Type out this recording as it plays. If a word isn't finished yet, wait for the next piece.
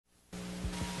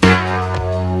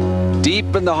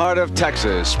Deep in the heart of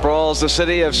Texas sprawls the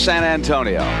city of San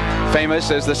Antonio,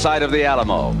 famous as the site of the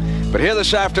Alamo. But here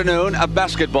this afternoon, a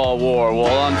basketball war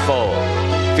will unfold,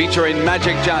 featuring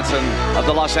Magic Johnson of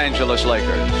the Los Angeles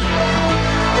Lakers.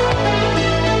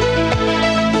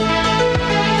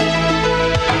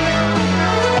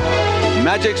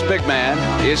 Magic's big man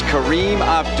is Kareem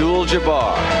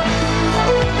Abdul-Jabbar.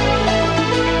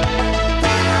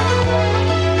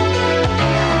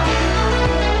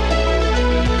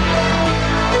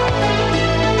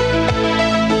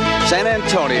 San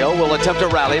Antonio will attempt to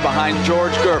rally behind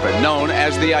George Gervin, known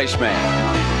as the Iceman.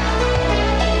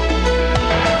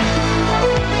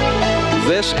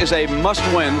 This is a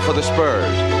must-win for the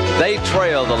Spurs. They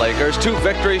trail the Lakers 2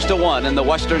 victories to 1 in the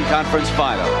Western Conference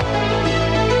Final.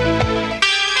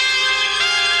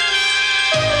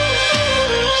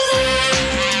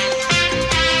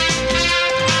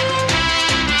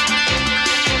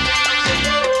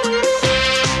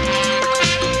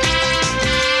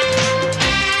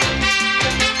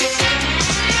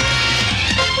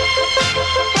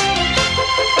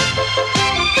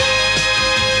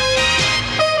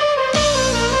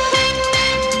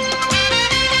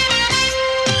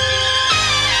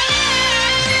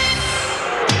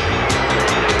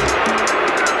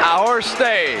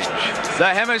 Stage, the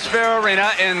Hemisphere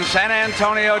Arena in San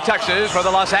Antonio, Texas, where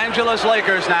the Los Angeles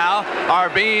Lakers now are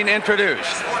being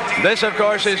introduced. This, of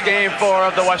course, is Game 4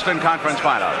 of the Western Conference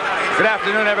Final. Good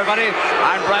afternoon, everybody.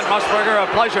 I'm Brent Musburger. A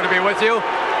pleasure to be with you.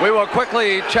 We will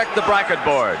quickly check the bracket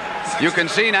board. You can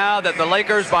see now that the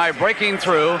Lakers, by breaking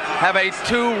through, have a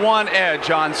 2-1 edge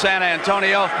on San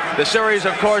Antonio. The series,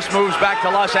 of course, moves back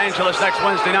to Los Angeles next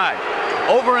Wednesday night.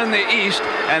 Over in the East,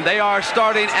 and they are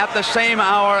starting at the same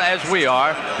hour as we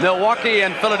are, Milwaukee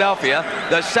and Philadelphia.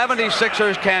 The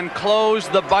 76ers can close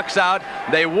the Bucks out.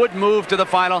 They would move to the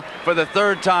final for the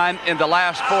 3rd time in the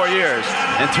last 4 years.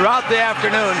 And throughout the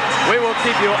afternoon, we will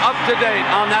keep you up to date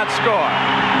on that score.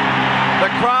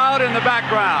 The crowd in the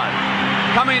background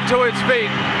coming to its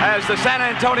feet as the San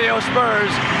Antonio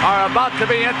Spurs are about to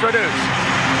be introduced.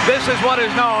 This is what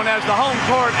is known as the home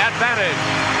court advantage.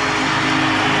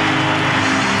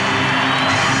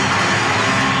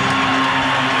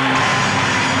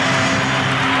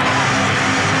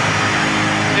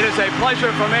 It is a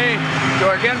pleasure for me to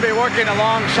again be working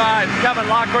alongside Kevin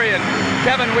Lockery. And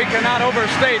Kevin, we cannot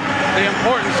overstate the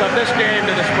importance of this game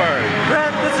to the Spurs.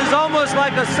 Grant, this is almost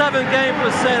like a 7th game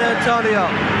for San Antonio.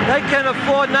 They can't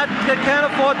afford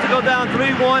to go down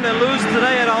 3-1 and lose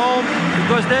today at home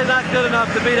because they're not good enough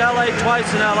to beat LA twice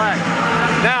in LA.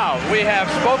 Now, we have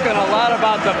spoken a lot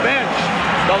about the bench.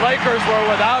 The Lakers were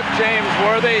without James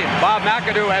Worthy. Bob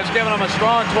McAdoo has given them a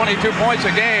strong 22 points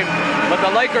a game, but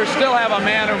the Lakers still have a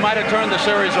man who might have turned the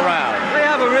series around. They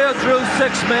have a real true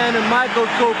 6-man in Michael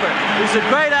Cooper. He's a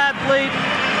great athlete.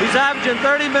 He's averaging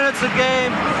 30 minutes a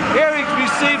game. Here he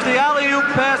receives the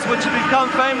alley-oop pass, which has become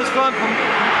famous from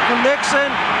Nixon.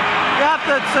 You have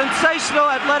the sensational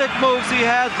athletic moves he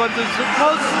has, but the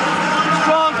most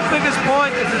strong, biggest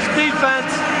point is his defense.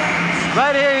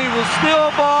 Right here, he will steal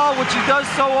a ball, which he does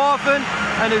so often,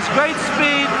 and his great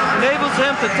speed enables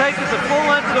him to take it the full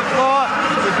length of the floor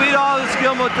to beat Artis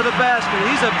Gilmore to the basket.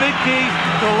 He's a big key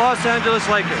to the Los Angeles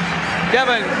Lakers.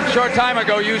 Kevin, short time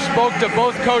ago, you spoke to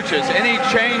both coaches. Any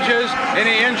changes,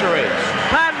 any injuries?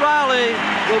 Pat Riley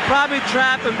will probably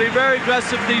trap and be very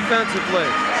aggressive defensively.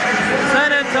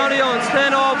 San Antonio, and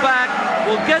stand all back,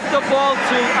 will get the ball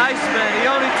to Iceman. He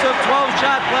only took 12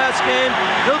 shots last game.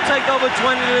 He'll take over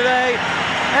 20 today.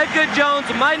 Edgar Jones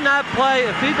might not play.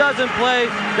 If he doesn't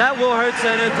play, that will hurt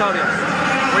San Antonio.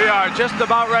 We are just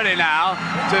about ready now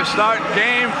to start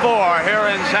Game 4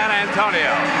 here in San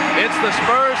Antonio. It's the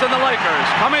Spurs and the Lakers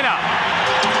coming up.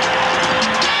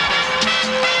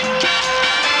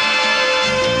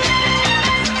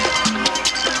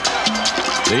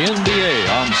 The NBA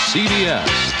on CBS.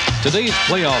 Today's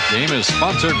playoff game is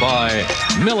sponsored by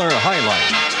Miller High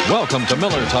Life. Welcome to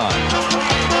Miller Time.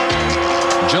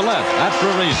 Gillette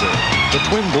Atra Razor, the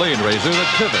twin blade razor that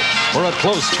pivots for a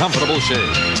close, comfortable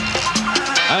shave.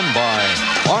 And by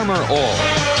Armor All.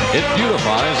 It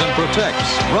beautifies and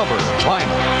protects rubber,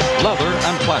 vinyl, leather,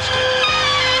 and plastic.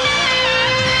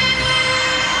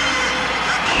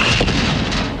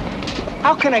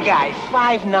 How can a guy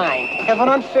 5'9" have an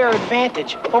unfair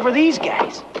advantage over these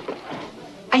guys?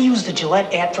 I use the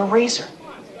Gillette Atra razor.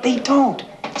 They don't.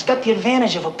 It's got the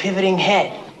advantage of a pivoting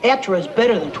head. Atra is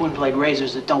better than twin blade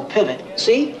razors that don't pivot.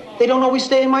 See? They don't always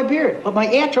stay in my beard, but my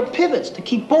Atra pivots to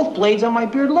keep both blades on my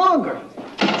beard longer.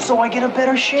 So I get a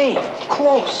better shave.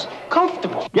 Close.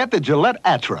 Comfortable. Get the Gillette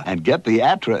Atra and get the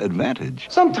Atra advantage.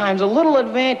 Sometimes a little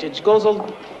advantage goes a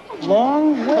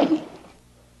long way.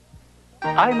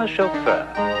 I'm a chauffeur.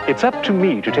 It's up to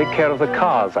me to take care of the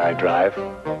cars I drive.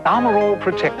 Armor All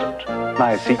Protectant,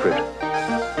 my secret.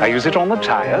 I use it on the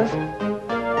tires,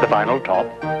 the vinyl top,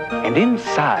 and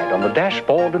inside on the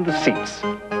dashboard and the seats.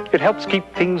 It helps keep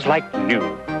things like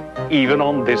new, even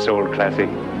on this old classic.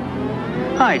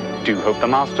 I do hope the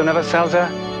master never sells her.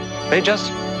 They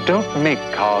just don't make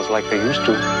cars like they used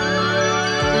to.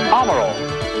 Armor All.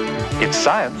 It's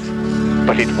science,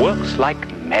 but it works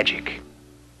like magic.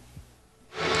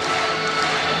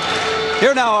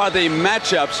 Here now are the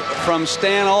matchups from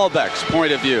Stan Albeck's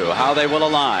point of view, how they will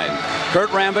align. Kurt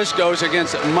Rambis goes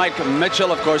against Mike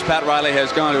Mitchell. Of course, Pat Riley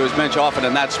has gone to his bench often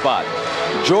in that spot.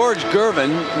 George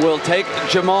Gervin will take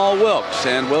Jamaal Wilkes,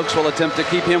 and Wilkes will attempt to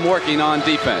keep him working on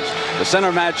defense. The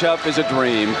center matchup is a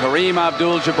dream. Kareem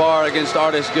Abdul-Jabbar against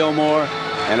Artis Gilmore.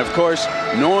 And, of course,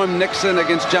 Norm Nixon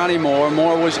against Johnny Moore.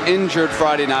 Moore was injured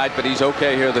Friday night, but he's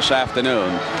okay here this afternoon.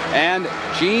 And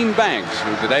Gene Banks,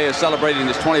 who today is celebrating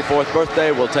his 24th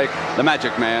birthday, will take the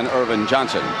Magic Man, Irvin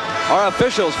Johnson. Our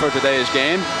officials for today's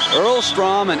game, Earl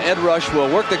Strom and Ed Rush will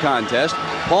work the contest.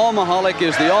 Paul Mahalik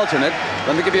is the alternate.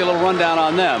 Let me give you a little rundown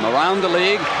on them. Around the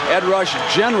league, Ed Rush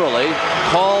generally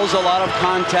calls a lot of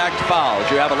contact fouls.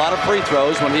 You have a lot of free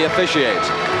throws when he officiates.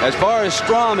 As far as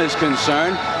Strom is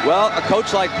concerned, well, a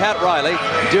coach like Pat Riley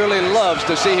dearly loves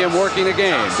to see him working a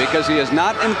game because he is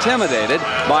not intimidated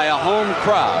by a home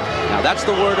crowd. Now, that's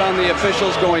the word on the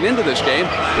officials going into this game.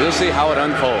 We'll see how it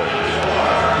unfolds.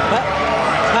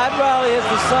 Pat Riley has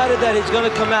decided that he's going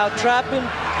to come out trapping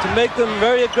to make them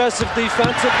very aggressive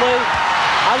defensively.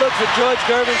 I look for George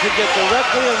Gervin to get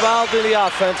directly involved in the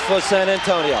offense for San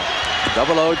Antonio.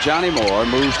 00 Johnny Moore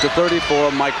moves to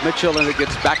 34, Mike Mitchell, and it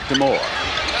gets back to Moore.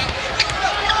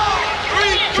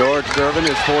 George Gervin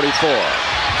is 44.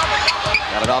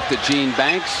 Got it off to Gene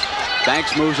Banks.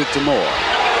 Banks moves it to Moore.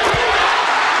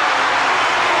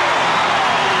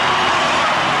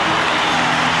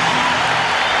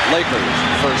 Lakers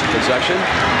first possession.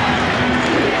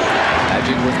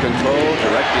 Magic with control,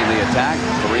 directing the attack.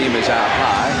 Kareem is out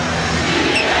high.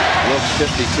 Wilkes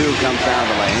 52 comes down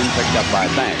the lane, picked up by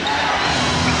Banks.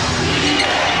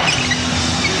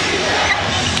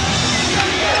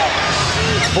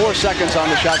 Four seconds on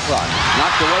the shot clock.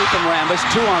 Knocked away from Rambis.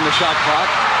 2 on the shot clock.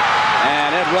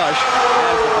 And Ed Rush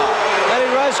has the foul.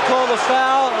 Eddie Rush called a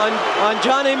foul on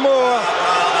Johnny Moore.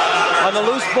 On the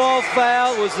loose ball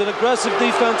foul. It was an aggressive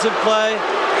defensive play.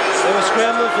 They were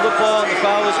scrambling for the ball, and the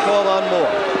foul was called on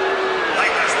Moore.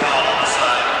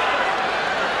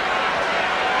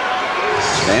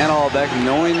 Stan Albeck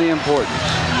knowing the importance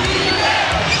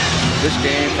of this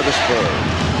game for the Spurs.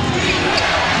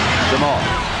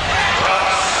 Jamaal.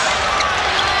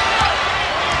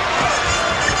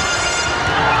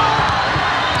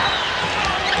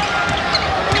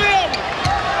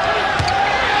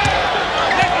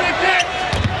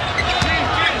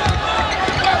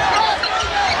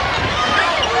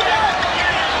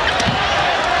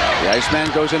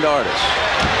 Iceman goes into Artis.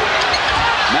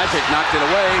 Magic knocked it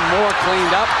away. Moore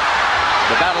cleaned up.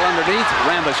 The battle underneath.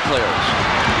 Rambis clears.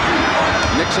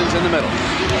 Nixon's in the middle.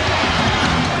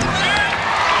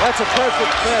 That's a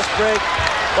perfect fast break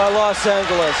by Los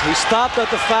Angeles. He stopped at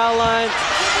the foul line.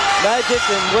 Magic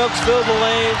and Wilkes filled the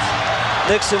lanes.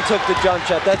 Nixon took the jump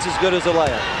shot. That's as good as a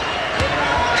layup.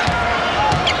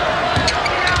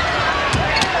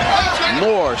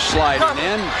 Moore sliding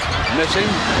in.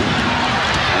 Missing.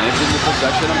 And it's in the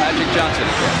possession of Magic Johnson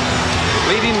again.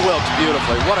 Leading Wilkes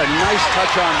beautifully. What a nice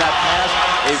touch on that pass.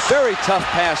 A very tough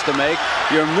pass to make.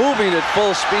 You're moving at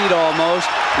full speed almost.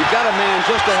 You've got a man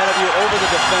just ahead of you over the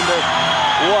defender.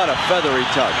 What a feathery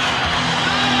touch.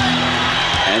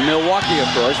 And Milwaukee,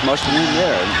 of course, must win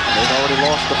there. They've already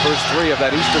lost the first 3 of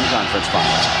that Eastern Conference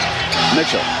final.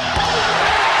 Mitchell.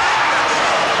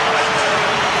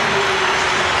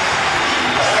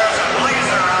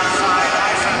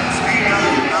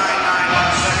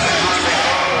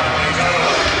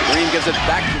 Gives it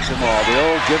back to Jamaal. The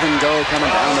old give and go coming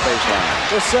down the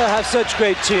baseline. They have such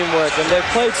great teamwork, and they've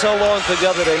played so long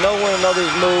together. They know one another's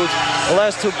moves. The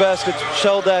last 2 baskets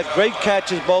showed that. Great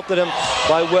catches, both of them,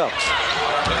 by Wilkes.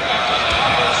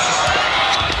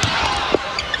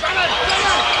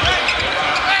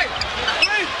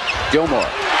 Gilmore.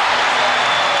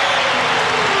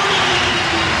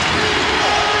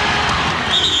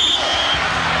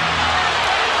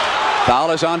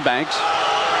 Foul is on Banks.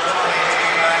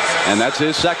 And that's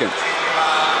his second.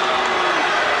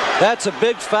 That's a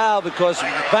big foul because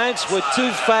Banks with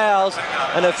 2 fouls,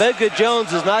 and if Edgar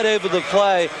Jones is not able to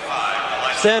play,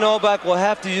 Stan Albeck will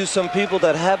have to use some people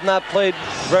that have not played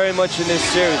very much in this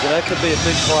series, and that could be a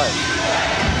big play.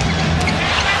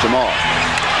 Jamaal.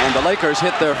 And the Lakers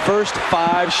hit their first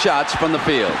 5 shots from the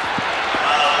field.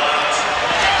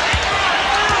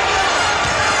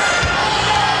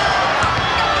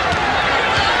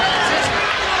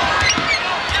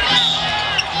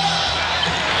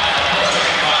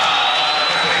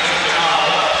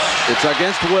 It's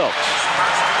against Wilkes.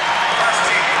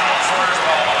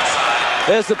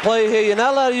 There's the play here. You're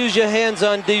not allowed to use your hands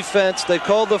on defense. They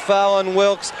called the foul on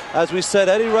Wilkes. As we said,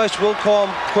 Eddie Rush will call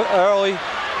him early.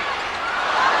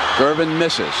 Gervin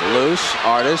misses. Loose.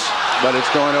 Artis. But it's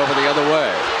going over the other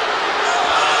way.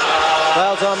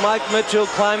 Fouls on Mike Mitchell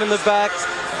climbing the back.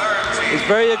 He's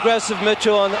very aggressive,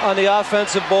 Mitchell, on the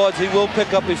offensive boards. He will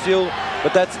pick up a few,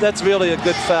 but that's really a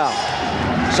good foul.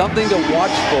 Something to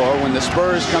watch for when the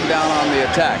Spurs come down on the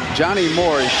attack. Johnny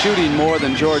Moore is shooting more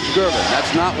than George Gervin.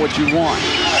 That's not what you want.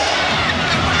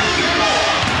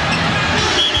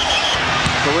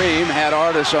 Kareem had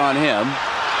Artis on him.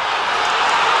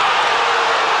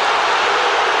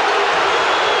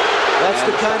 That's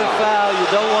the kind of foul you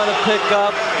don't want to pick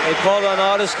up. They called on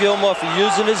Artis Gilmore for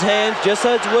using his hands, just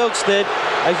as Wilkes did.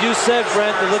 As you said,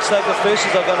 Brent, it looks like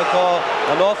officials are going to call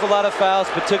an awful lot of fouls,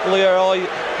 particularly early.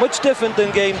 Much different than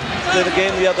the game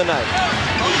the other night.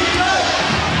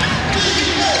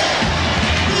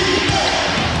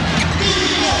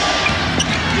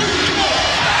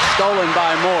 Stolen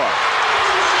by Moore.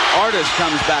 Artis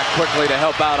comes back quickly to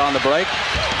help out on the break.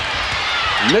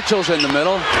 Mitchell's in the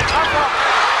middle.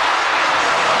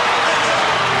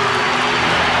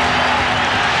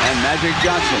 Magic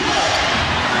Johnson.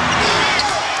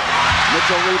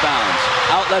 Mitchell rebounds.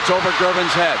 Outlets over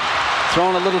Gervin's head.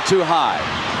 Thrown a little too high.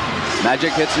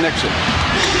 Magic hits Nixon.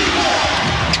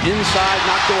 Inside,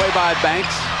 knocked away by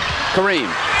Banks. Kareem.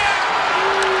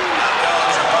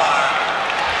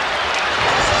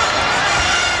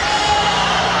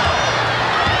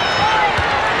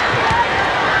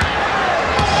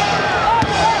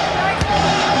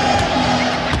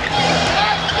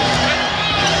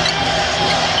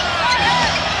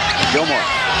 Gilmore.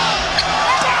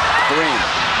 Kareem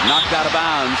knocked out of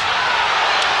bounds.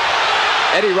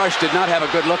 Eddie Rush did not have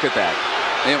a good look at that.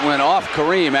 It went off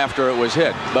Kareem after it was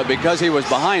hit, but because he was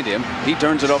behind him, he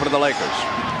turns it over to the Lakers.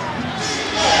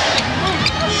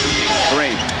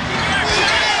 Kareem.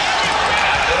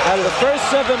 Out of the first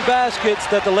 7 baskets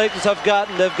that the Lakers have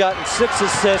gotten, they've gotten 6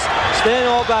 assists. Stan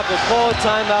Auerbach will call a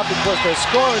timeout because they're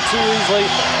scoring too easily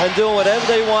and doing whatever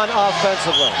they want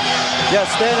offensively. Yes,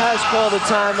 Stan has called a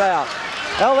timeout.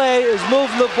 LA is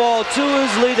moving the ball to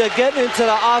his leader, getting into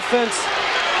the offense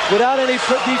without any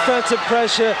defensive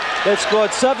pressure. They've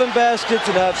scored 7 baskets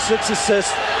and have 6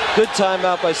 assists. Good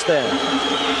timeout by Stan.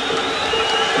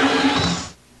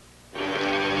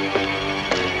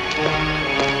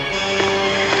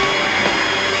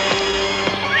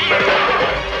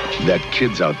 That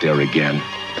kid's out there again.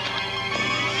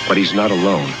 But he's not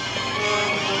alone.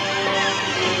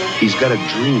 He's got a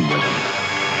dream with him.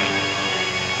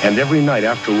 And every night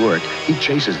after work, he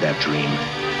chases that dream.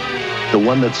 The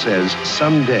one that says,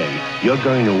 someday, you're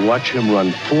going to watch him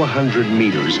run 400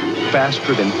 meters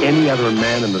faster than any other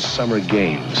man in the summer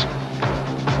games.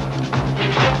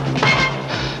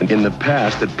 In the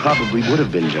past, it probably would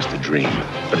have been just a dream.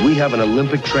 But we have an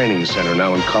Olympic training center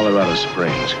now in Colorado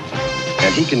Springs.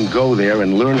 And he can go there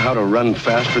and learn how to run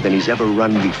faster than he's ever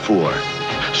run before.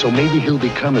 So maybe he'll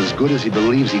become as good as he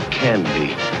believes he can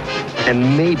be.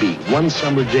 And maybe one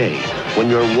summer day, when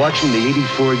you're watching the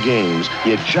 84 games,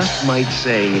 you just might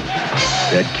say,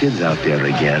 that kid's out there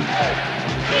again.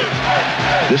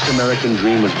 This American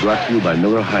dream is brought to you by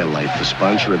Miller High Life, the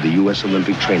sponsor of the U.S.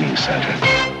 Olympic Training Center.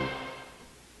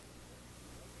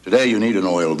 Today, you need an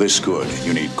oil this good.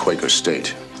 You need Quaker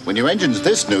State. When your engine's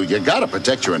this new, you gotta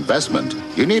protect your investment.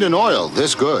 You need an oil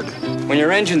this good. When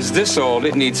your engine's this old,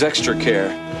 it needs extra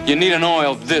care. You need an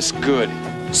oil this good.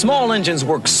 Small engines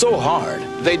work so hard,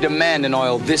 they demand an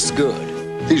oil this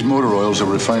good. These motor oils are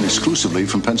refined exclusively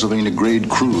from Pennsylvania-grade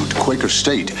crude. Quaker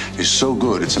State is so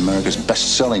good, it's America's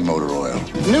best-selling motor oil.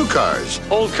 New cars,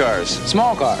 old cars,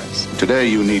 small cars. Today,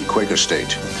 you need Quaker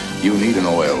State. You need an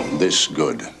oil this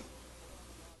good.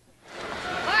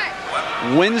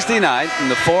 Wednesday night in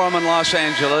the Forum in Los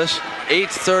Angeles,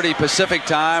 8:30 Pacific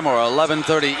time or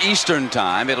 11:30 Eastern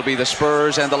time. It'll be the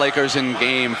Spurs and the Lakers in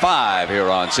Game 5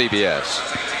 here on CBS.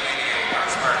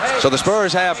 So the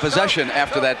Spurs have possession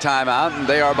after that timeout, and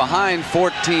they are behind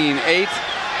 14-8.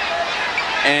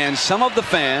 And some of the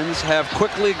fans have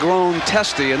quickly grown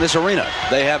testy in this arena.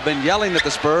 They have been yelling at the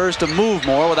Spurs to move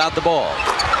more without the ball.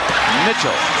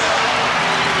 Mitchell.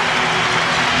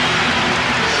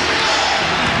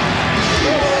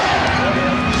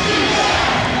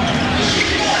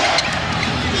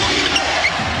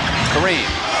 Kareem.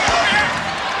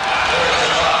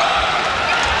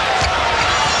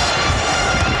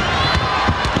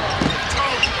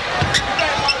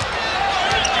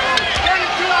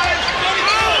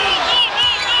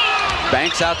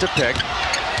 Banks out to pick.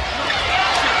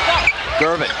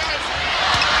 Gervin.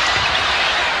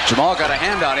 Jamaal got a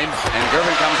hand on him, and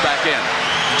Gervin comes back in.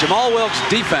 Jamaal Wilkes'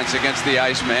 defense against the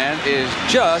Iceman is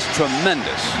just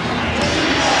tremendous.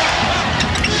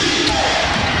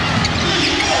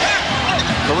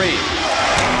 Kareem.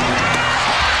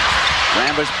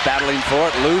 Rambis battling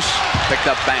for it, loose, picked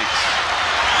up Banks.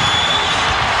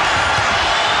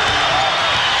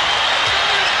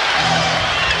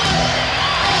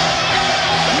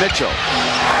 Mitchell.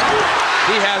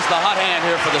 He has the hot hand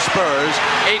here for the Spurs.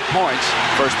 8 points,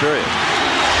 first period.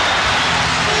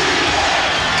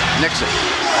 Nixon.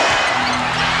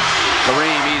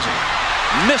 Kareem easy.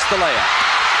 Missed the layup.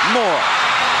 More.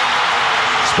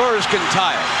 Spurs can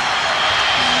tie it.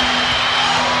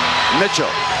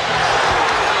 Mitchell.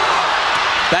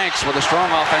 Banks with a strong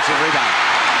offensive rebound.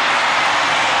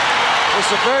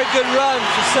 It's a very good run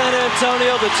for San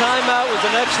Antonio. The timeout was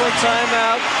an excellent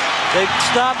timeout. They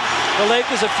stopped the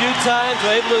Lakers a few times,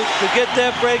 were able to get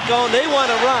their break going. They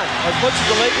want to run. As much as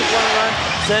the Lakers want to run,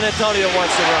 San Antonio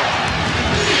wants to run.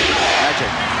 Magic.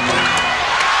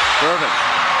 Gervin.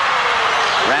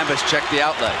 Rambis checked the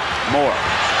outlet. Moore.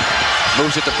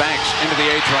 Moves it to Banks into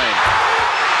the A-train.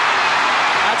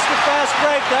 That's the fast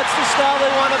break. That's the style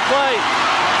they want to play.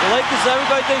 The Lakers,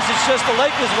 everybody thinks it's just the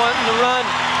Lakers wanting to run.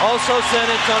 Also, San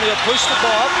Antonio pushed the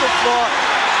ball up the floor.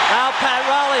 Now Pat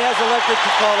Riley has elected to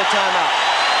call a timeout.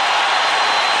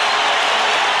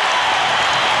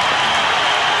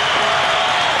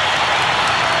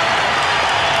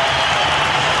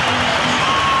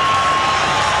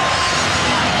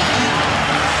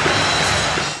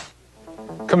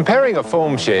 Comparing a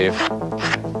foam shave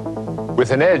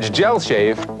with an Edge gel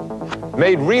shave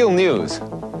made real news.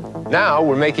 Now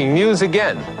we're making news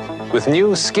again with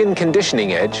new skin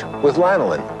conditioning Edge with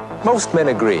lanolin. Most men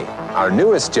agree. Our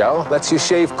newest gel lets you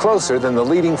shave closer than the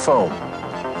leading foam.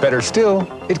 Better still,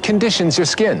 it conditions your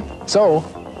skin, so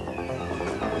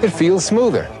it feels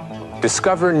smoother.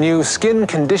 Discover new Skin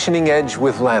Conditioning Edge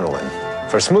with lanolin.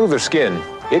 For smoother skin,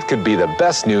 it could be the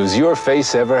best news your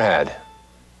face ever had.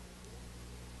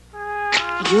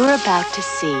 You're about to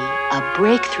see a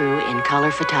breakthrough in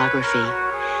color photography.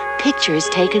 Pictures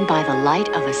taken by the light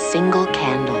of a single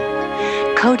candle.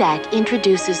 Kodak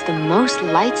introduces the most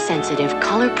light-sensitive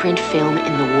color print film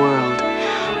in the world.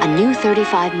 A new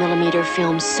 35mm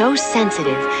film so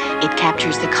sensitive, it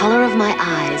captures the color of my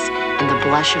eyes and the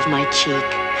blush of my cheek.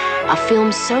 A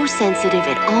film so sensitive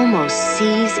it almost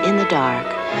sees in the dark.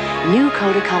 New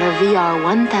Kodacolor VR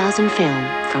 1000 film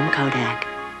from Kodak.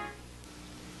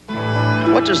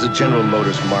 What does the General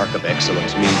Motors mark of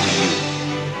excellence mean to you?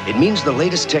 It means the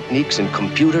latest techniques in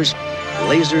computers,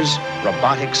 lasers,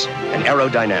 robotics, and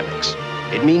aerodynamics.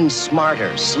 It means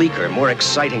smarter, sleeker, more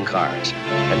exciting cars,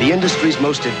 and the industry's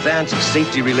most advanced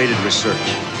safety-related research.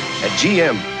 At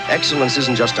GM, excellence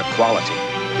isn't just a quality.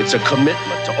 It's a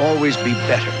commitment to always be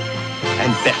better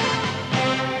and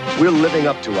better. We're living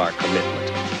up to our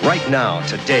commitment. Right now,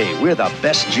 today, we're the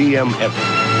best GM ever.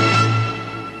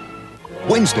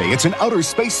 Wednesday, it's an outer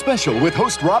space special with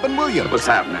host Robin Williams. What's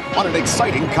happening? On an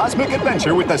exciting cosmic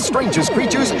adventure with the strangest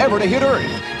creatures ever to hit Earth.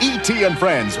 E.T. and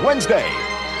Friends, Wednesday.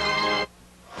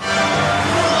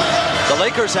 The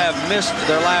Lakers have missed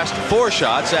their last 4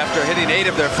 shots after hitting 8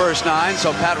 of their first 9,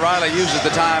 so Pat Riley uses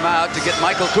the timeout to get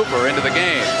Michael Cooper into the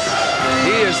game.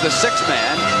 He is the 6th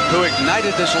man who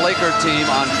ignited this Laker team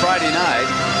on Friday night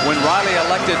when Riley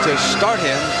elected to start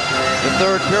him the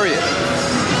 3rd period.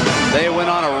 They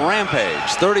went on a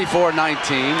rampage, 34-19,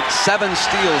 7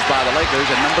 steals by the Lakers,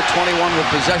 and number 21 with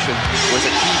possession was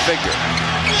a key figure.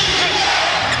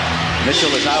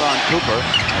 Mitchell is out on Cooper,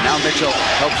 and now Mitchell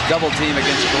helps double team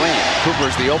against Kareem.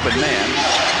 Cooper's the open man,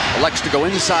 elects to go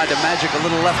inside to Magic a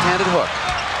little left-handed hook.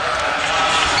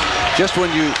 Just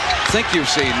when you think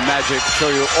you've seen Magic show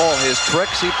you all his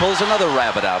tricks, he pulls another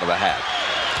rabbit out of the hat.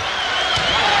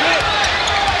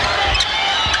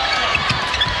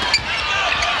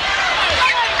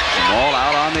 All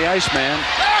out on the Iceman.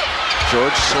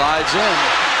 George slides in.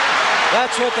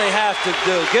 That's what they have to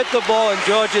do. Get the ball in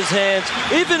George's hands.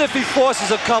 Even if he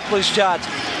forces a couple of shots,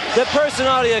 the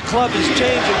personality of the club is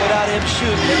changing without him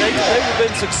shooting. And they've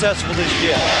been successful this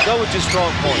year. Go with your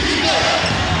strong points.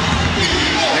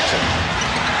 Nixon.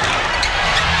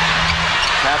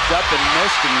 Tapped up and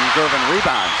missed, and Gervin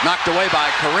rebounds. Knocked away by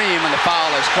Kareem, and the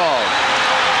foul is called.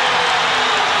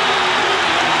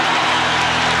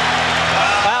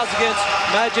 Against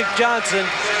Magic Johnson.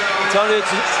 It's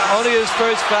only his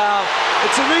first foul.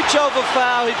 It's a reach over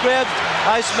foul. He grabbed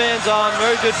Iceman's arm.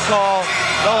 Very good call.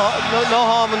 No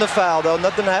harm in the foul though.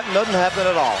 Nothing happened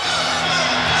at all.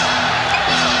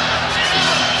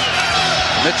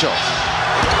 Mitchell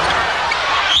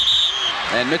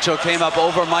And Mitchell came up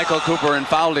over Michael Cooper and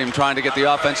fouled him trying to get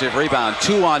the offensive rebound.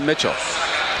 2 on Mitchell.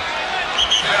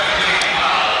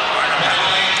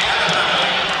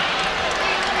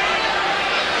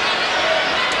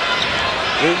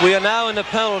 We are now in the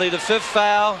penalty, the 5th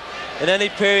foul. In any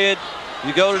period,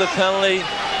 you go to the penalty,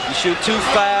 you shoot 2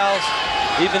 fouls.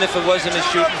 Even if it wasn't a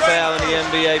shooting foul in the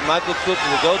NBA, Michael Cooper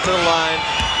will go to the line.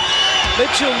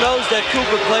 Mitchell knows that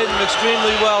Cooper played him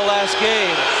extremely well last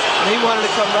game, and he wanted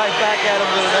to come right back at him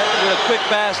with a quick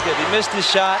basket. He missed his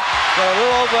shot, got a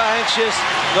little over anxious,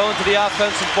 going to the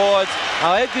offensive boards.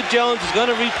 Now Edgar Jones is going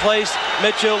to replace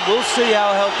Mitchell. We'll see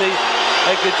how healthy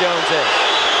Edgar Jones is.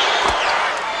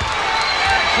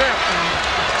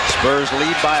 Spurs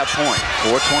lead by a point,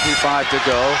 4:25 to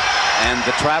go, and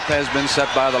the trap has been set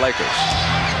by the Lakers.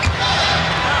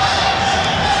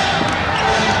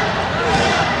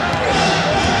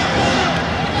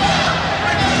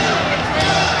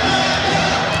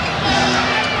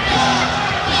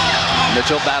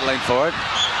 Mitchell battling for it.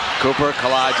 Cooper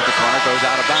collides at the corner, goes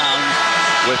out of bounds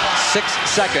with 6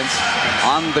 seconds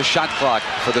on the shot clock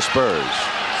for the Spurs.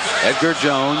 Edgar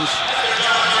Jones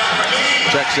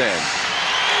checks in.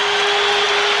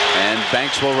 And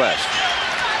Banks will rest.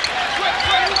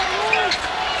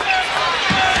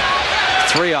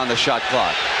 3 on the shot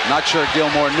clock. Not sure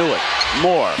Gilmore knew it.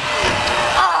 Moore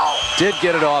did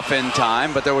get it off in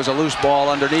time, but there was a loose ball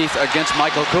underneath against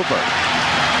Michael Cooper.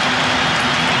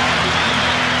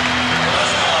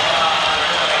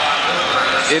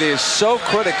 It is so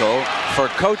critical for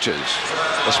coaches,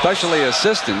 especially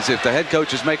assistants, if the head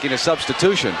coach is making a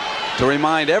substitution, to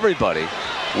remind everybody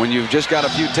when you've just got a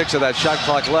few ticks of that shot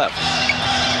clock left.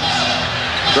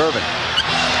 Gervin.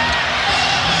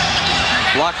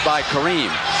 Blocked by Kareem.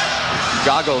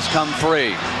 Goggles come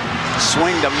free.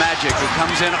 Swing to Magic, who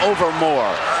comes in over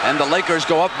Moore. And the Lakers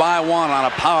go up by 1 on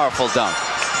a powerful dunk.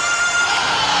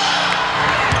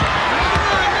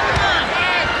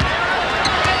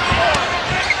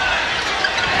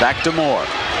 Back to Moore.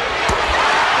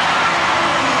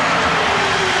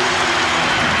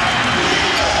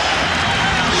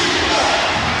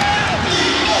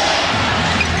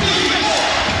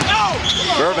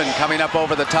 Gervin coming up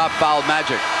over the top, fouled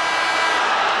Magic.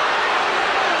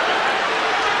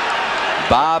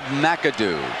 Bob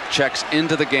McAdoo checks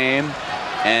into the game,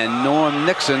 and Norm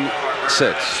Nixon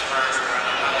sits.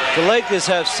 The Lakers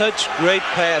have such great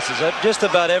passes. Just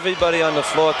about everybody on the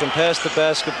floor can pass the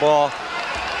basketball.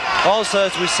 Also,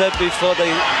 as we said before, the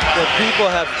people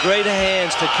have great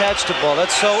hands to catch the ball.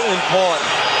 That's so important.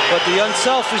 But the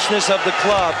unselfishness of the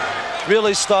club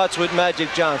really starts with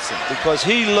Magic Johnson, because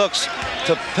he looks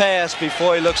to pass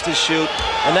before he looks to shoot,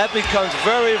 and that becomes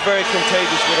very, very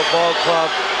contagious with a ball club,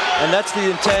 and that's the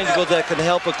intangible that can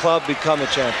help a club become a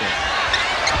champion.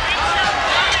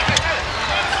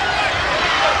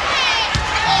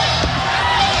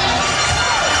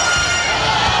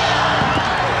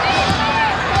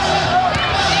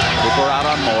 Cooper out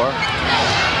on Moore.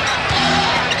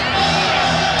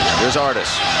 Here's Artis.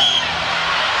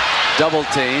 Double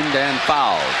teamed and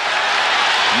fouled.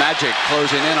 Magic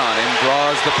closing in on him,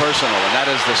 draws the personal, and that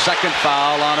is the 2nd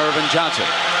foul on Irvin Johnson.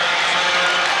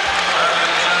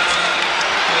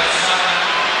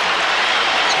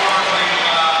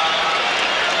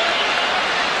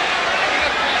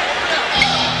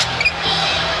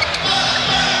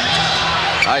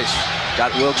 Nice.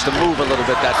 Got Wilkes to move a little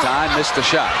bit that time, missed the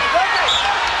shot.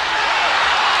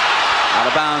 Out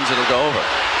of bounds, it'll go over.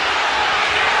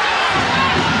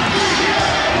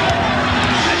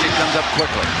 Up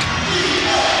quickly.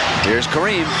 Here's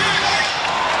Kareem.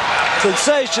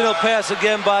 Sensational pass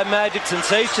again by Magic.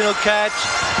 Sensational catch.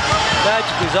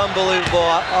 Magic is unbelievable.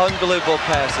 Unbelievable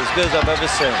pass. As good as I've ever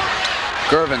seen.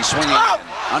 Gervin swinging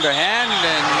underhand,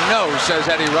 and no, says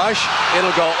Eddie Rush.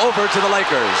 It'll go over to the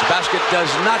Lakers. Basket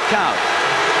does not count.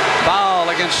 Foul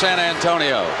against San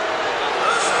Antonio.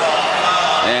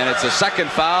 And it's a 2nd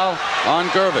foul on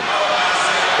Gervin.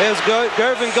 There's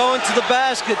Gervin going to the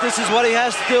basket. This is what he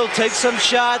has to do. Take some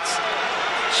shots.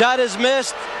 Shot is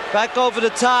missed. Back over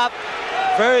the top.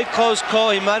 Very close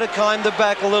call. He might have climbed the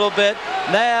back a little bit.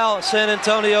 Now San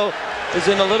Antonio is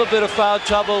in a little bit of foul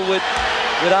trouble with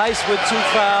Ice with 2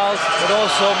 fouls, but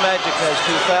also Magic has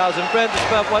 2 fouls. And Brent, it's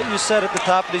about what you said at the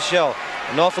top of the show.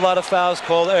 An awful lot of fouls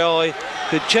called early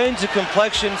could change the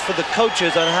complexion for the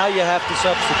coaches on how you have to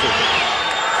substitute.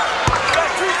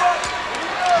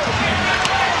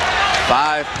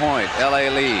 5-point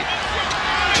LA lead.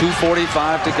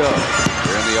 2:45 to go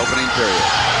here in the opening period.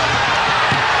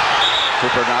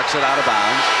 Cooper knocks it out of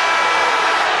bounds.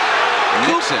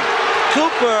 Nixon.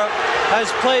 Cooper has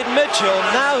played Mitchell.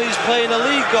 Now he's playing a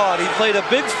lead guard. He played a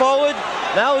big forward,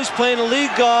 Now he's playing a lead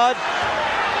guard.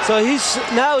 So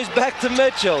now he's back to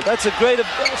Mitchell. That's a great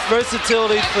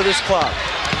versatility for this club.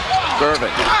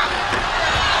 Gervin.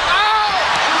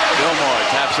 Gilmore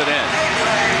taps it in.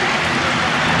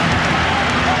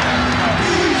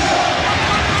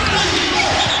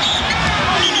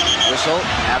 Whistle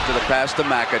after the pass to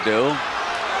McAdoo.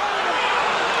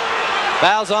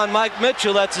 Foul's on Mike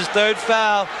Mitchell. That's his third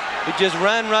foul. He just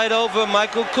ran right over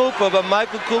Michael Cooper, but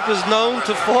Michael Cooper's known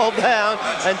to fall down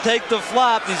and take the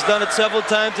flop. He's done it several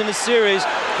times in the series.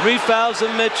 3 fouls of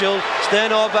Mitchell.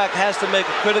 Stan Auerbach has to make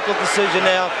a critical decision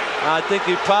now. I think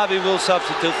he probably will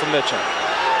substitute for Mitchell.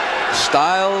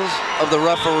 Styles of the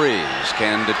referees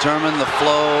can determine the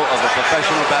flow of a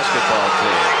professional basketball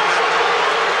team.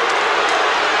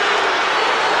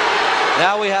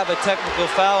 Now we have a technical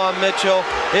foul on Mitchell.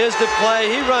 Here's the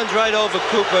play. He runs right over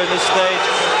Cooper in this stage.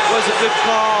 It was a good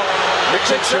call.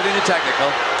 Nixon shooting the technical.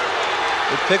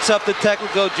 It picks up the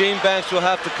technical. Gene Banks will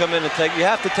have to come in and take. You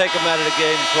have to take him out of the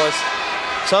game because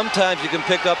sometimes you can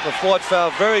pick up a 4th foul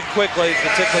very quickly,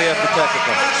 particularly after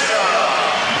technical.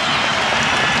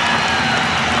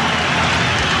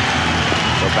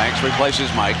 So Banks replaces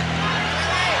Mike.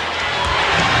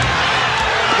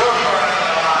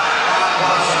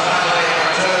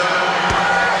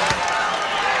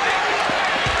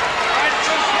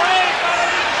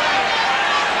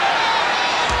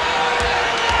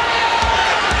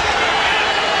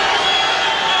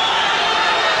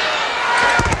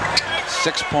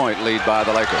 Six-point lead by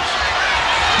the Lakers.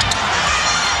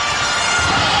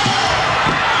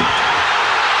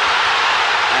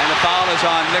 And the foul is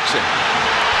on Nixon.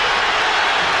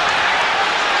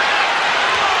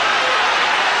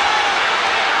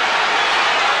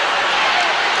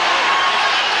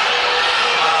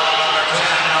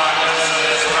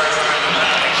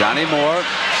 Johnny Moore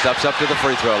steps up to the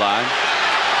free throw line.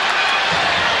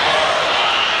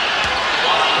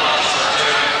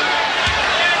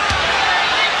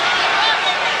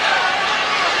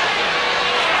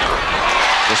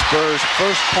 The Spurs'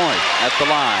 first point at the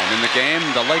line in the game.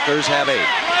 The Lakers have 8.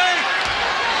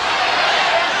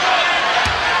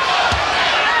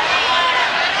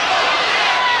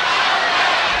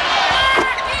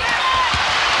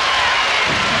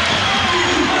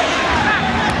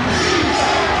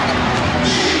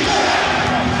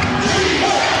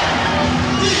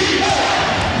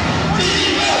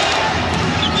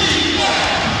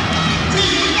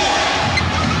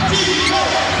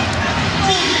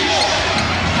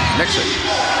 Nixon.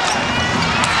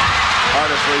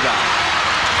 Artis rebound.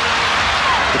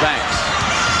 To Banks.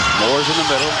 Moore's in the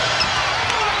middle.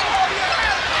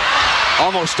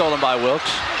 Almost stolen by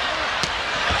Wilkes.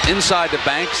 Inside to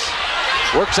Banks.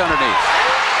 Works underneath.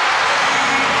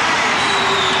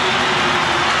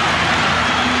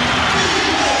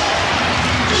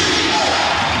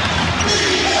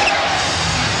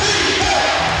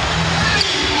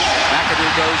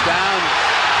 McAdoo goes down.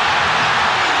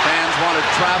 Wanted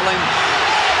traveling.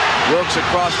 Wilkes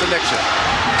across to Nixon.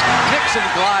 Nixon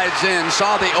glides in,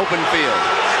 saw the open field.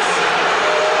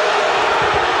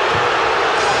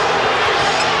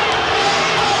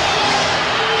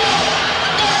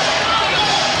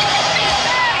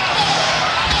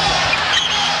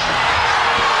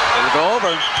 It'll go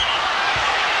over.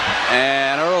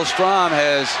 And Earl Strom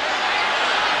has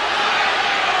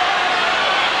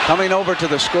coming over to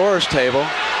the scorer's table.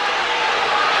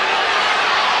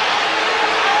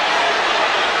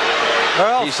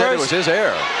 He said it was his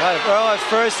error. Earl at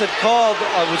first had called,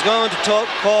 was going to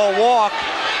call walk,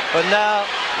 but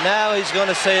now he's going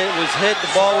to say it was hit, the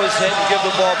ball was hit, and give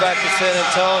the ball back to San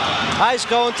Antonio. Ice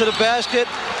going to the basket,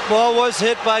 ball was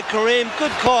hit by Kareem.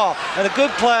 Good call, and a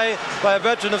good play by a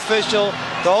veteran official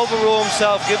to overrule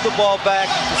himself, give the ball back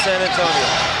to San Antonio.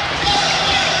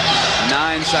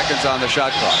 9 seconds on the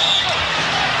shot clock.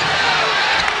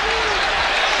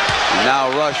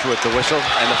 Now Rush with the whistle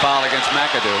and the foul against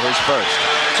McAdoo, his first.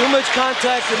 Too much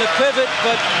contact in the pivot,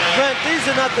 but Brent, these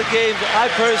are not the games I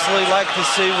personally like to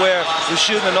see where you're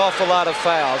shooting an awful lot of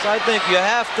fouls. I think you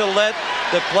have to let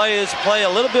the players play a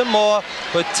little bit more,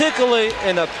 particularly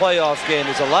in a playoff game.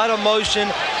 There's a lot of motion.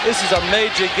 This is a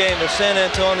major game. If San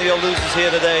Antonio loses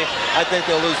here today, I think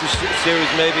they'll lose the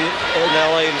series maybe in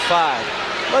LA in 5.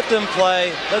 Let them play.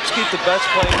 Let's keep the best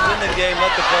players in the game.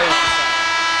 Let the players decide.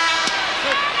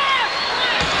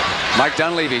 Mike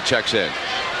Dunleavy checks in.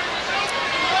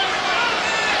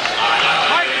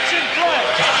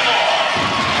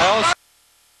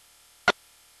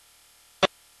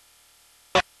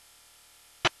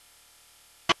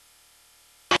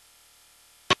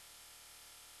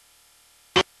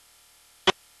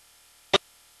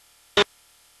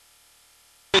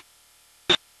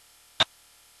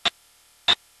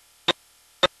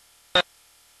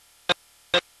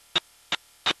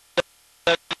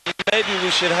 maybe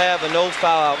we should have a no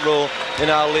foul out rule in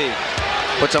our league.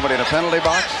 Put somebody in a penalty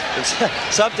box?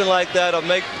 Something like that, or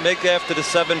make after the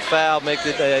 7th foul, make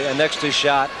it an extra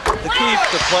shot to keep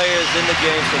the players in the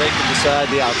game so they can decide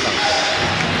the outcome.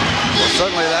 Well,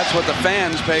 certainly that's what the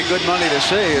fans pay good money to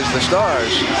see, is the stars.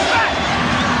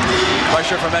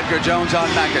 Pressure from Edgar Jones on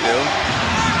McAdoo.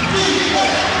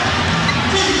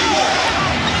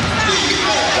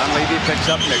 Dunleavy picks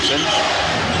up Nixon.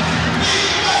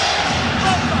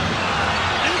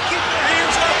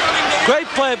 Great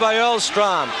play by Earl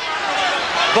Strom.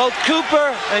 Both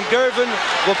Cooper and Gervin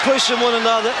were pushing one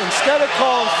another. Instead of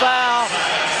calling foul,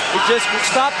 he just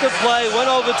stopped the play, went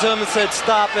over to him and said,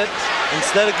 stop it.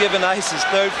 Instead of giving Ice his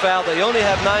 3rd foul, they only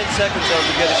have 9 seconds though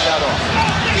to get a shot off.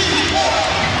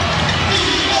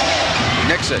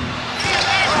 Nixon.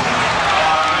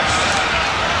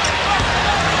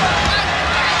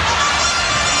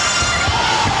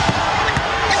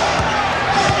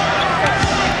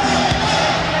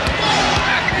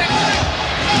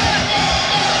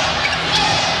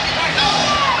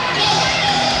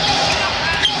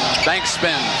 Banks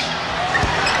spins.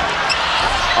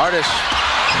 Artis.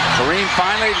 Kareem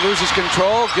finally loses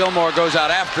control. Gilmore goes out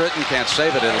after it and can't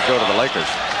save it. It'll go to the Lakers.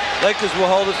 Lakers will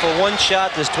hold it for 1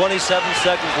 shot. There's 27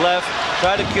 seconds left.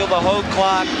 Try to kill the whole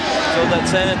clock so that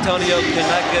San Antonio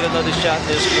cannot get another shot in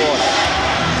this quarter.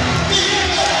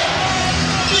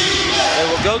 They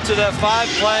will go to their 5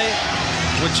 play,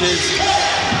 which is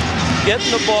getting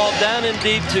the ball down and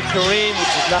deep to Kareem,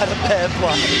 which is not a bad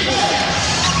play.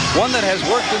 One that has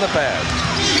worked in the past.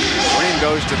 Kareem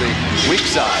goes to the weak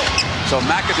side. So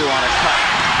McAdoo on a cut.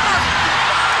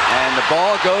 And the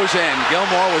ball goes in.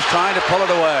 Gilmore was trying to pull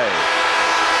it away.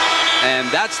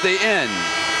 And that's the end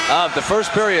of the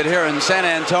first period here in San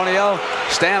Antonio.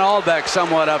 Stan Albeck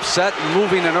somewhat upset,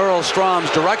 moving in Earl Strom's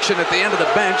direction at the end of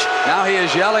the bench. Now he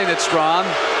is yelling at Strom,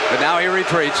 but now he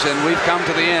retreats, and we've come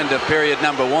to the end of period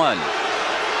number 1.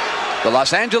 The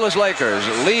Los Angeles Lakers,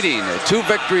 leading 2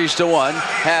 victories to 1,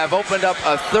 have opened up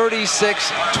a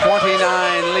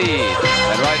 36-29 lead.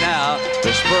 And right now,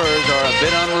 the Spurs are a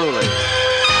bit unruly.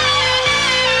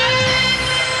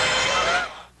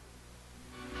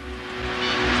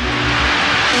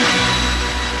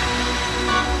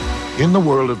 In the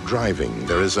world of driving,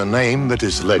 there is a name that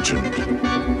is legend.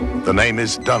 The name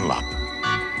is Dunlop,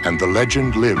 and the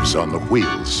legend lives on the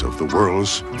wheels of the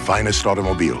world's finest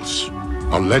automobiles.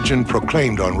 A legend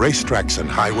proclaimed on racetracks and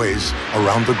highways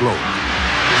around the globe.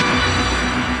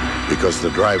 Because the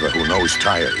driver who knows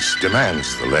tires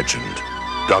demands the legend.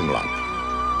 Dunlop.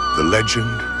 The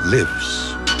legend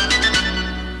lives.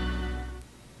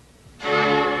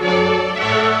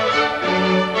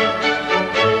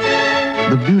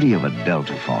 The beauty of a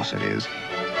Delta faucet is,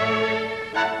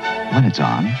 when it's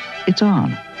on, it's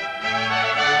on.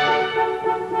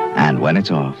 And when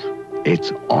it's off,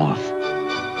 it's off.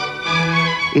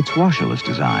 Its washerless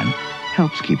design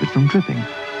helps keep it from dripping,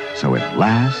 so it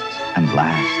lasts and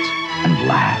lasts and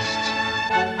lasts.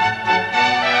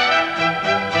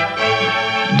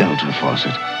 Delta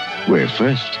faucet. We're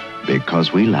first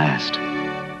because we last.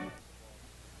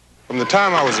 From the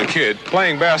time I was a kid,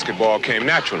 playing basketball came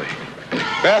naturally.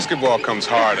 Basketball comes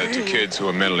harder to kids who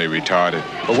are mentally retarded.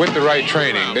 But with the right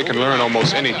training, they can learn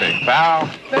almost anything. Foul.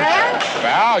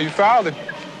 Foul, you fouled it.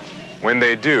 When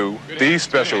they do, these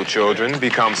special children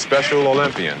become Special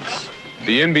Olympians.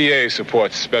 The NBA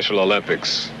supports Special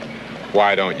Olympics.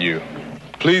 Why don't you?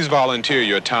 Please volunteer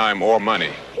your time or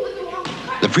money.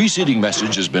 The preceding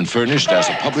message has been furnished as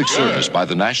a public service by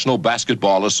the National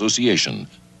Basketball Association.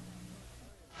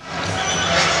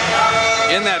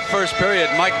 In that first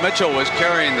period, Mike Mitchell was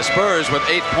carrying the Spurs with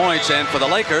 8 points, and for the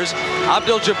Lakers,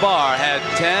 Abdul-Jabbar had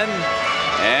 10,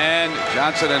 and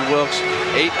Johnson and Wilkes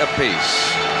 8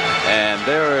 apiece. And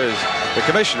there is the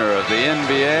commissioner of the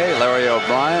NBA, Larry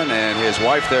O'Brien, and his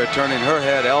wife there turning her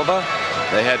head, Elva.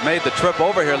 They had made the trip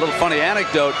over here. A little funny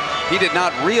anecdote. He did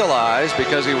not realize,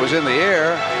 because he was in the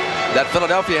air, that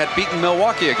Philadelphia had beaten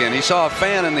Milwaukee again. He saw a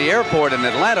fan in the airport in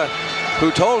Atlanta who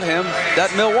told him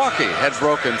that Milwaukee had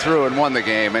broken through and won the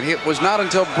game. And it was not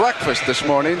until breakfast this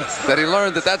morning that he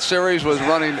learned that that series was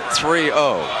running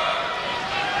 3-0.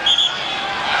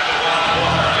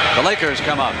 The Lakers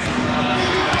come up.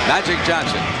 Magic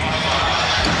Johnson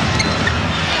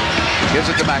gives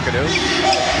it to McAdoo.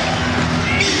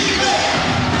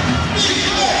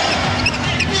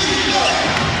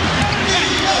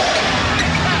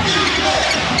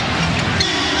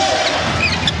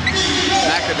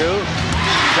 McAdoo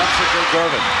jumps it to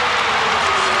Gervin.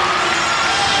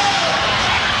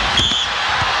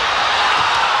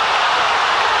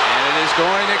 And it is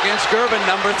going against Gervin,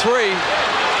 number 3.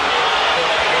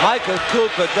 Michael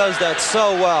Cooper does that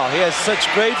so well. He has such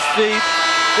great feet.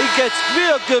 He gets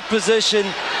real good position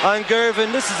on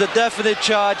Gervin. This is a definite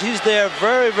charge. He's there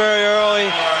very, very early.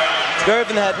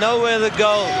 Gervin had nowhere to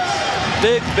go.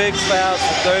 Big, big foul.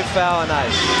 Third foul on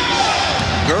ice.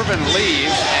 Gervin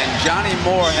leaves, and Johnny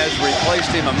Moore has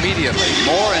replaced him immediately.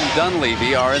 Moore and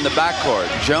Dunleavy are in the backcourt.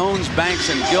 Jones,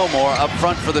 Banks, and Gilmore up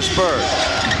front for the Spurs.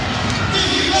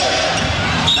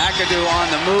 McAdoo on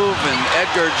the move, and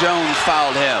Edgar Jones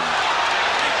fouled him.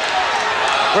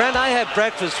 Brent, I had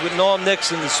breakfast with Norm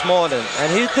Nixon this morning,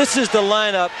 and this is the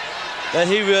lineup that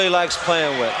he really likes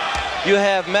playing with. You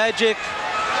have Magic,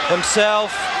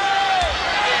 himself,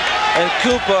 and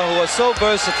Cooper, who are so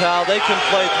versatile, they can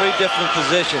play 3 different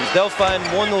positions.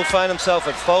 One will find himself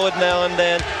at forward now and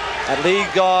then, at lead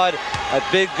guard, at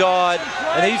big guard,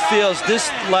 and he feels this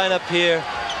lineup here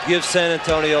gives San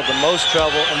Antonio the most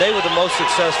trouble, and they were the most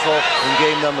successful in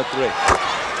game number 3.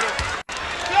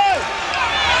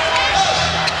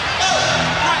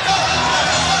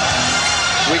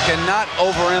 We cannot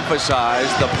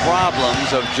overemphasize the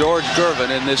problems of George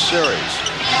Gervin in this series.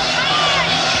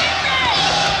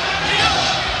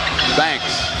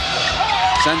 Banks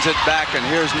sends it back, and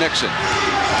here's Nixon.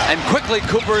 And quickly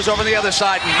Cooper is over the other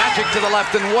side, and Magic to the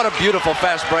left, and what a beautiful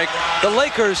fast break. The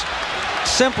Lakers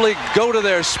simply go to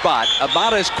their spot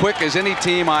about as quick as any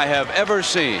team I have ever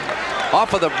seen.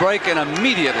 Off of the break, and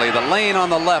immediately the lane on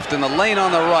the left and the lane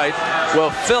on the right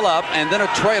will fill up, and then a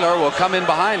trailer will come in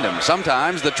behind them.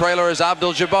 Sometimes the trailer is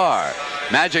Abdul-Jabbar.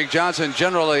 Magic Johnson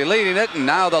generally leading it, and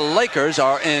now the Lakers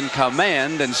are in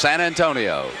command in San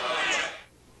Antonio.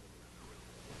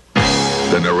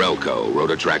 The Norelco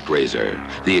Rotatract Razor,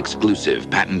 the exclusive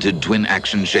patented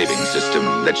twin-action shaving system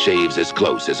that shaves as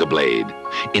close as a blade.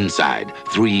 Inside,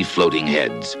 3 floating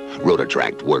heads.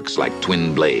 Rotatract works like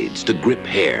twin blades to grip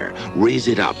hair, raise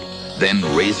it up, then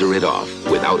razor it off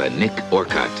without a nick or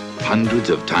cut. Hundreds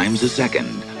of times a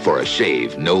second for a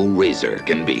shave no razor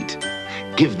can beat.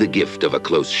 Give the gift of a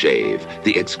close shave,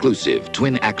 the exclusive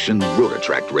twin-action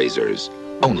Rotatract razors,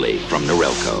 only from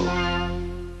Norelco.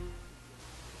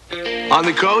 On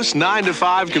the coast, 9 to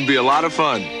 5 can be a lot of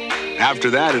fun. After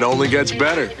that, it only gets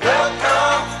better.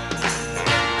 Welcome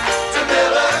to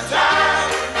Miller Time.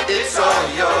 It's all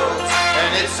yours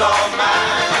and it's all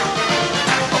mine.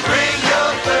 Bring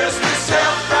your thirsty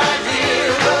self right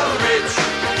here. The rich,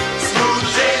 smooth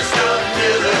taste of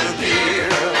Miller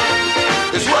beer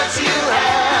is what you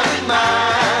have in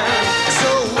mind.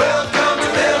 So welcome to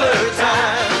Miller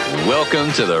Time.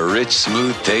 Welcome to the rich,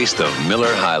 smooth taste of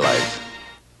Miller High Life.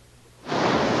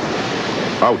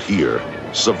 Out here,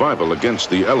 survival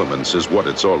against the elements is what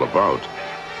it's all about.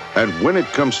 And when it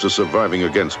comes to surviving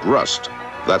against rust,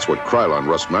 that's what Krylon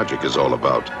Rust Magic is all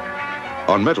about.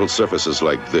 On metal surfaces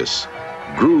like this,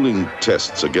 grueling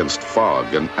tests against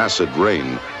fog and acid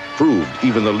rain proved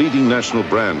even the leading national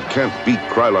brand can't beat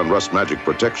Krylon Rust Magic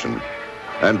protection.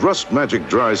 And Rust Magic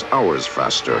dries hours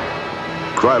faster.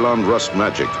 Krylon Rust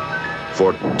Magic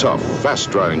for tough,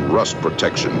 fast-drying rust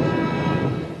protection.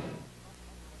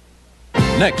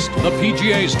 Next, the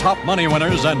PGA's top money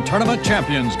winners and tournament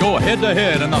champions go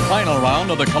head-to-head in the final round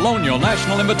of the Colonial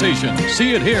National Invitation.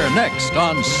 See it here next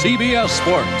on CBS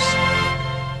Sports.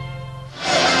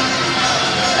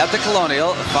 At the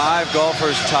Colonial, 5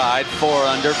 golfers tied, 4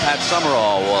 under. Pat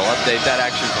Summerall will update that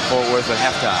action for Fort Worth at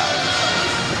halftime.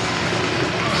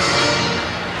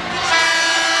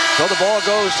 So the ball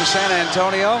goes to San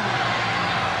Antonio,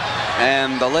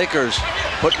 and the Lakers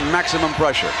put maximum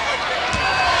pressure.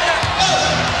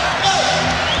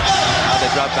 Now they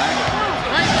drop back.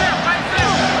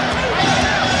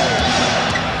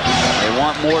 They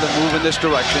want Moore to move in this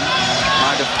direction,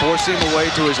 trying to force him away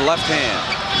to his left hand.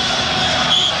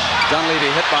 Dunleavy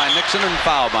hit by Nixon and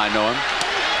fouled by Norm.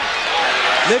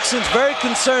 Nixon's very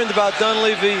concerned about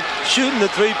Dunleavy shooting the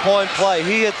 3-point play.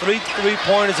 He had 3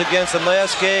 3-pointers against him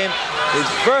last game. He's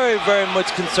very, very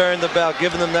much concerned about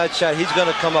giving them that shot. He's going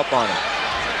to come up on him.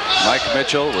 Mike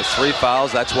Mitchell with 3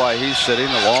 fouls. That's why he's sitting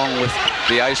along with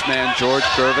the Iceman, George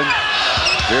Gervin.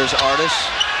 Here's Artis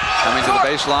coming to the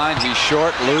baseline. He's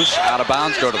short, loose, out of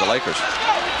bounds. Go to the Lakers.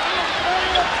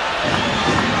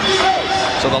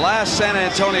 So the last San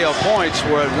Antonio points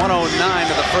were at 109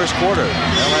 of the first quarter.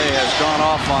 LA has gone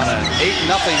off on an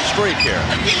 8-0 streak here.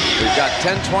 We've got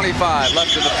 10:25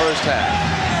 left in the first half.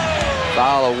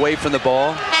 Foul away from the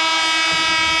ball.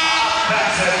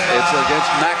 It's against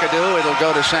McAdoo. It'll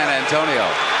go to San Antonio.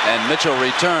 And Mitchell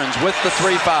returns with the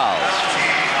 3 fouls.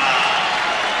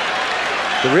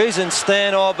 The reason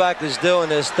Stan Auerbach is doing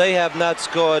this, they have not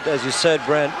scored, as you said,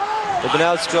 Brent. They've been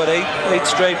outscored 8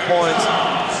 straight points.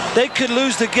 They could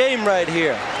lose the game right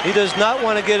here. He does not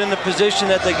want to get in the position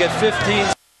that they get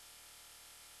 15.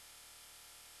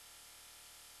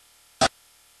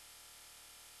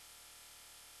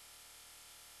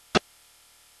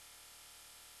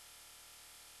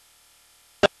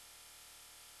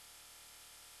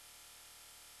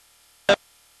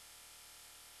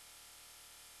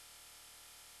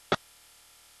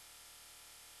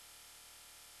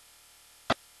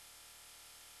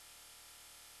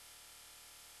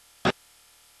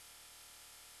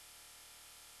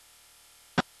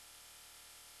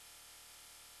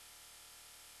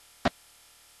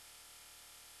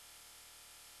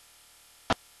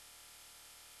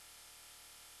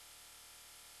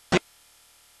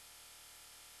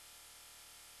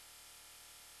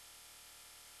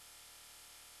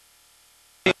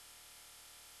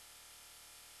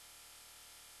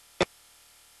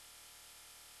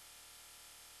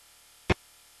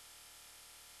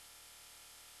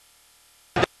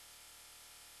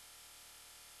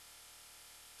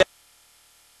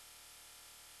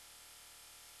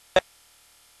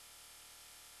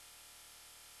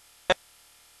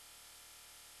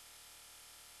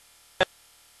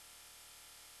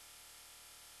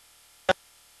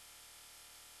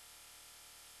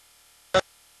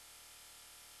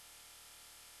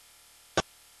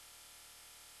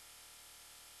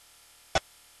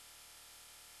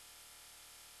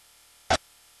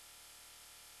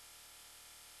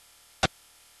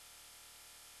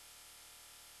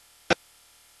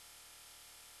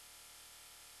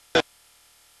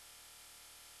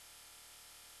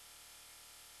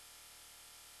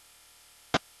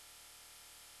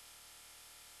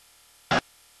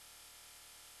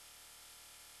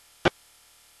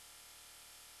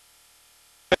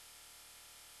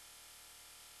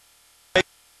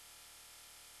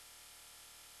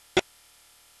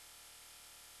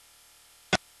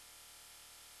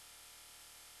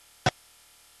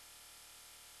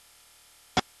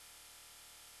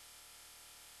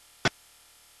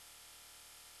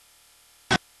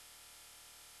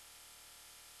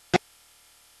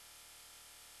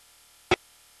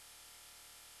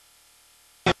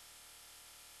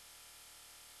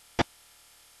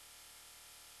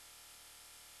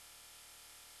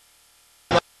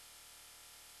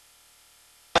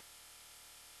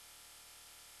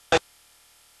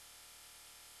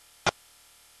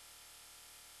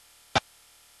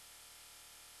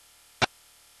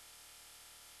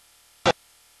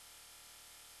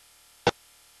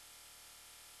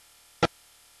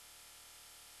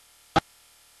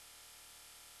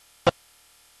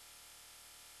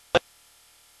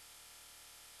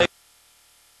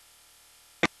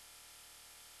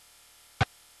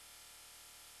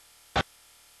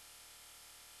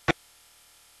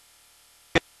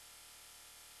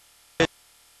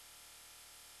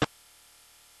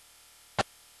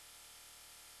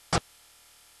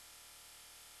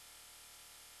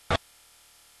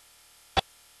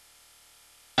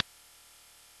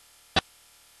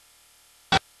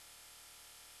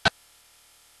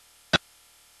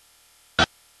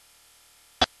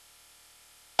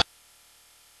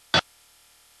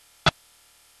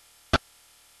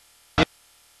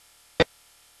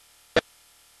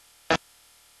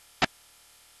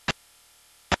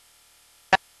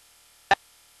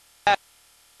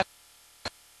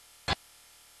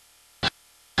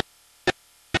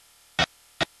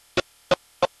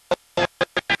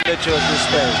 Mitchell at this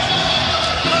stage.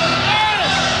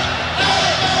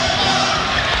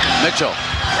 Mitchell.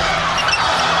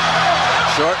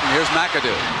 Short, and here's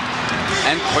McAdoo.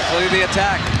 And quickly the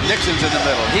attack. Nixon's in the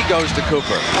middle. He goes to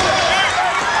Cooper.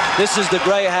 This is the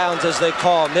Greyhounds, as they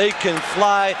call them. They can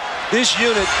fly. This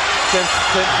unit can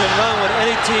run with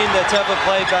any team that's ever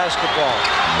played basketball.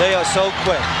 They are so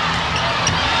quick.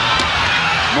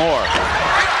 Moore.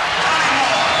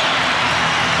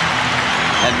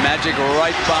 And Magic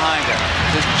right behind him,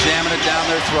 just jamming it down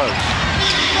their throats.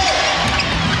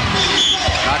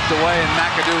 Knocked away, and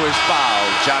McAdoo is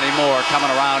fouled. Johnny Moore coming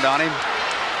around on him.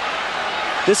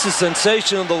 This is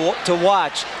sensational to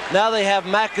watch. Now they have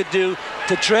McAdoo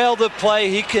to trail the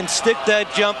play. He can stick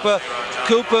that jumper.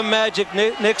 Cooper, Magic,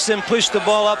 Nixon push the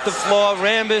ball up the floor.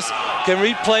 Rambis can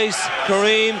replace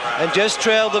Kareem and just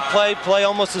trail the play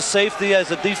almost as safety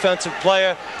as a defensive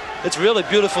player. It's really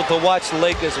beautiful to watch the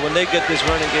Lakers when they get this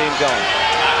running game going.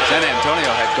 San Antonio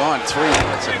had gone 3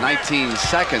 minutes and 19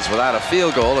 seconds without a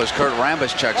field goal as Kurt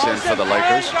Rambis checks in for the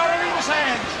Lakers.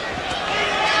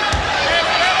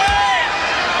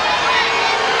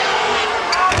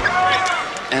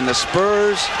 And the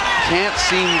Spurs can't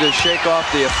seem to shake off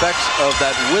the effects of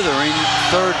that withering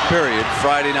third period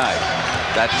Friday night.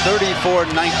 That 34-19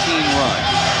 run.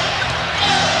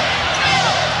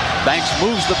 Banks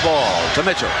moves the ball to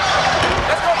Mitchell.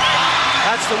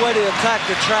 That's the way to attack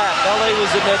the trap. LA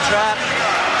was in their trap.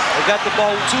 They got the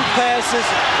ball, 2 passes,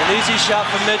 an easy shot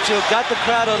from Mitchell. Got the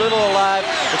crowd a little alive.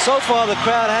 But so far, the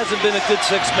crowd hasn't been a good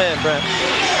 6-man, Brent.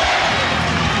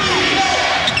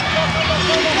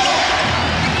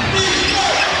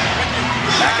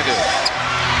 McAdoo.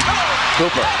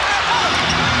 Cooper.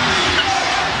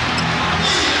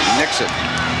 Nixon.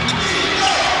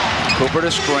 Cooper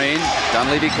to screen.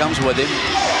 Dunleavy comes with him.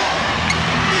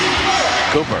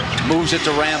 Cooper moves it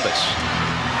to Rambis.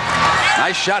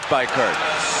 Nice shot by Kurt.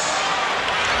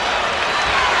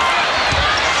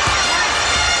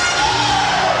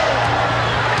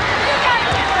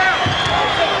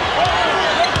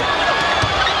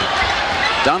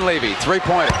 Dunleavy,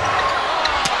 3-pointer.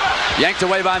 Yanked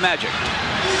away by Magic.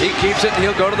 He keeps it and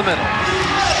he'll go to the middle.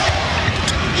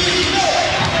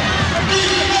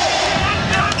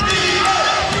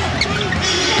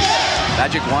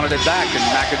 Magic wanted it back and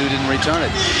McAdoo didn't return it.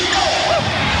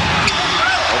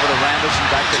 Over to Rambis and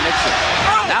back to Nixon.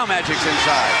 Now Magic's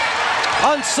inside.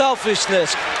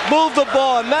 Unselfishness. Move the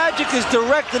ball. Magic is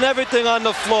directing everything on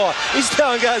the floor. He's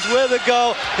telling guys where to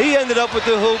go. He ended up with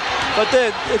the hoop, but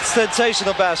then it's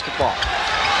sensational basketball.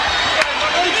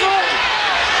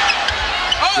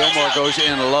 Gilmore goes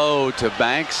in low to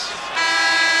Banks.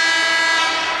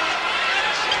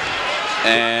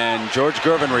 And George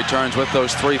Gervin returns with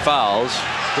those 3 fouls.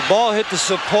 The ball hit the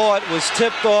support, was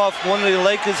tipped off one of the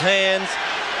Lakers' hands.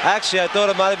 Actually, I thought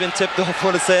it might have been tipped off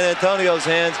one of San Antonio's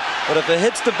hands. But if it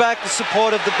hits the back the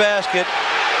support of the basket,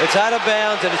 it's out of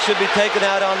bounds and it should be taken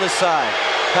out on the side.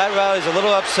 Pat Riley's a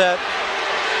little upset,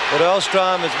 but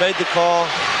Elstrom has made the call.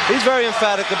 He's very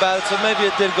emphatic about it, so maybe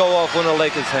it did go off one of the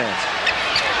Lakers' hands.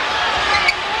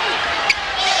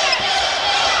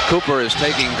 Cooper is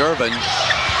taking Gervin.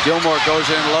 Gilmore goes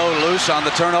in low, loose on the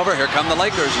turnover. Here come the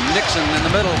Lakers. Nixon in the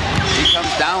middle. He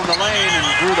comes down the lane and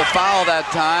drew the foul that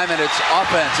time, and it's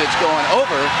offense. It's going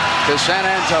over to San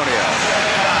Antonio.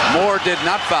 Moore did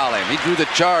not foul him. He drew the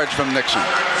charge from Nixon.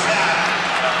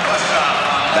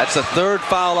 That's the 3rd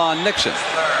foul on Nixon.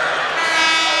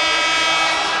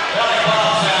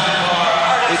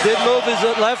 He did move his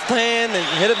left hand and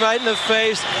hit him right in the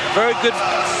face. Very good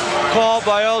call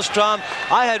by Elstrom.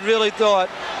 I had really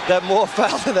thought that Moore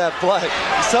fouled in that play.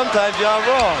 Sometimes you're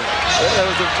wrong. That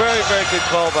was a very, very good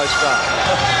call by Strom.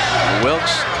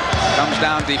 Wilkes comes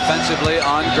down defensively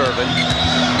on Gervin.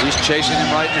 He's chasing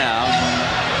him right now.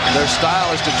 Their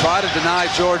style is to try to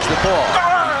deny George the ball.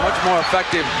 Much more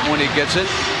effective when he gets it.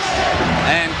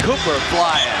 And Cooper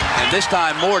flying. And this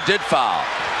time Moore did foul.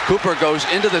 Cooper goes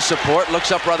into the support,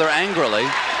 looks up rather angrily.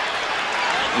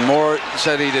 Moore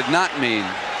said he did not mean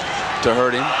to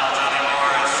hurt him.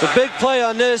 The big play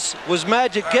on this was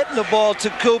Magic getting the ball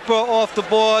to Cooper off the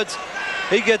boards.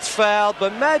 He gets fouled,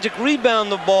 but Magic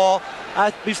rebounded the ball.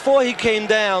 Before he came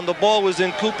down, the ball was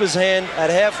in Cooper's hand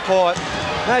at half court.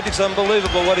 Magic's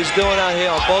unbelievable what he's doing out here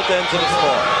on both ends of the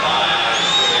floor.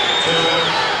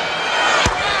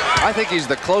 I think he's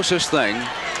the closest thing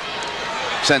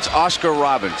since Oscar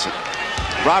Robertson.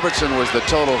 Robertson was the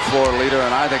total floor leader,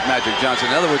 and I think Magic Johnson.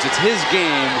 In other words, it's his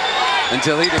game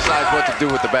until he decides what to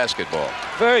do with the basketball.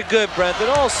 Very good, Brent. And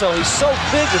also, he's so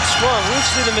big and strong. We've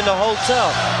seen him in the hotel.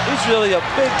 He's really a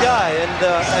big guy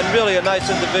and really a nice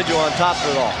individual on top of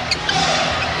it all.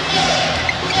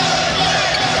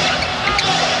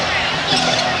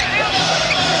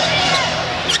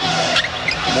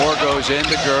 Moore goes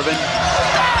into Gervin.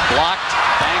 Blocked.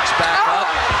 Banks back up.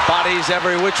 Bodies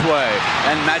every which way.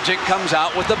 And Magic comes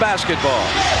out with the basketball.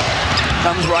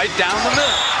 Comes right down the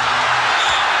middle.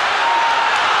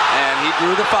 And he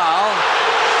drew the foul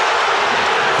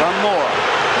from Moore.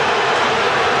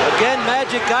 Again,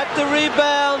 Magic got the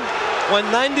rebound. Went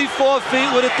 94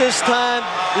 feet with it this time.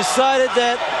 Decided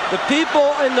that the people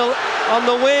on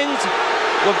the wings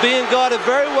were being guarded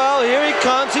very well. Here he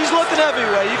comes. He's looking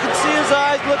everywhere. You can see his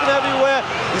eyes looking everywhere.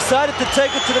 Decided to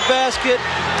take it to the basket.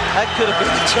 That could have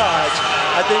been the charge.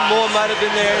 I think Moore might have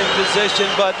been there in position,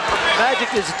 but Magic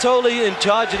is totally in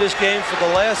charge of this game for the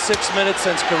last 6 minutes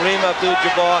since Kareem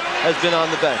Abdul-Jabbar has been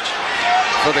on the bench.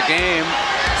 For the game,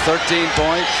 13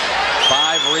 points,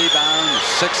 5 rebounds,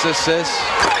 6 assists.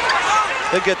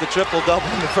 They get the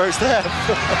triple-double in the first half.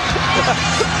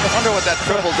 I wonder what that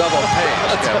triple-double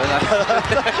pays, Kevin.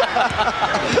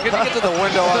 Can you get to the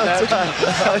window on that?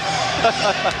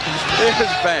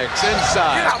 Here's Banks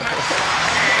inside.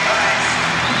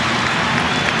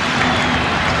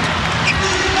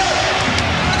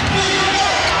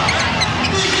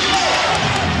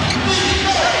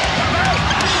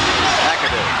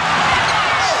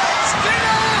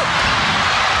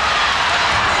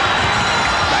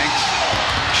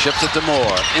 Ships it to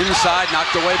Moore. Inside,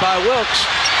 knocked away by Wilkes.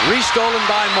 Restolen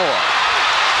by Moore.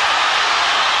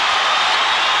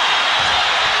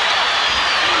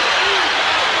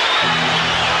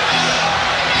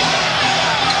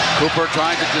 Cooper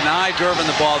trying to deny Gervin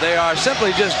the ball. They are simply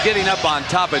just getting up on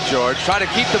top of George. Try to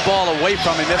keep the ball away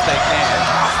from him if they can.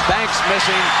 Banks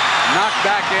missing. Knocked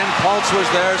back in. Pulse was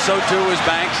there. So too was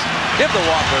Banks. Give the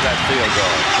Walker that field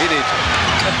goal. He needs it.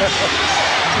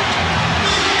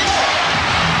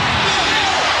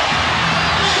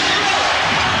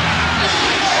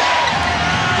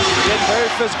 Getting very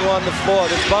physical on the floor.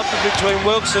 This bumper between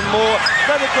Wilkes and Moore.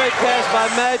 Another great pass by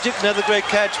Magic. Another great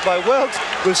catch by Wilkes.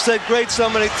 We've said great so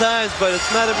many times, but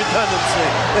it's not a redundancy.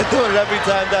 They're doing it every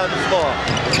time down the floor.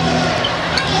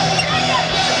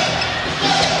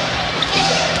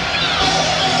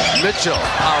 Mitchell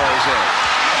powers in.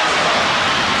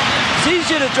 It's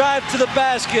easier to drive to the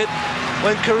basket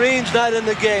when Kareem's not in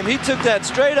the game. He took that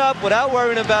straight up without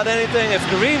worrying about anything. If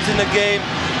Kareem's in the game,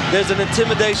 there's an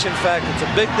intimidation factor. It's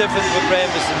a big difference with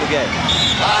Rambis in the game.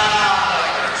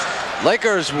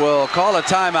 Lakers will call a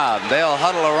timeout. They'll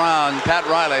huddle around Pat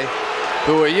Riley,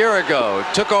 who a year ago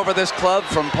took over this club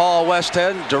from Paul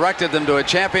Westhead, directed them to a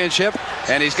championship,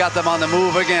 and he's got them on the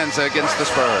move again against the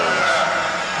Spurs.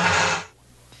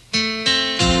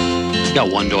 I've got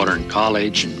one daughter in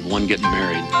college and one getting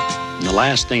married. And the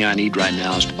last thing I need right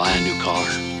now is to buy a new car.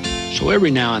 So every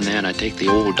now and then I take the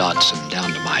old Datsun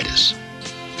down to Midas.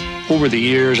 Over the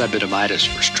years, I've been to Midas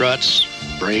for struts,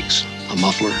 brakes, a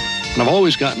muffler, and I've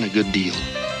always gotten a good deal.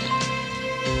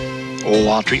 Oh,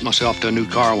 I'll treat myself to a new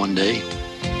car one day.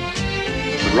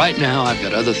 But right now, I've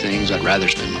got other things I'd rather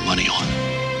spend my money on.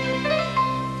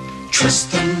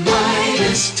 Trust the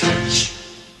Midas touch.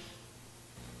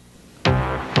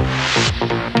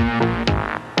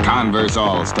 Converse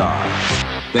All-Stars.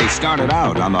 They started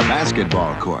out on the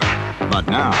basketball court, but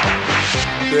now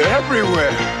they're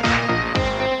everywhere.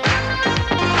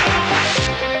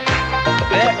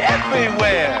 They're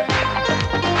everywhere.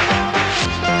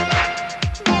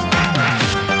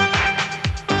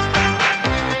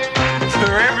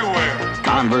 They're everywhere.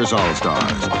 Converse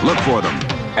All-Stars. Look for them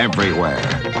everywhere.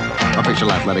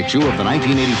 Official athletic shoe of the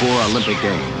 1984 Olympic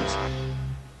Games.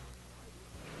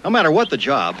 No matter what the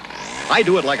job, I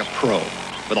do it like a pro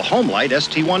with a Homelight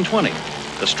ST120,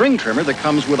 the string trimmer that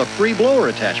comes with a free blower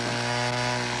attachment.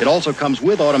 It also comes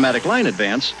with automatic line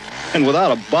advance and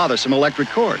without a bothersome electric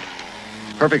cord.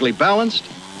 Perfectly balanced,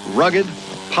 rugged,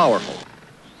 powerful.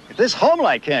 If this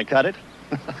Homelight can't cut it,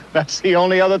 that's the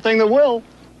only other thing that will.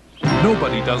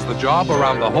 Nobody does the job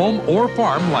around the home or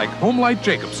farm like Homelight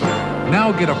Jacobson.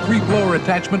 Now get a free blower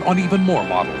attachment on even more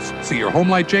models. See your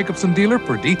Homelight Jacobson dealer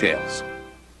for details.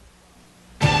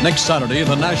 Next Saturday,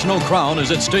 the national crown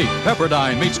is at stake.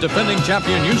 Pepperdine meets defending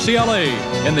champion UCLA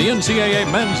in the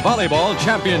NCAA Men's Volleyball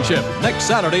Championship. Next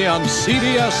Saturday on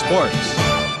CBS Sports.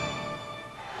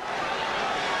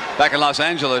 Back in Los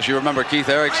Angeles, you remember Keith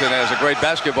Erickson as a great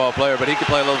basketball player, but he could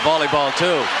play a little volleyball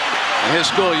too. And his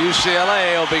school,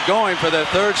 UCLA, will be going for their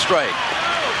third straight.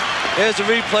 Here's a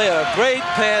replay of a great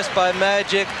pass by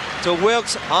Magic to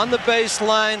Wilkes on the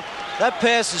baseline. That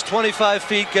pass is 25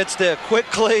 feet, gets there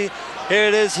quickly. Here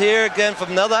it is here again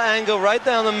from another angle right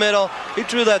down the middle. He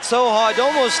threw that so hard,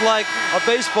 almost like a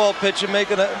baseball pitcher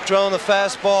throwing a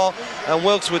fastball, and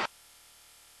Wilkes would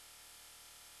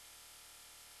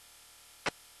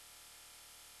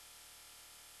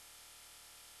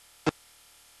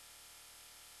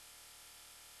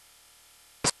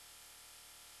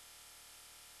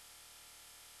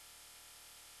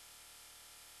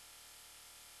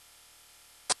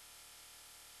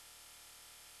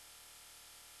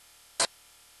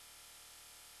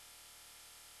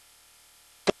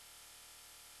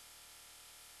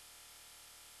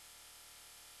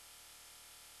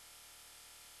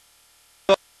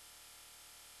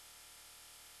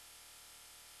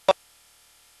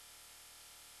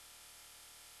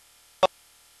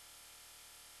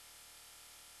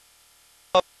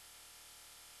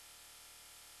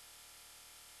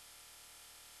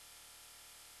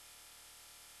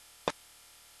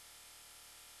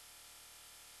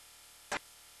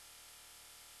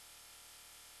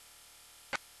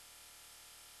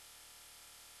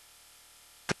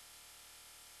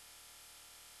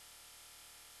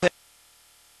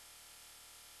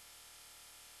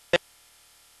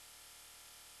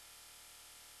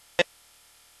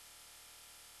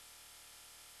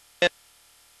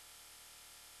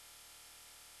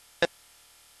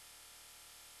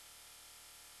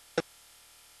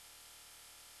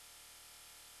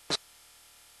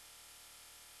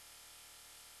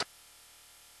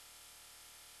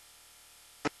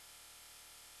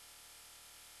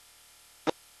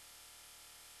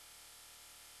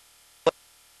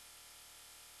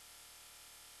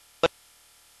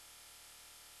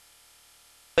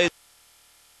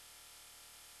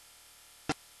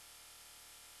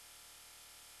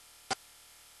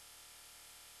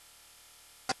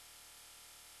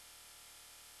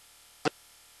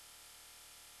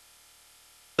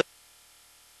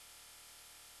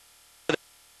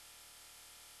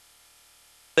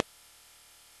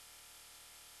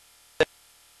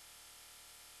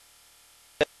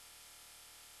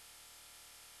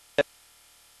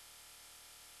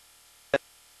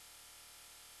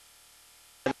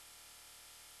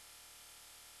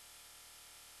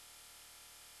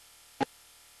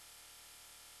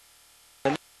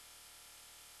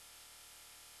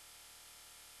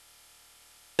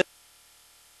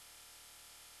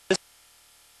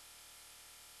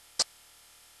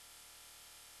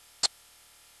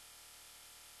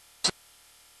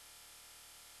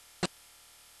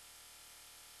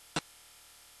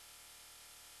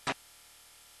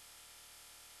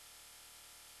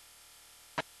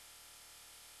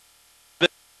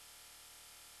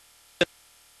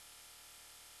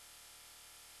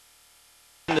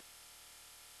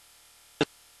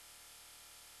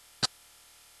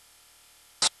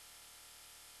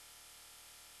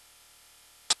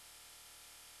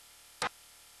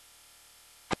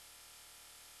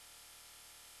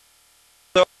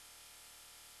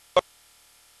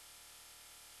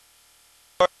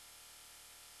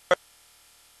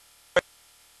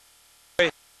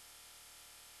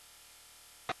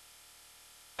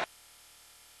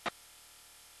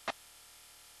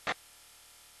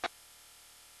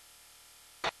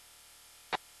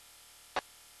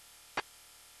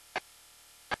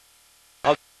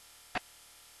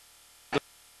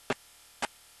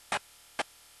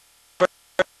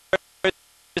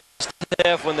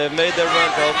half when they've made their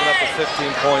run to open up a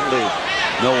 15-point lead.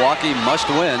 Milwaukee must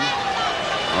win,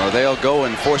 or they'll go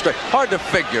in 4 straight. Hard to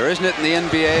figure, isn't it, in the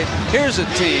NBA? Here's a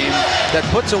team that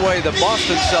puts away the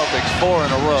Boston Celtics 4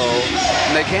 in a row,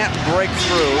 and they can't break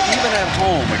through, even at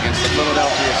home, against the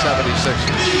Philadelphia 76ers.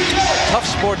 Tough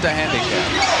sport to handicap.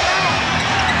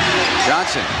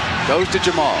 Johnson goes to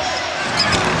Jamaal.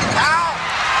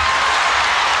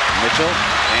 Mitchell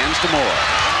hands to Moore.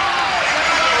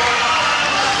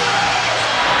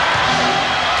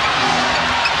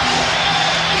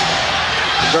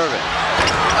 Gervin.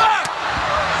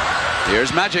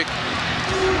 Here's Magic.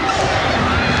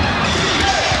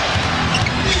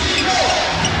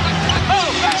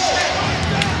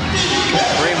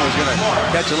 Kareem was going to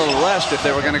catch a little rest if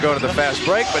they were going to go to the fast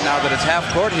break, but now that it's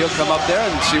half court, he'll come up there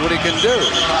and see what he can do.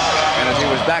 And as he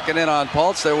was backing in on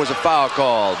Pulse, there was a foul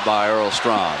called by Earl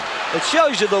Strom. It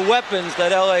shows you the weapons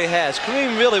that LA has.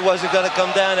 Kareem really wasn't going to come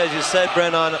down, as you said,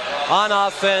 Brent, on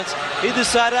offense. He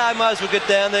decided, I might as well get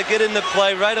down there, get into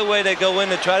play. Right away, they go in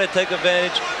to try to take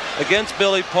advantage against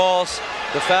Billy Pauls.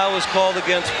 The foul was called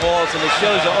against Pauls, and it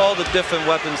shows you all the different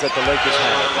weapons that the Lakers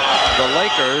have. The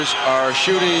Lakers are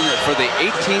shooting for the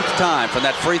 18th time from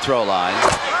that free throw line.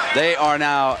 They are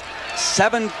now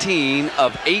 17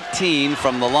 of 18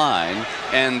 from the line,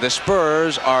 and the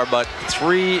Spurs are but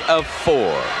 3 of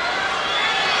 4.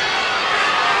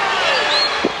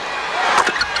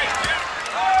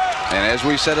 And as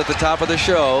we said at the top of the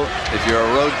show, if you're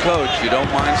a road coach, you don't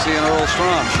mind seeing Earl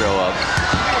Strom show up.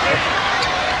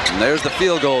 And there's the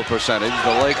field goal percentage.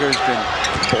 The Lakers can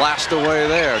blast away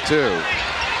there, too.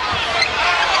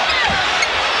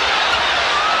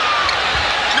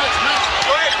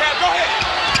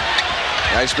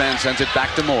 The Iceman sends it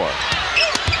back to Moore.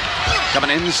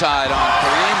 Coming inside on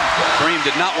Kareem. Kareem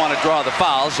did not want to draw the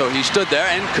foul, so he stood there,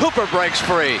 and Cooper breaks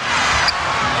free.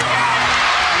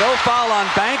 No foul on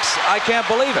Banks. I can't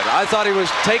believe it. I thought he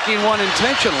was taking one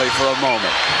intentionally for a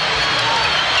moment.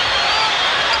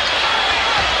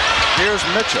 Here's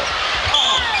Mitchell.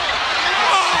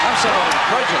 I'm somewhat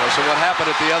incredulous at what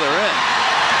happened at the other end.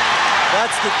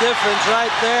 That's the difference right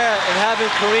there in having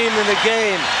Kareem in the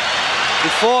game.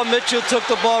 Before, Mitchell took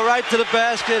the ball right to the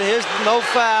basket. Here's no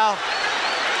foul.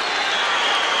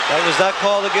 That was not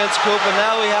called against Cooper.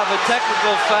 Now we have a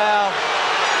technical foul.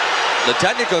 The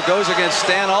technical goes against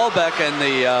Stan Albeck and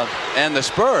the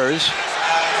Spurs,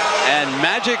 and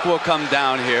Magic will come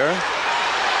down here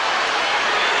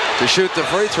to shoot the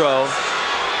free throw.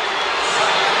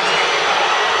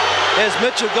 Here's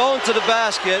Mitchell going to the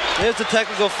basket. Here's the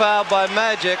technical foul by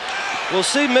Magic. We'll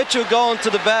see Mitchell going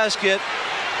to the basket,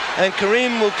 and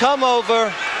Kareem will come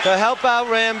over to help out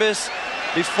Rambis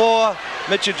before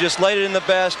Mitchell just laid it in the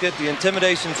basket. The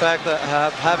intimidation factor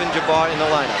of having Jabbar in the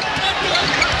lineup.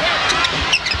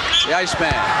 The Iceman.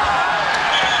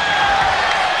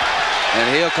 And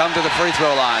he'll come to the free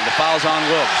throw line. The foul's on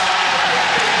Wilkes.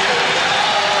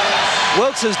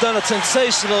 Wilkes has done a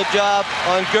sensational job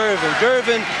on Gervin.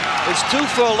 Gervin is 2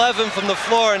 for 11 from the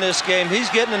floor in this game. He's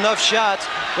getting enough shots,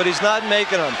 but he's not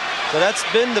making them. So that's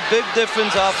been the big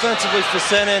difference offensively for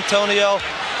San Antonio.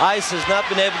 Ice has not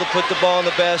been able to put the ball in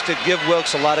the basket. Give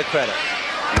Wilkes a lot of credit.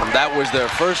 And that was their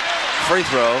first free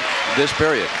throw this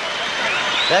period.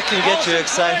 That can get you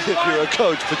excited if you're a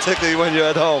coach, particularly when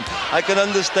you're at home. I can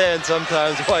understand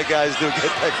sometimes why guys do get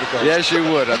technical. Yes, you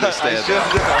would understand that.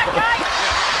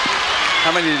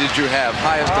 How many did you have?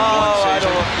 Highest in one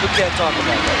season? We can't talk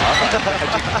about that.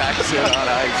 Magic backs in on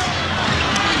ice.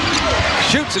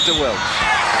 Shoots it to Wilkes.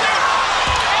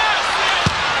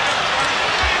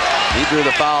 He drew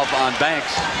the foul on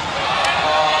Banks.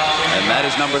 And that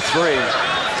is number 3.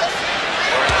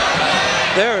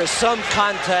 There is some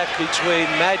contact between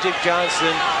Magic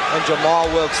Johnson and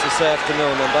Jamaal Wilkes this afternoon.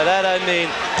 And by that I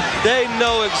mean they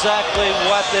know exactly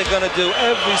what they're going to do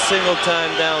every single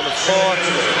time down the floor.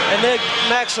 And they're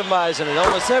maximizing it.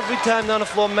 Almost every time down the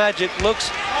floor, Magic looks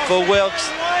for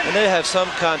Wilkes. And they have some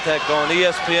contact going.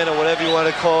 ESPN or whatever you want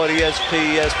to call it.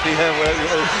 ESP, ESPN, whatever.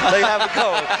 They have it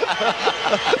going.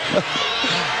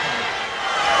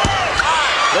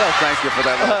 Well, thank you for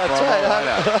that.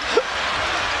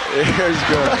 Here's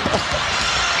good.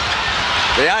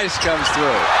 The ice comes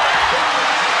through.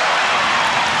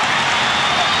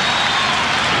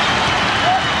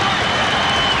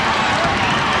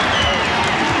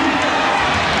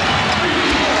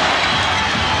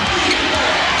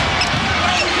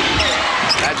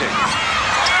 Magic.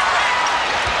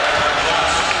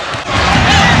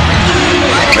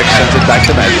 Rick sends it back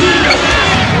to Magic.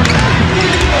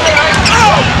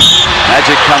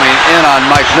 Magic coming in on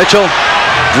Mike Mitchell.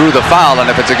 Drew the foul, and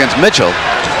if it's against Mitchell,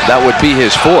 that would be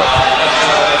his 4th.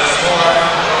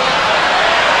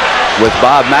 with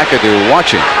Bob McAdoo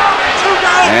watching.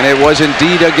 And it was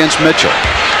indeed against Mitchell.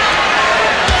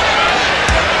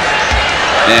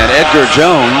 And Edgar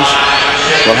Jones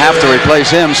will have to replace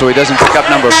him so he doesn't pick up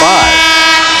number 5.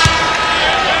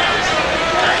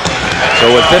 So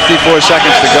with 54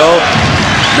 seconds to go,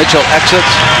 Mitchell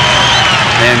exits,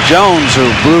 and Jones, who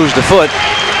bruised the foot,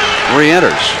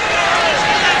 re-enters.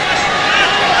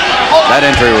 That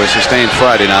injury was sustained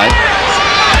Friday night.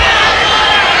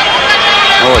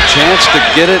 Oh, a chance to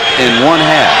get it in 1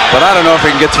 half. But I don't know if he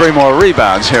can get 3 more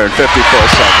rebounds here in 54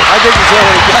 seconds. I think he's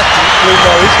already got 3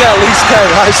 more. He's got at least 10,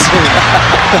 I see.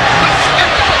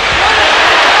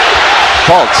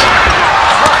 Fultz.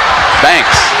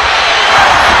 Banks.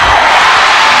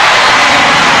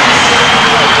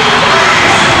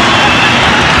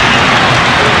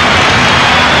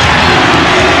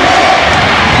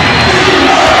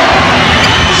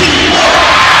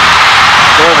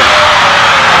 Gervin.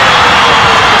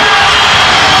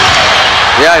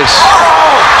 The ice.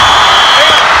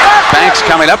 Banks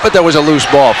coming up, but there was a loose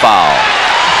ball foul.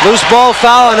 Loose ball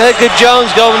foul, and Edgar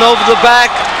Jones going over the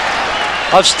back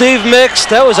of Steve Mix.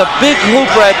 That was a big hoop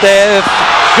right there. If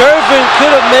Gervin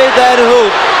could have made that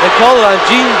hoop and called it on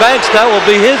Gene Banks, that will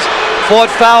be his 4th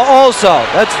foul also.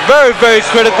 That's very, very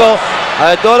critical.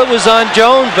 I thought it was on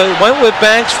Jones, but went with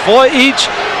Banks. 4 each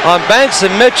on Banks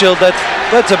and Mitchell.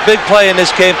 That's a big play in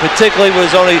this game, particularly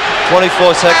with only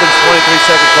 24 seconds, 23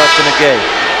 seconds left in the game.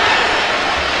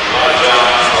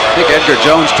 I think Edgar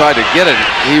Jones tried to get it.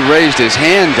 He raised his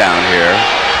hand down here.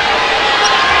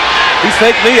 He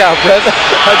faked me out, Brett.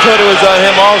 I thought it was on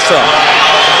him also.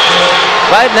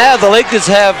 Right now, the Lakers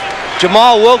have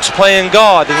Jamaal Wilkes playing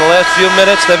guard in the last few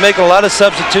minutes. They're making a lot of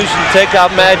substitutions to take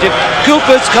out Magic.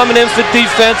 Cooper's coming in for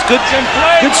defense.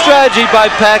 Good strategy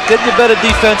by Pat. Get your better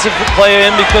defensive player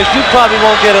in because you probably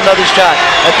won't get another shot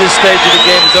at this stage of the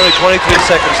game. There's only 23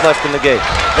 seconds left in the game,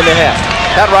 in the half.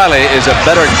 Pat Riley is a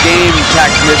better game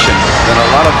tactician than a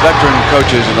lot of veteran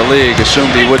coaches in the league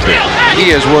assumed he would be.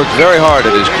 He has worked very hard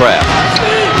at his craft.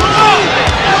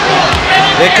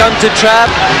 Here comes the trap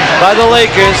by the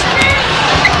Lakers.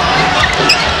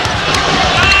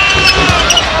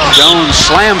 Jones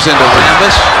slams into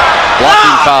Rambis.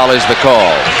 Blocking foul is the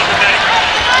call.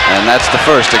 And that's the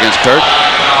first against Kirk.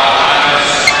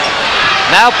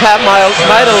 Now Pat might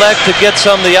elect to get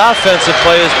some of the offensive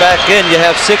players back in. You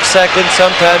have 6 seconds.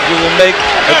 Sometimes you will make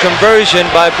a conversion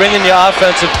by bringing your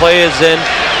offensive players in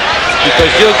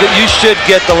because you should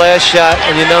get the last shot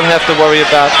and you don't have to worry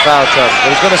about foul trouble.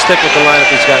 But he's going to stick with the lineup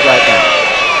he's got right now.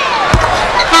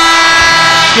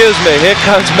 Excuse me, here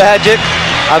comes Magic.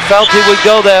 I felt he would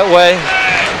go that way.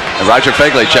 And Roger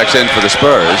Fegley checks in for the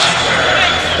Spurs.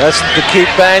 That's to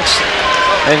keep Banks.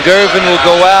 And Gervin will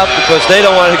go out because they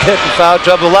don't want to get in foul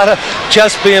trouble. A lot of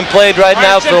chess being played right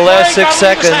now for the last 6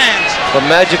 seconds. But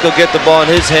Magic will get the ball in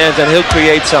his hands and he'll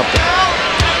create something.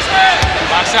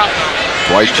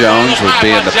 Dwight Jones would be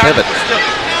in the pivot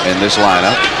in this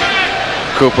lineup.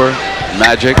 Cooper,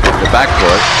 Magic, the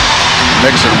backcourt.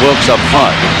 Nixon, Wilkes up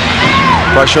front.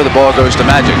 Pressure, the ball goes to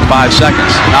Magic. 5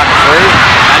 seconds. Knocked free.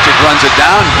 Magic runs it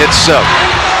down, hits Silk.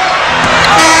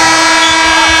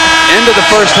 Into the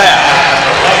first half.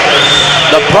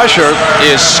 The pressure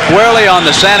is squarely on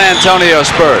the San Antonio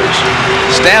Spurs.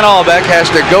 Stan Albeck has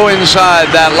to go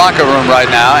inside that locker room right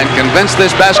now and convince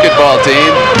this basketball team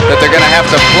that they're going to have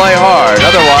to play hard.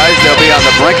 Otherwise, they'll be on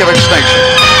the brink of extinction.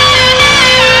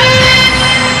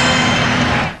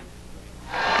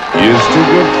 Used to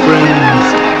good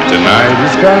friends. Tonight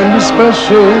is kind of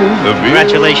special.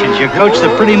 Congratulations, you coached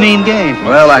a pretty mean game.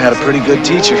 Well, I had a pretty good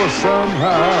teacher.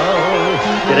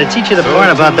 Did I teach you the part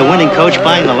about the winning coach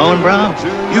buying the loan, bro?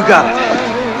 You got it.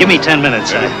 Give me 10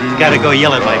 minutes. I gotta go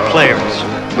yell at my players.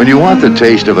 When you want the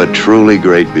taste of a truly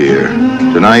great beer,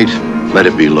 tonight, let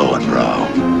it be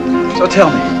Lowenbrow. So tell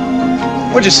me,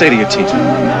 what'd you say to your teacher?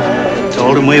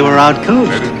 Told him we were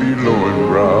out-coached. Let it be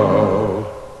Lowenbrow.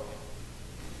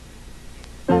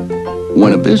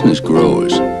 When a business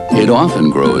grows, it often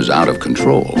grows out of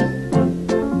control.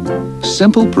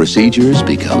 Simple procedures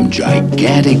become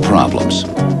gigantic problems.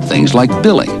 Things like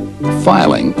billing,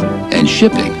 filing, and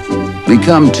shipping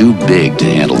become too big to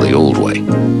handle the old way.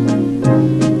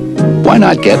 Why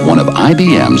not get one of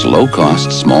IBM's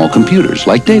low-cost small computers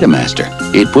like DataMaster?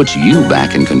 It puts you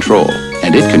back in control,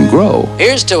 and it can grow.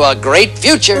 Here's to a great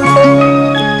future.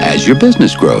 As your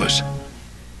business grows.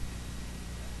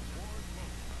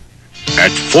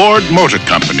 At Ford Motor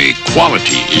Company,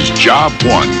 quality is job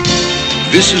one.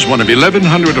 This is one of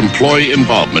 1,100 employee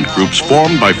involvement groups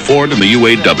formed by Ford and the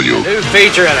UAW. New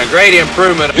feature and a great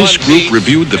improvement. This group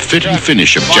reviewed the fit and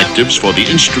finish objectives for the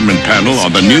instrument panel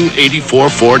on the new 84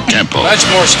 Ford Tempo. Much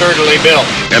more sturdily built.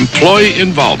 Employee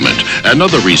involvement,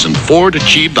 another reason Ford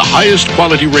achieved the highest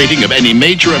quality rating of any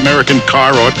major American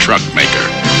car or truck maker.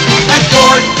 At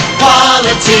Ford,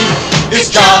 quality is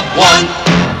job one.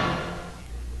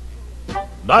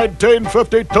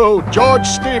 1952, George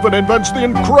Stephen invents the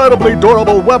incredibly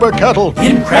durable Weber kettle.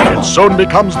 Incredible. It soon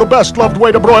becomes the best-loved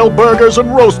way to broil burgers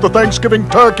and roast the Thanksgiving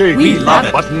turkey. We love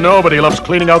it. But nobody loves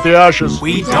cleaning out the ashes.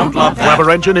 We don't love that. Weber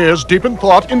engineers, deep in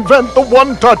thought, invent the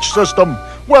one-touch system.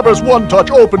 Weber's One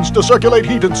Touch opens to circulate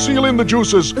heat and seal in the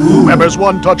juices. Ooh. Weber's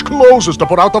One Touch closes to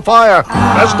put out the fire.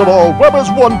 Best of all, Weber's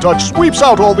One Touch sweeps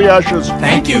out all the ashes.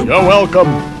 Thank you. You're welcome.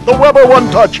 The Weber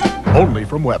One Touch, only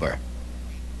from Weber.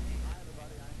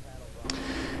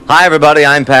 Hi everybody,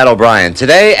 I'm Pat O'Brien.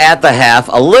 Today at the half,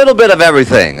 a little bit of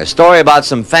everything. A story about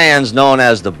some fans known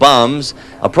as the Bums,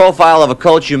 a profile of a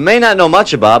coach you may not know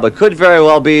much about but could very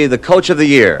well be the coach of the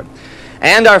year.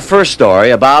 And our first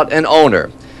story about an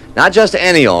owner. Not just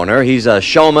any owner, he's a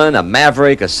showman, a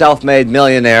maverick, a self-made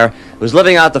millionaire who's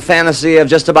living out the fantasy of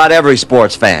just about every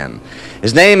sports fan.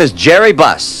 His name is Jerry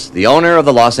Buss, the owner of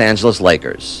the Los Angeles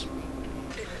Lakers.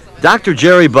 Dr.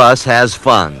 Jerry Buss has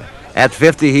fun. At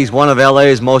 50, he's one of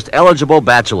LA's most eligible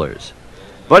bachelors.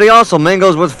 But he also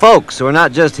mingles with folks who are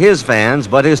not just his fans,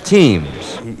 but his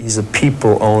teams. He's a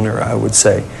people owner, I would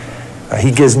say.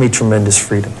 He gives me tremendous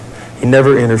freedom. He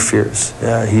never interferes.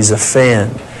 He's a fan.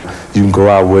 You can go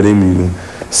out with him, you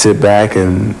can sit back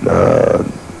and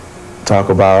talk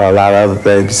about a lot of other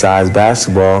things besides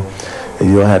basketball, and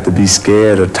you don't have to be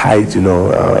scared or tight,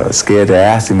 scared to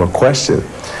ask him a question.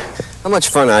 How much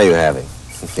fun are you having?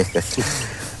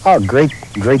 Oh, great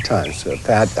times,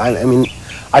 Pat. I mean,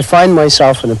 I find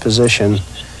myself in a position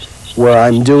where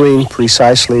I'm doing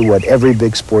precisely what every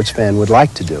big sports fan would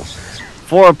like to do.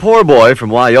 For a poor boy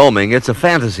from Wyoming, it's a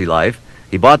fantasy life.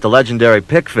 He bought the legendary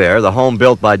Pickfair, the home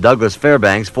built by Douglas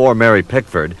Fairbanks for Mary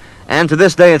Pickford, and to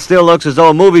this day it still looks as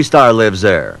though a movie star lives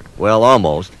there. Well,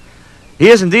 almost. He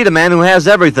is indeed a man who has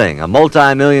everything, a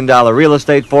multi-million-dollar real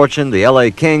estate fortune, the LA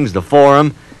Kings, the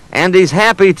Forum, and he's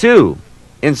happy too.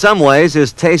 In some ways,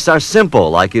 his tastes are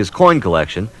simple, like his coin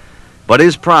collection, but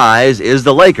his prize is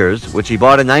the Lakers, which he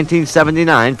bought in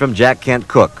 1979 from Jack Kent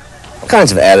Cooke. What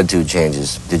kinds of attitude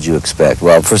changes did you expect?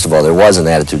 Well, first of all, there was an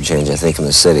attitude change, I think, in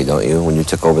the city, don't you, when you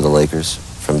took over the Lakers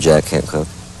from Jack Kent Cooke?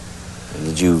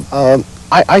 Did you...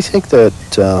 I think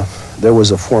that there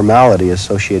was a formality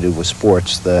associated with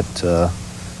sports that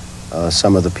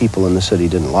some of the people in the city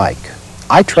didn't like.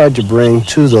 I tried to bring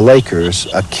to the Lakers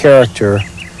a character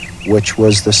which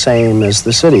was the same as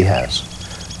the city has.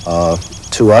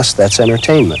 To us, that's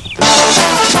entertainment.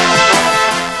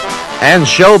 And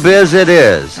showbiz it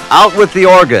is. Out with the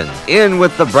organ, in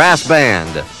with the brass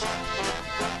band.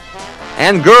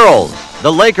 And girls,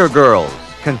 the Laker girls.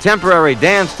 Contemporary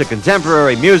dance to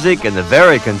contemporary music in the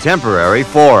very contemporary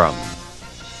Forum.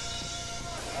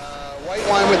 White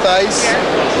wine with ice,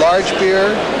 large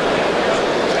beer,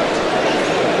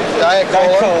 Diet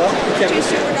Cola.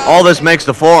 All this makes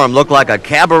the Forum look like a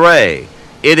cabaret.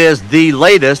 It is the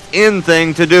latest in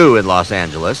thing to do in Los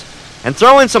Angeles. And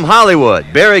throw in some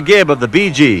Hollywood, Barry Gibb of the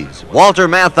Bee Gees, Walter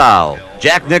Matthau,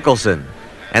 Jack Nicholson,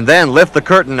 and then lift the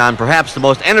curtain on perhaps the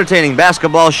most entertaining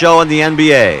basketball show in the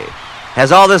NBA.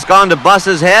 Has all this gone to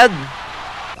Buss's head?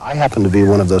 I happen to be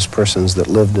one of those persons that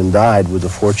lived and died with the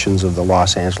fortunes of the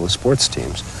Los Angeles sports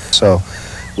teams. So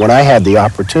when I had the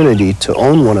opportunity to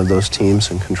own one of those teams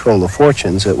and control the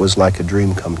fortunes, it was like a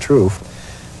dream come true.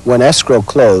 When escrow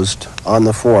closed on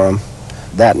the Forum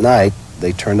that night,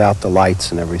 they turned out the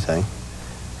lights and everything.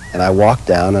 And I walked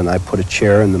down and I put a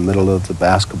chair in the middle of the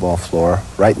basketball floor,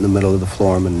 right in the middle of the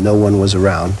Forum, and no one was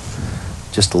around.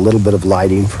 Just a little bit of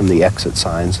lighting from the exit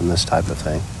signs and this type of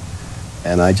thing.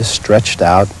 And I just stretched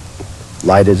out,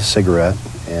 lighted a cigarette,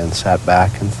 and sat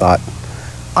back and thought,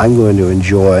 I'm going to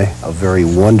enjoy a very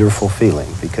wonderful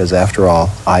feeling because after all,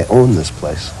 I own this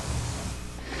place.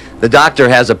 The doctor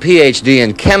has a PhD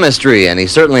in chemistry, and he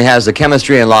certainly has the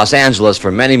chemistry in Los Angeles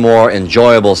for many more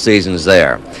enjoyable seasons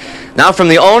there. Now from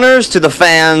the owners to the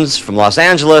fans, from Los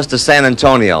Angeles to San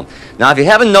Antonio. Now if you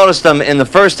haven't noticed them in the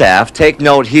first half, take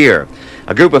note here.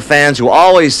 A group of fans who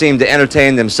always seem to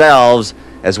entertain themselves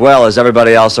as well as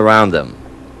everybody else around them.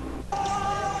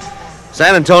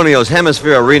 San Antonio's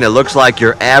Hemisphere Arena looks like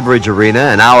your average arena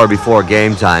an hour before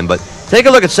game time, but take a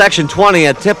look at Section 20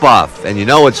 at tip-off, and you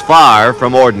know it's far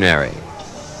from ordinary.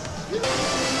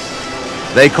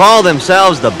 They call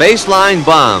themselves the Baseline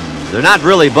Bums. They're not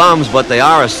really bums, but they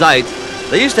are a sight.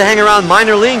 They used to hang around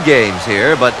minor league games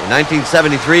here, but in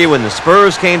 1973, when the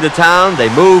Spurs came to town, they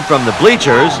moved from the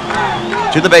bleachers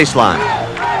to the baseline.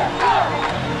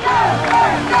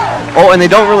 Oh, and they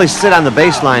don't really sit on the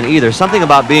baseline either. Something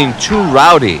about being too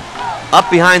rowdy. Up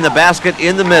behind the basket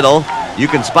in the middle, you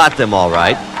can spot them all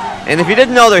right. And if you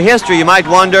didn't know their history, you might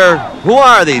wonder, who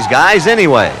are these guys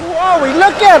anyway? Who are we?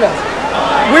 Look at us.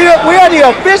 We are the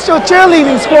official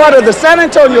cheerleading squad of the San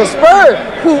Antonio Spurs.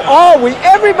 Who are we?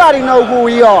 Everybody knows who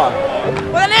we are.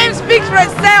 Well, the name speaks for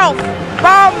itself.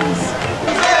 Bums.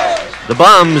 The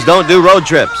Bums don't do road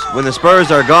trips. When the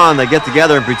Spurs are gone, they get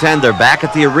together and pretend they're back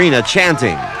at the arena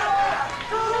chanting.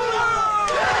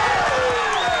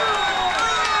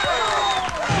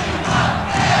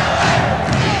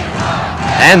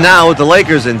 And now with the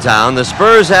Lakers in town, the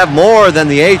Spurs have more than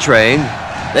the A-Train.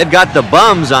 They've got the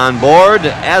Bums on board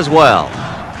as well.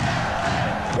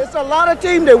 It's a lot of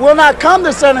teams that will not come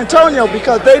to San Antonio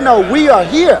because they know we are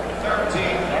here.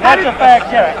 That's a fact,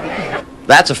 Jack.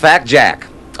 That's a fact, Jack.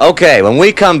 Okay, when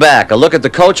we come back, a look at the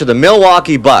coach of the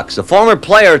Milwaukee Bucks, a former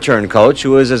player-turned-coach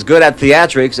who is as good at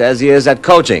theatrics as he is at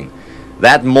coaching.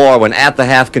 That and more when At the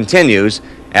Half continues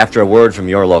after a word from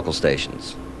your local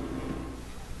stations.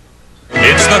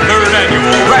 It's the third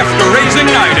annual rafter-raising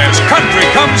night as country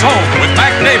comes home with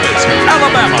Mac Davis,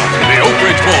 Alabama, the Oak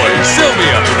Ridge Boys,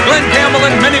 Sylvia, Glenn Campbell,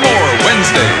 and many more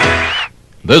Wednesday.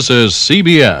 This is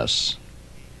CBS.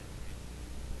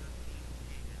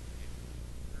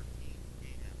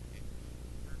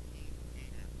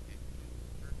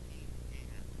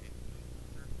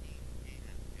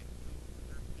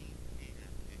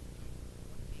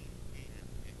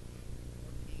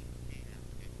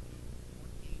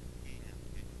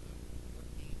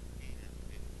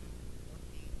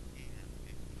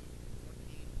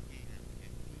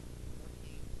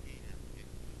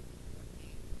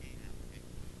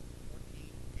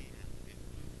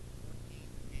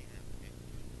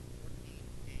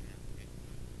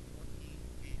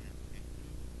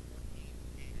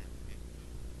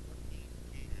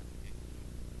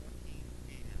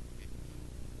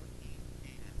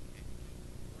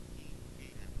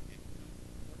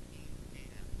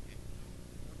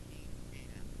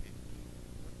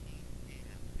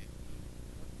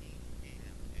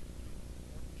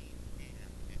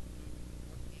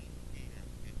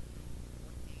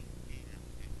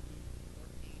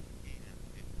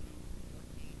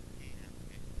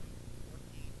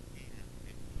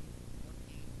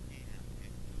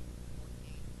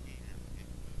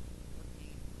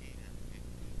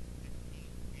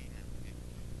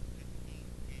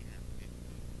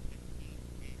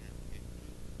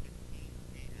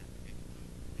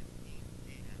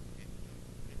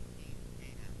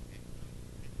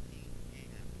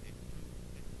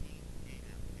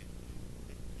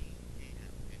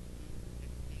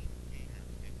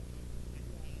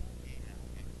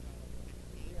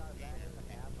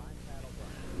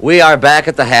 We are back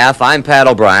at the half. I'm Pat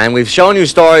O'Brien. We've shown you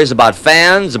stories about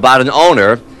fans, about an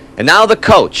owner, and now the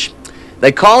coach.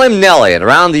 They call him Nelly, and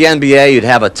around the NBA, you'd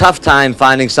have a tough time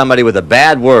finding somebody with a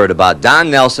bad word about Don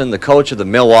Nelson, the coach of the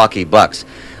Milwaukee Bucks.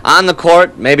 On the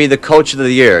court, maybe the coach of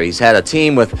the year. He's had a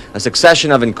team with a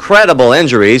succession of incredible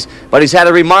injuries, but he's had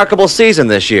a remarkable season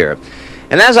this year.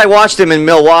 And as I watched him in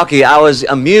Milwaukee, I was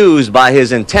amused by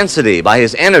his intensity, by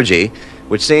his energy,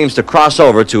 which seems to cross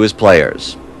over to his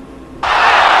players.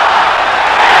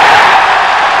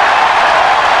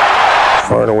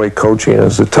 Far and away, coaching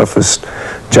is the toughest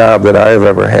job that I've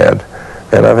ever had,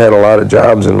 and I've had a lot of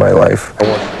jobs in my life.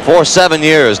 For 7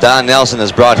 years, Don Nelson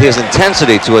has brought his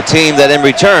intensity to a team that in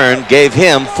return gave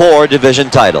him 4 division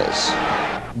titles.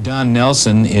 Don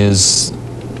Nelson is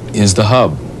the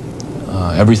hub.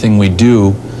 Everything we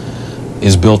do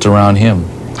is built around him.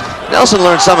 Nelson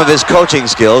learned some of his coaching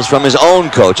skills from his own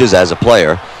coaches as a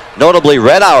player, notably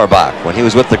Red Auerbach when he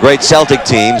was with the great Celtic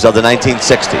teams of the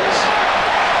 1960s.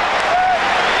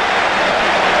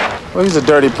 Well, he's a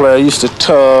dirty player. He used to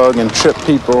tug and trip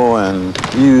people and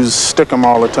stick 'em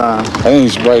all the time. I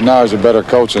think right now he's a better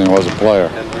coach than he was a player.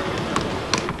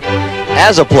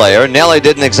 As a player, Nelly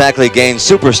didn't exactly gain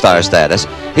superstar status.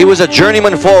 He was a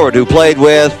journeyman forward who played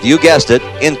with, you guessed it,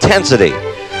 intensity.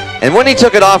 And when he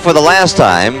took it off for the last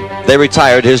time, they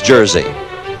retired his jersey.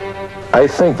 I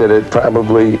think that it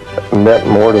probably meant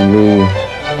more to me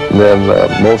than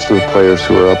most of the players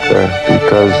who are up there,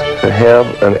 because to have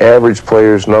an average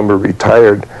player's number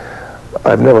retired,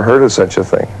 I've never heard of such a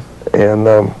thing. And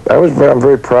I'm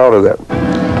very proud of that.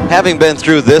 Having been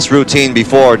through this routine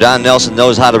before, Don Nelson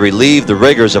knows how to relieve the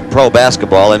rigors of pro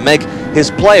basketball and make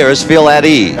his players feel at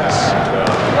ease.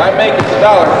 I make it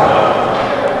 $1.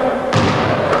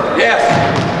 Yes.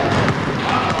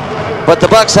 But the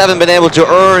Bucks haven't been able to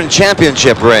earn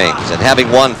championship rings, and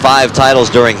having won 5 titles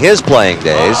during his playing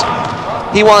days,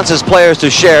 he wants his players to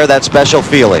share that special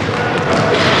feeling.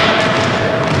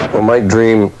 Well, my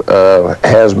dream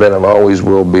has been and always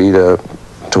will be to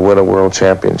win a world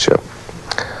championship.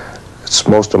 It's the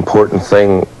most important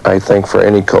thing, I think, for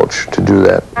any coach to do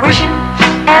that. Wishing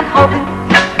and hoping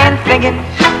and thinking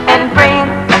and praying,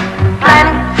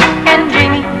 planning and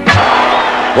dreaming.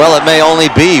 Well, it may only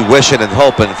be wishing and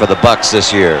hoping for the Bucks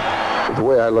this year. The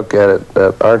way I look at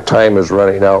it, our time is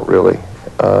running out, really,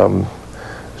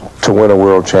 to win a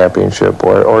world championship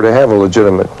or to have a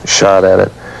legitimate shot at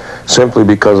it, simply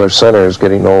because our center is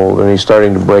getting old and he's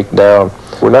starting to break down.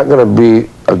 We're not going to be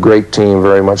a great team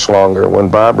very much longer. When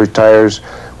Bob retires,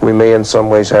 we may in some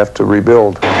ways have to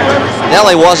rebuild.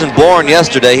 Nelly wasn't born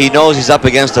yesterday. He knows he's up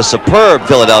against a superb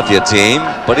Philadelphia team,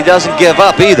 but he doesn't give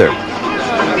up either.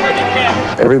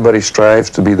 Everybody strives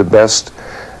to be the best,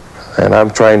 and I'm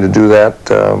trying to do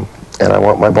that, and I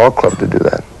want my ball club to do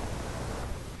that.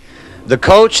 The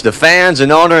coach, the fans,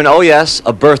 an owner, and oh yes,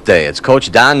 a birthday. It's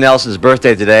Coach Don Nelson's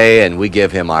birthday today, and we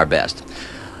give him our best.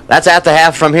 That's at the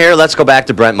half. From here, let's go back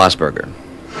to Brent Musburger.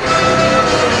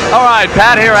 All right,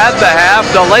 Pat, here at the half,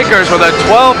 the Lakers with a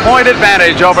 12-point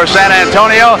advantage over San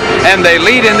Antonio, and they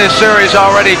lead in this series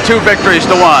already 2 victories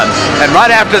to 1. And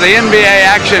right after the NBA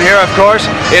action here, of course,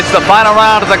 it's the final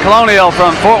round of the Colonial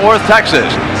from Fort Worth,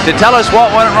 Texas. To tell us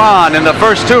what went wrong in the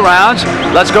first 2 rounds,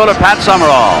 let's go to Pat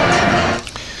Summerall.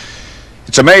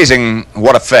 It's amazing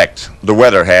what effect the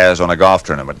weather has on a golf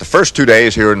tournament. The first 2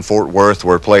 days here in Fort Worth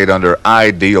were played under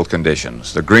ideal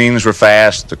conditions. The greens were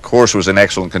fast, the course was in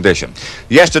excellent condition.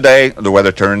 Yesterday, the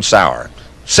weather turned sour.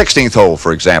 16th hole,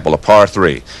 for example, a par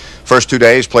 3. First 2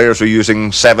 days, players were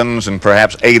using 7s and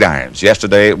perhaps 8 irons.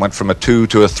 Yesterday, it went from a 2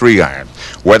 to a 3 iron.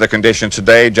 Weather conditions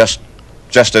today, just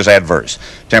as adverse.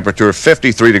 Temperature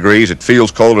 53 degrees. It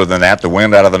feels colder than that. The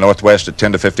wind out of the northwest at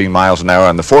 10 to 15 miles an hour,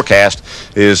 and the forecast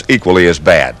is equally as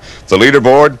bad. The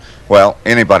leaderboard, well,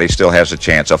 anybody still has a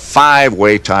chance. A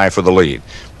 5-way tie for the lead.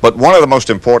 But one of the most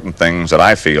important things that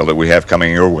I feel that we have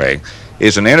coming your way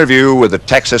is an interview with the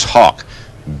Texas Hawk,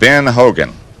 Ben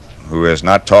Hogan, who has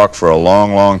not talked for a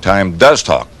long, long time, does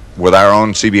talk with our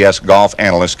own CBS golf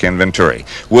analyst, Ken Venturi.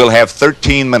 We'll have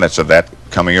 13 minutes of that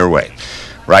coming your way.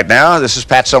 Right now, this is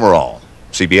Pat Summerall,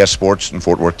 CBS Sports in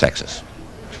Fort Worth, Texas.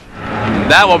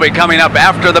 That will be coming up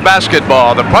after the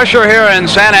basketball. The pressure here in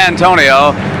San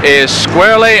Antonio is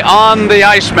squarely on the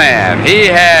Iceman. He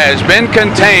has been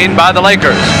contained by the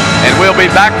Lakers, and we'll be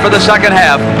back for the second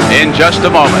half in just a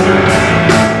moment.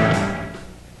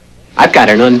 I've got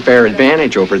an unfair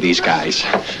advantage over these guys.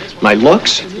 My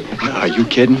looks? Are you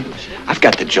kidding? I've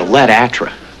got the Gillette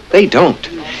Atra. They don't.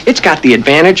 It's got the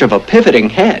advantage of a pivoting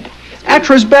head.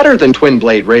 Atra's better than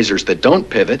twin-blade razors that don't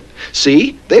pivot.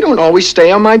 See, they don't always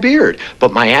stay on my beard,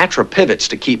 but my Atra pivots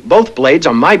to keep both blades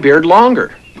on my beard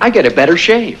longer. I get a better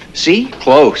shave. See?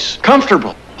 Close.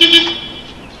 Comfortable.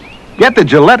 Get the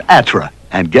Gillette Atra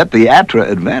and get the Atra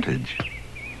advantage.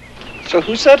 So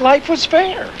who said life was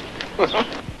fair?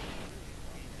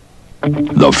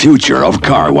 The future of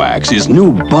car wax is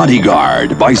new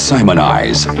Bodyguard by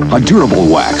Simonize. A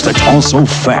durable wax that's also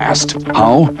fast.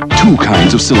 How? 2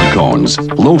 kinds of silicones.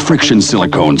 Low-friction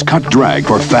silicones cut drag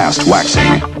for fast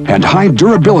waxing. And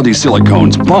high-durability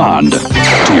silicones bond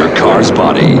to your car's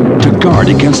body to guard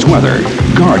against weather,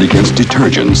 guard against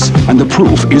detergents, and the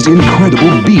proof is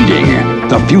incredible beading.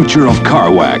 The future of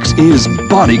car wax is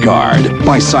Bodyguard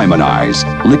by Simonize.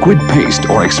 Liquid paste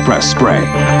or express spray.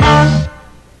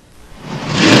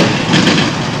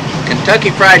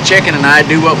 Kentucky Fried Chicken and I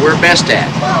do what we're best at.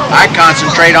 I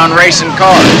concentrate on racing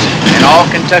cars, and all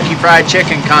Kentucky Fried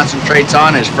Chicken concentrates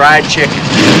on is fried chicken.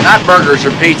 Not burgers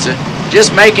or pizza,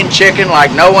 just making chicken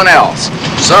like no one else.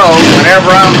 So, whenever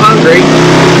I'm hungry,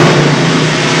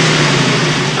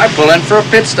 I pull in for a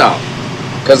pit stop.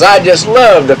 'Cause I just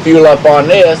love to fuel up on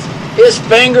this. It's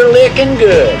finger-licking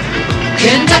good.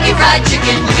 Kentucky Fried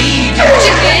Chicken, feed your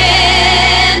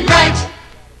chicken right.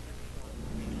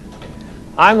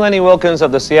 I'm Lenny Wilkes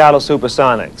of the Seattle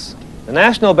Supersonics. The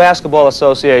National Basketball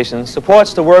Association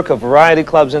supports the work of Variety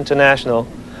Clubs International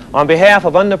on behalf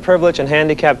of underprivileged and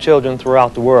handicapped children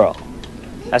throughout the world.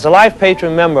 As a life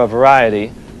patron member of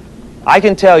Variety, I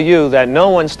can tell you that no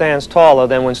one stands taller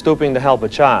than when stooping to help a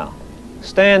child.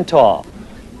 Stand tall.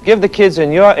 Give the kids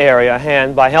in your area a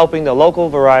hand by helping the local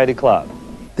Variety Club.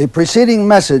 The preceding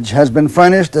message has been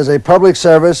furnished as a public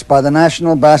service by the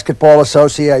National Basketball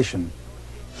Association.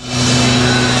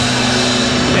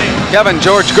 Kevin,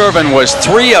 George Gervin was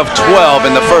 3 of 12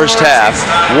 in the first half.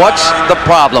 What's the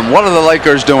problem? What are the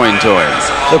Lakers doing to him?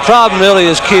 The problem really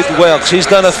is Keith Wilkes. He's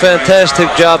done a fantastic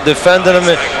job defending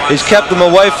him. He's kept him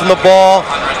away from the ball.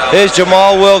 Here's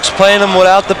Jamaal Wilkes playing him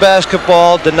without the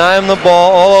basketball, denying him the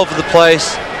ball all over the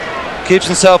place. Keeps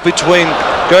himself between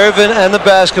Gervin and the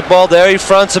basketball. There he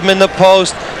fronts him in the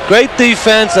post. Great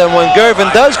defense, and when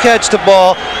Gervin does catch the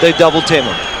ball, they double team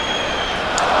him.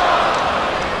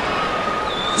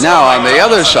 Now on the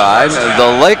other side,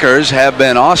 the Lakers have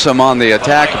been awesome on the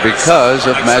attack because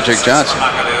of Magic Johnson.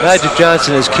 Magic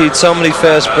Johnson has keyed so many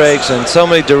fast breaks and so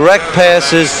many direct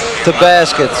passes to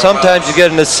basket. Sometimes you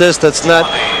get an assist that's not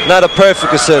a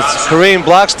perfect assist. Kareem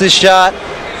blocks the shot.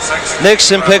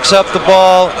 Nixon picks up the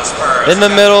ball in the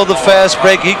middle of the fast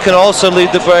break. He can also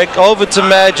lead the break over to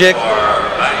Magic.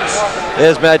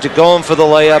 There's Magic going for the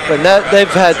layup, and they've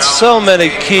had so many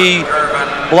key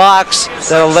blocks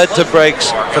that have led to breaks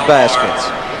for baskets.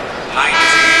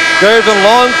 Gervin,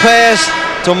 long pass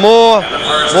to Moore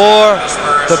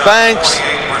to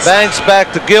Banks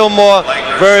back to Gilmore.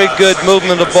 Very good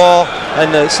movement of the ball,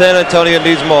 and San Antonio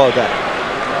needs more of that.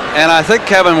 And I think,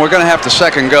 Kevin, we're going to have to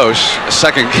second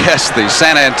guess the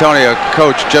San Antonio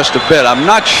coach just a bit. I'm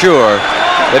not sure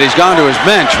that he's gone to his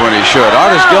bench when he should.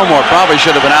 Artis Gilmore probably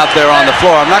should have been out there on the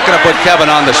floor. I'm not going to put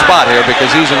Kevin on the spot here because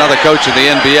he's another coach in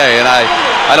the NBA, and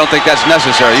I don't think that's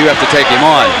necessary. You have to take him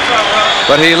on.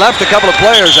 But he left a couple of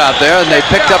players out there, and they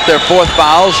picked up their 4th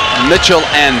fouls, Mitchell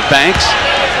and Banks.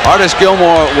 Artis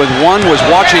Gilmore with 1 was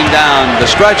watching down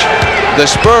the stretch. The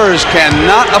Spurs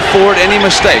cannot afford any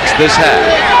mistakes this half.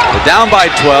 They're down by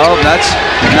 12. That's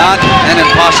not an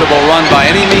impossible run by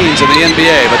any means in the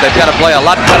NBA, but they've got to play a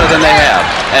lot better than they have.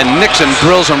 And Nixon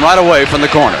drills him right away from the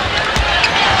corner.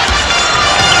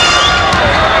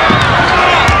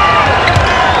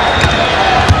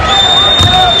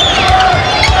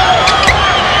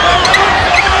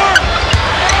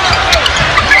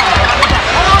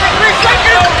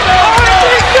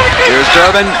 Here's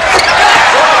Gervin.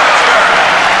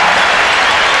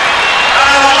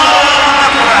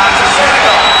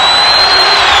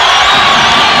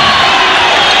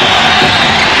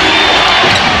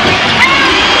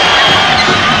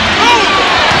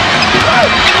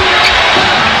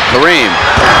 Kareem.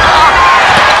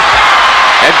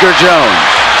 Edgar Jones.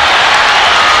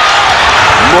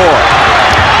 Moore.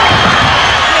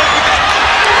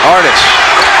 Artis.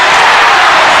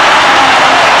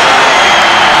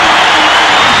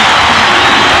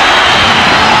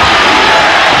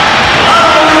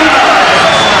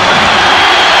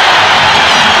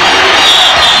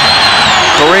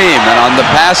 Kareem, and on the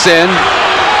pass in,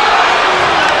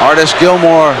 Artis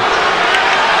Gilmore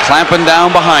clamping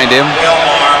down behind him.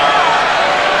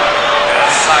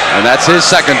 And that's his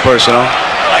second personal.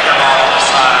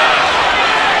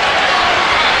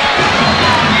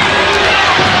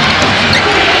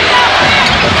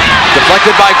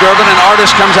 Deflected by Gervin, and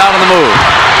Artis comes out on the move.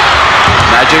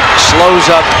 Magic slows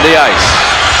up the ice.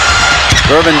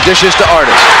 Gervin dishes to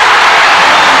Artis.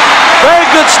 Very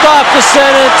good stop for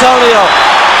San Antonio.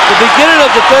 The beginning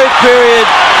of the 3rd period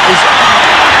is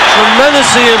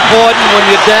tremendously important when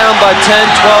you're down by 10,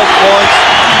 12 points,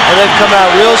 and they've come out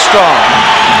real strong.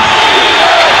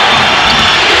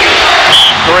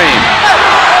 Kareem.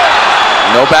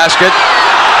 No basket.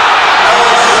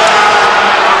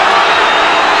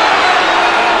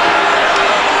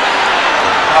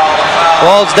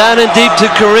 Ball's down and deep to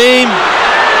Kareem.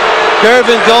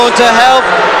 Gervin going to help.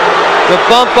 The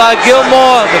bump by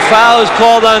Gilmore. The foul is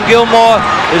called on Gilmore.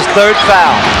 His 3rd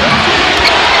foul.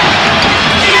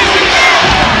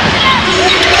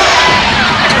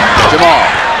 Jamaal.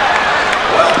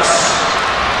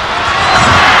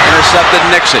 Intercepted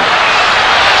Nixon.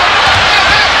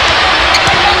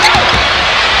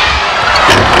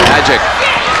 Magic.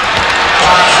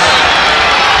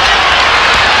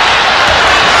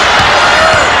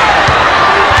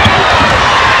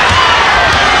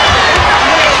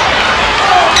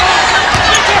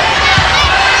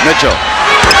 Mitchell.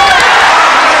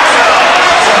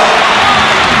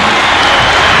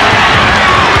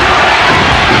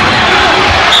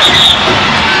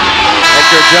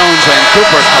 Edgar Jones and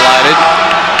Cooper collided.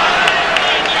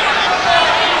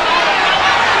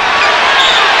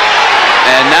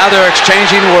 And now they're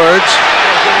exchanging words.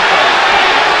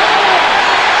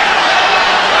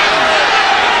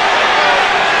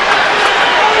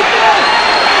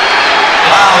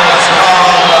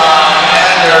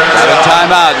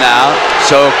 Timeout now.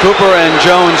 So Cooper and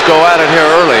Jones go at it here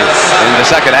early in the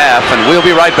second half, and we'll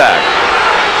be right back.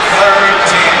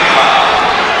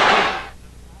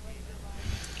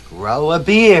 Grow a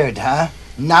beard, huh?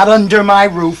 Not under my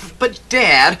roof. But,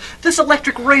 Dad, this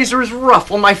electric razor is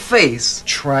rough on my face.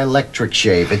 Try Electric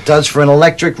Shave. It does for an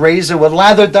electric razor what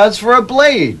lather does for a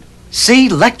blade. See,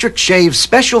 Electric Shave's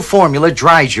special formula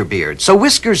dries your beard, so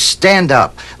whiskers stand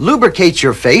up, lubricates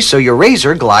your face so your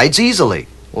razor glides easily.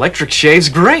 Electric Shave's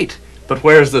great, but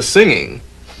where's the singing?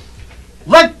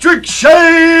 Electric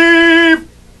Shave!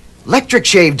 Electric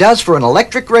Shave does for an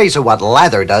electric razor what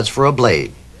lather does for a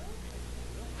blade.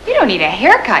 You don't need a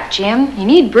haircut, Jim. You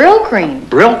need Brill Cream.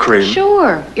 Brill Cream?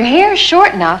 Sure. Your hair is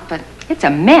short enough, but it's a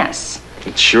mess.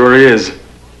 It sure is.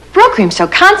 Brill Cream's so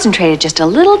concentrated, just a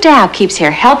little dab keeps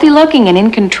hair healthy looking and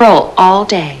in control all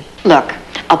day. Look,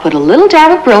 I'll put a little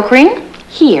dab of Brill Cream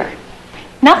here.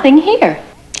 Nothing here.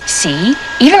 See?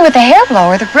 Even with the hair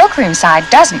blower, the Brill Cream side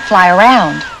doesn't fly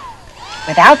around.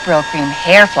 Without Brill Cream,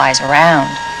 hair flies around.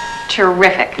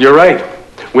 Terrific. You're right.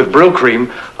 With Brill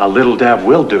Cream, a little dab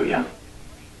will do you.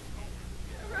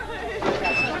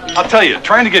 I'll tell you,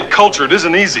 trying to get cultured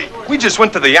isn't easy. We just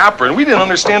went to the opera and we didn't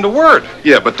understand a word.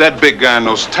 Yeah, but that big guy in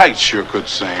those tights sure could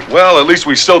sing. Well, at least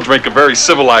we still drink a very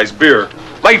civilized beer.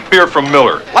 Light beer from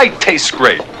Miller. Light tastes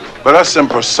great. But us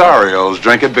impresarios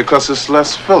drink it because it's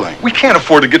less filling. We can't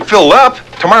afford to get filled up.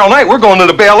 Tomorrow night, we're going to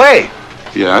the ballet.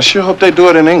 Yeah, I sure hope they do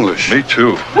it in English. Me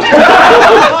too.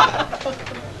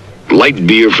 Light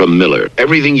beer from Miller.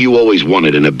 Everything you always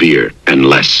wanted in a beer, and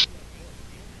less.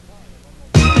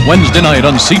 Wednesday night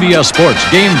on CBS Sports,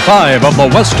 Game 5 of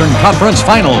the Western Conference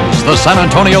Finals. The San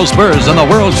Antonio Spurs and the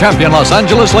world champion Los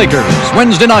Angeles Lakers.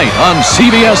 Wednesday night on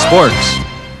CBS Sports.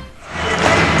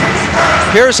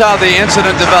 Here's how the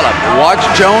incident developed. Watch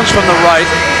Jones from the right,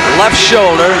 left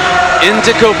shoulder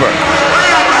into Cooper.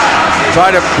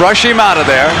 Try to brush him out of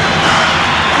there.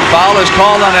 Foul is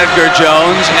called on Edgar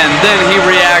Jones, and then he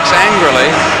reacts angrily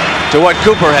to what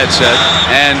Cooper had said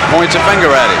and points a finger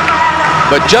at him.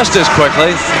 But just as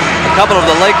quickly, a couple of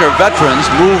the Laker veterans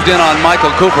moved in on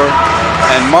Michael Cooper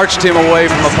and marched him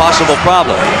away from a possible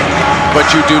problem.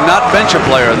 But you do not bench a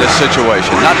player in this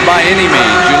situation, not by any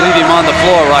means. You leave him on the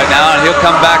floor right now, and he'll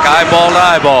come back eyeball to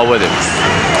eyeball with him.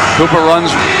 Cooper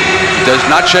runs, does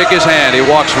not shake his hand. He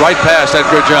walks right past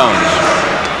Edgar Jones.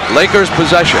 Lakers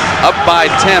possession, up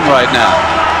by 10 right now.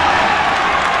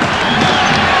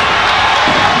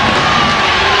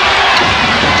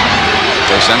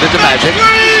 They send it to Magic.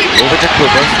 Move it to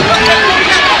Cooper.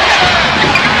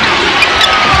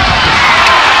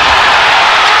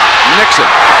 Nixon.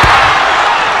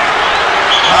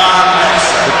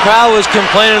 The crowd was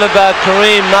complaining about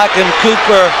Kareem knocking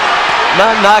Cooper,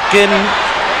 not knocking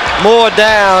Moore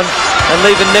down and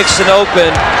leaving Nixon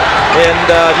open.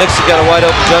 And Nixon got a wide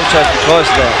open jump shot because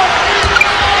of that.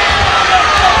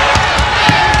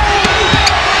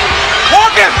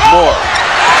 Moore.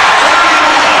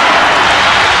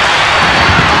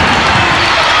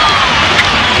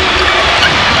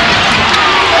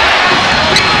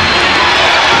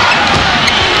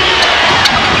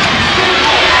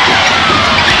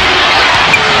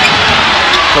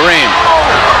 Kareem.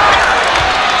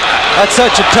 That's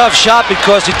such a tough shot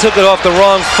because he took it off the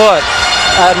wrong foot.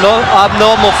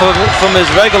 Abnormal from his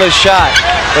regular shot.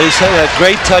 But he's had a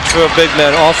great touch for a big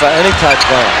man off of any type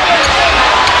ball.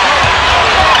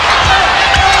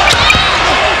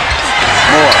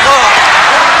 Moore.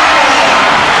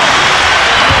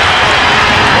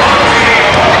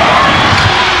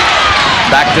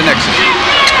 Back to Nixon.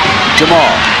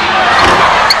 Jamaal.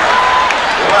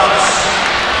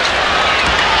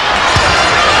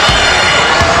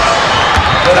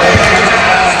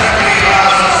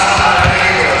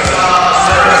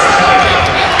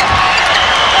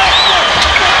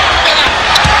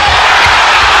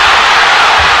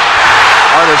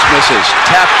 Artis misses.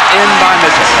 Tapped in by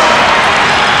Mitchell.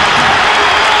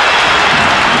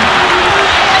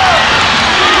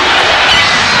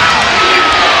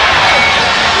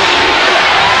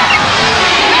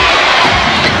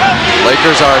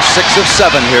 Lakers are 6 of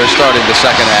 7 here starting the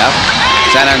second half.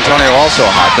 San Antonio also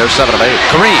hot. They're 7 of 8.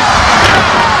 Kareem.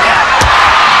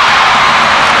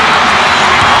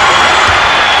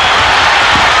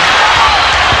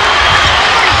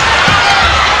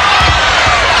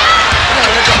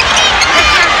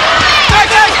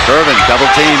 Gervin, double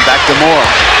team, back to Moore.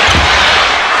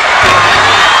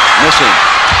 Missing.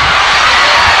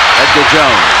 Edgar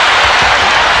Jones.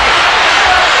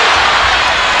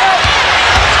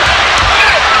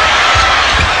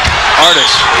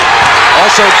 Artis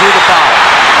also drew the foul.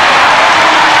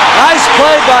 Nice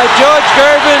play by George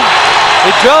Gervin.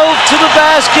 He drove to the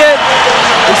basket.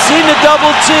 He seen the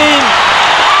double team.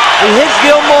 He hit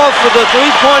Gilmore for the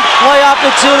three-point play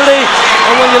opportunity.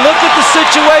 And when you look at the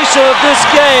situation of this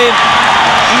game,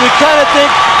 you would kind of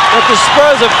think But the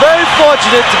Spurs are very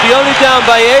fortunate to be only down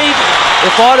by 8.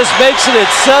 If Artis makes it at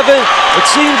 7, it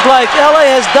seems like LA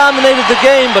has dominated the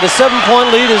game, but a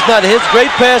 7-point lead is not his.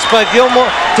 Great pass by Gilmore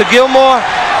to Gilmore.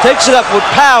 Takes it up with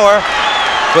power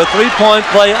for a 3-point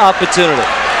play opportunity.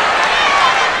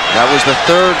 That was the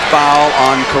 3rd foul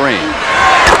on Kareem.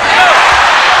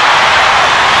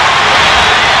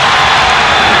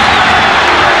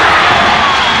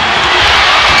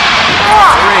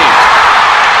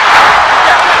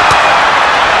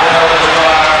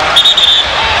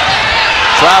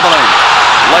 Traveling,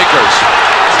 Lakers.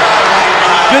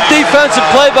 Good defensive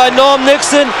play by Norm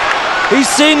Nixon. He's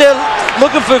seen it,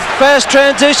 looking for fast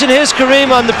transition. Here's Kareem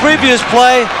on the previous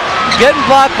play. Getting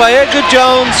blocked by Edgar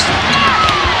Jones,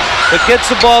 but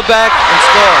gets the ball back and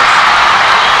scores.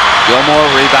 Gilmore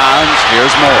rebounds.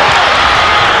 Here's Moore.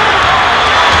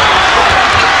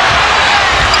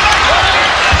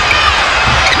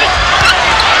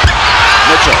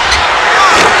 Mitchell.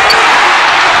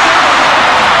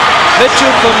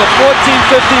 Mitchell from the 14,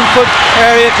 15-foot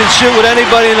area can shoot with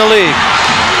anybody in the league.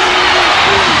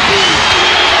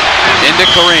 Into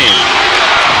Kareem.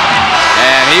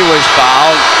 And he was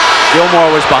fouled. Gilmore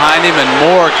was behind him, and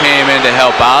Moore came in to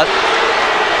help out.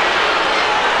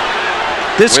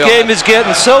 This game is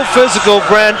getting so physical,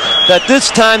 Brent, that this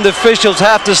time the officials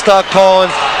have to start calling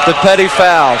the petty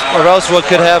fouls, or else we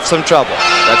could have some trouble.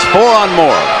 That's 4 on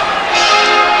Moore.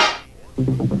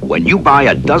 When you buy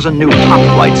a dozen new Top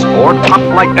Flights or Top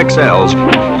Flight XLs,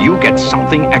 you get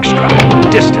something extra,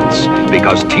 distance,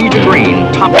 because Tee to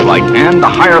Green, Top Flight, and the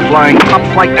higher flying Top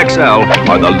Flight XL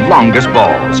are the longest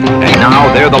balls. And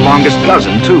now they're the longest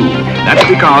dozen, too. That's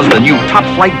because the new Top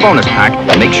Flight bonus pack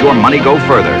makes your money go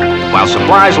further. While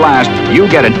supplies last, you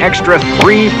get an extra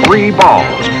 3 free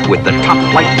balls with the Top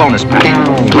Flight bonus pack.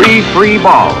 3 free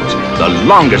balls. The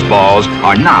longest balls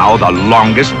are now the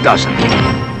longest dozen.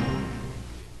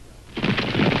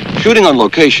 Shooting on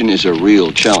location is a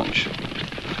real challenge.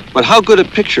 But how good a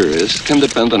picture is can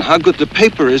depend on how good the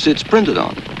paper is it's printed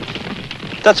on.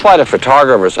 That's why the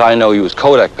photographers I know use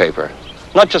Kodak paper.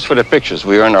 Not just for the pictures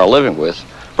we earn our living with,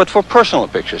 but for personal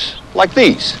pictures, like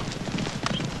these.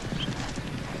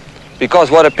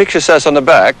 Because what a picture says on the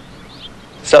back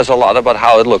says a lot about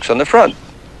how it looks on the front.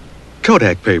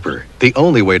 Kodak paper. The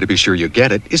only way to be sure you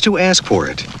get it is to ask for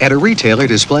it at a retailer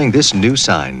displaying this new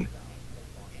sign.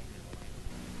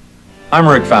 I'm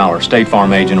Rick Fowler, State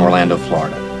Farm agent, Orlando,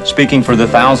 Florida, speaking for the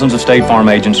thousands of State Farm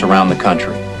agents around the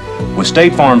country. With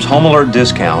State Farm's Home Alert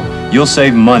discount, you'll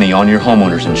save money on your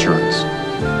homeowner's insurance.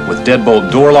 With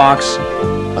deadbolt door locks,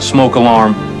 a smoke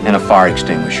alarm, and a fire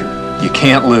extinguisher, you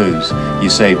can't lose. You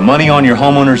save money on your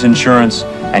homeowner's insurance,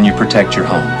 and you protect your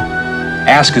home.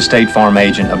 Ask a State Farm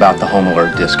agent about the Home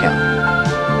Alert discount.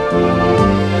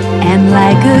 And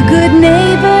like a good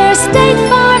neighbor, State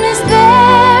Farm is there.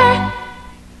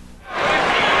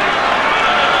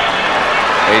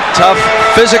 A tough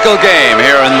physical game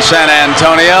here in San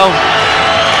Antonio.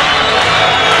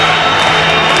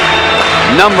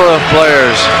 Number of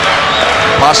players,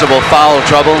 possible foul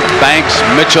trouble. Banks,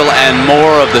 Mitchell, and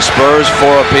Moore of the Spurs,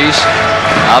 4 apiece.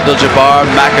 Abdul-Jabbar,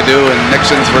 McAdoo, and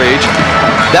Nixon 3 each.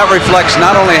 That reflects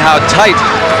not only how tight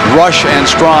Rush and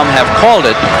Strom have called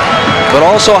it, but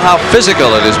also how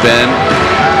physical it has been.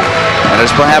 And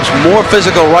it's perhaps more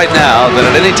physical right now than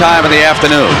at any time in the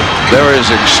afternoon. There is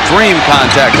extreme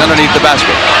contact underneath the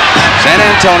basket. San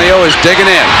Antonio is digging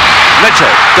in.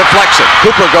 Mitchell deflects it.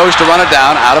 Cooper goes to run it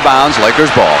down, out of bounds,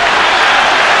 Lakers ball.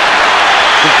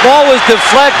 The ball was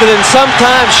deflected and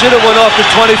sometimes should have went off the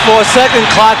 24-second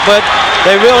clock, but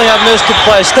they really have missed the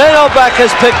play. Stan Oback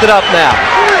has picked it up now.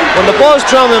 When the ball's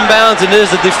thrown in bounds and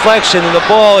there's a deflection and the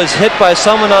ball is hit by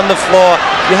someone on the floor,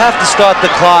 you have to start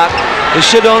the clock. It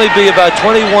should only be about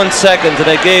 21 seconds, and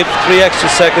they gave 3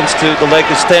 extra seconds to the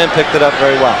Lakers. Stan picked it up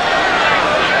very well.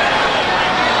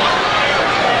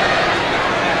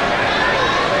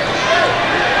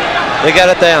 They got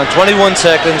it down, 21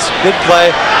 seconds, good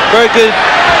play. Very good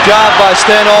job by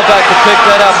Stan Oback to pick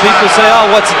that up. People say, oh,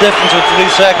 what's the difference with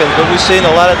 3 seconds? But we've seen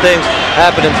a lot of things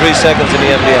happen in 3 seconds in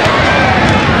the NBA.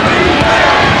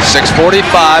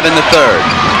 6:45 in the third.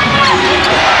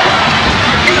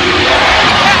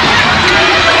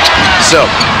 Silk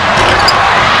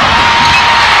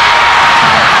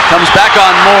comes back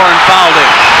on Moore and fouled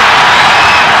him.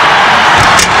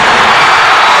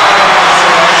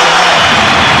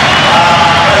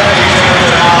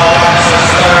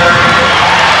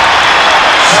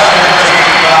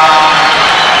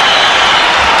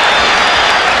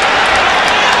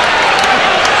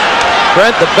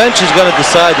 The bench is going to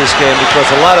decide this game because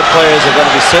a lot of players are going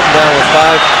to be sitting down with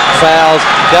 5 fouls.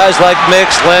 Guys like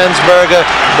Mix, Landsberger,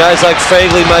 guys like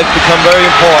Fagley might become very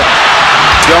important.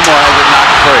 Gilmore has it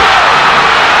knocked free.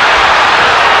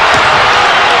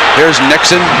 Here's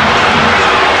Nixon.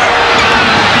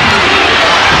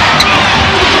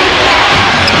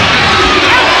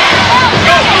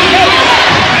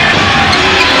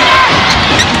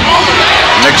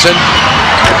 Nixon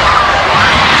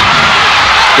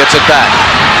gets it back.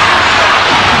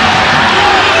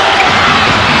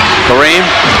 Kareem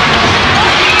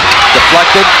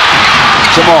deflected.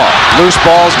 Jamaal. Loose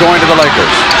balls going to the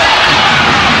Lakers.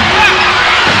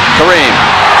 Kareem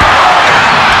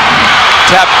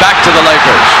tapped back to the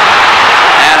Lakers.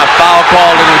 And a foul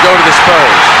called, and will go to the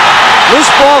Spurs. Loose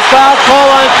ball foul call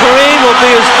on Kareem will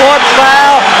be his 4th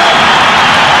foul.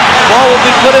 Ball will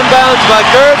be put in bounds by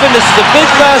Gervin. This is a big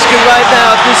basket right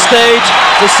now at this stage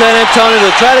for San Antonio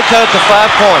to try to cut it to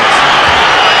 5 points.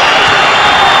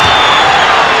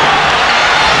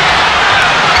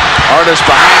 Artis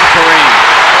behind Kareem.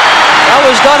 That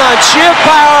was done on sheer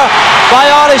power by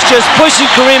Artis, just pushing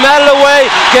Kareem out of the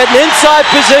way, getting inside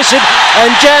position,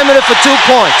 and jamming it for 2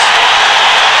 points.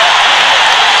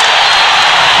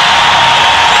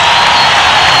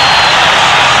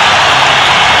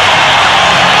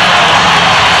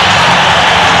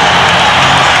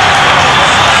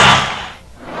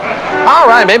 All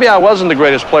right, maybe I wasn't the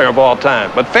greatest player of all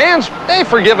time, but fans, they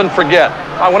forgive and forget.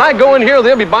 When I go in here,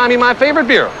 they'll be buying me my favorite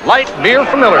beer, light beer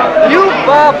from Miller. You,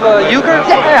 Bob Uecker?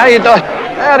 Hey, how you doing?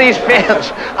 These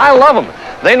fans, I love them.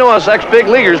 They know us ex-big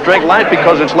leaguers drink light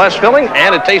because it's less filling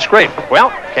and it tastes great.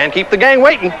 Well, can't keep the gang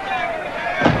waiting.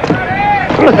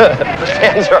 The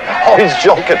fans are always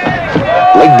joking.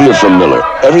 Light beer from Miller.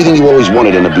 Everything you always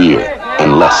wanted in a beer,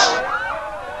 and less.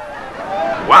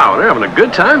 Wow, they're having a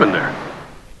good time in there.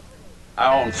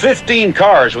 I own 15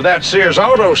 cars. Without Sears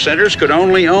Auto Centers, could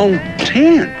only own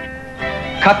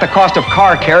 10. Cut the cost of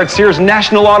car care at Sears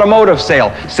National Automotive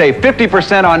Sale. Save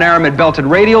 50% on Aramid belted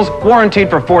radials, guaranteed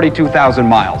for 42,000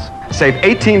 miles. Save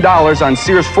 $18 on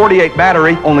Sears 48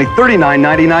 battery, only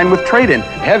 $39.99 with trade-in.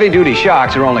 Heavy-duty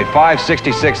shocks are only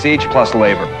 $5.66 each plus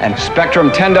labor. And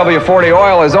Spectrum 10W40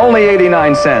 oil is only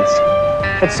 89 cents.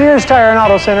 At Sears Tire and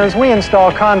Auto Centers, we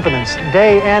install confidence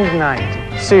day and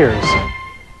night. Sears.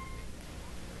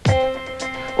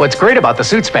 What's great about the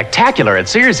Suit Spectacular at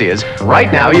Sears is,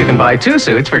 right now you can buy 2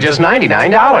 suits for just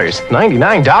 $99.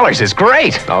 $99 is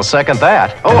great. I'll second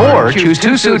that. Or choose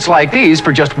 2 suits like these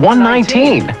for just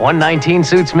 $119. $119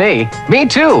 suits me. Me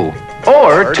too.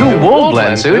 Or 2 wool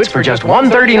blend suits for just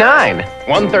 $139.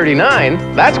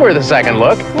 $139? That's worth a second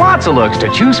look. Lots of looks to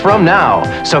choose from now.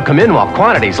 So come in while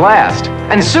quantities last.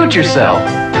 And suit yourself.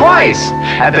 Twice.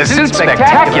 At the Suit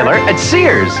Spectacular at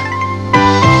Sears.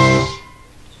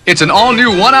 It's an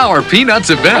all-new 1-hour Peanuts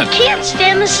event. I can't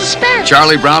stand the suspense.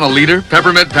 Charlie Brown a leader,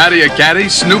 Peppermint Patty a caddy,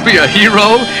 Snoopy a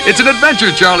hero. It's an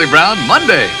adventure, Charlie Brown,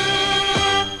 Monday.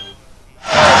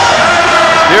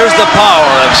 Here's the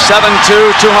power of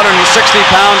 7'2",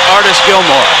 260-pound Artis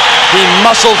Gilmore. He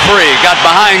muscle free, got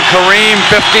behind Kareem,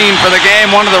 15 for the game.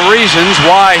 One of the reasons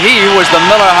why he was the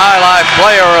Miller High Life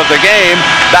player of the game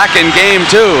back in Game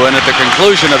 2. And at the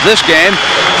conclusion of this game,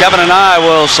 Kevin and I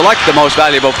will select the most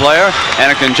valuable player.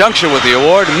 And in conjunction with the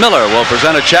award, Miller will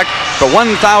present a check for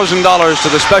 $1,000 to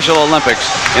the Special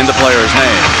Olympics in the player's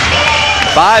name.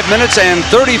 5 minutes and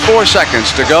 34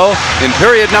 seconds to go in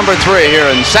period number 3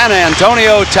 here in San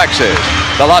Antonio, Texas.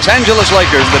 The Los Angeles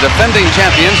Lakers, the defending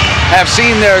champions, have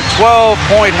seen their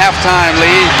 12-point halftime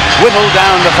lead whittled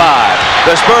down to 5.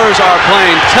 The Spurs are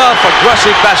playing tough,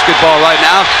 aggressive basketball right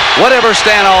now. Whatever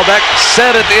Stan Albeck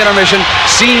said at the intermission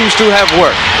seems to have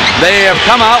worked. They have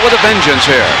come out with a vengeance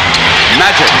here.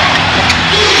 Magic.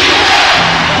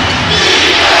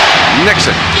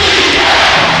 Nixon.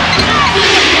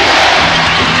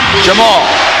 Jamaal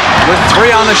with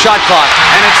 3 on the shot clock,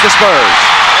 and it's the Spurs.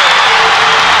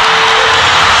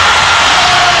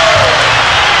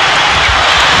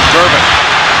 Gervin.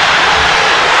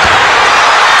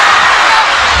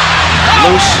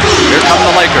 Loose. Here come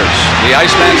the Lakers. The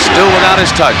Iceman still without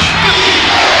his touch.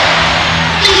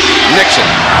 Nixon.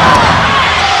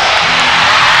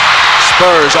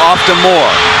 Spurs off to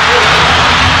Moore.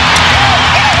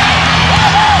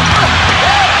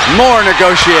 Moore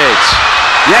negotiates.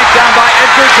 Yanked down by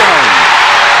Edgar Jones.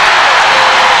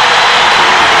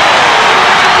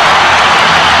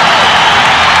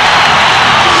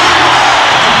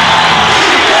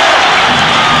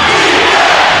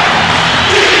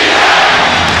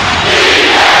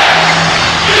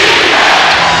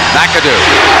 McAdoo.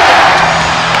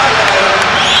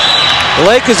 The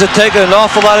Lakers are taking an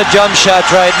awful lot of jump shots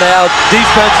right now.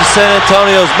 Defense of San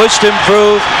Antonio is much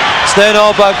improved. Stan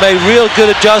Auerbach made real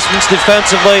good adjustments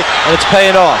defensively, and it's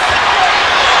paying off.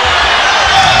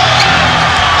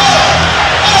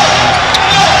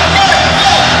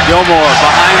 Gilmore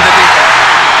behind the defense.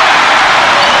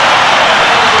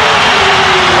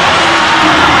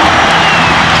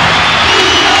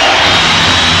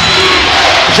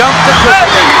 Jump to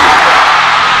Cooper.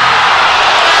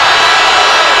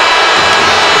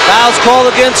 Foul's called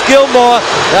against Gilmore.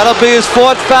 That'll be his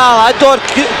 4th foul. I thought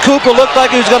Cooper looked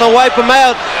like he was going to wipe him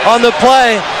out on the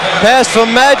play. Pass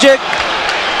from Magic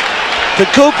to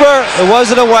Cooper. It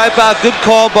wasn't a wipeout. Good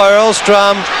call by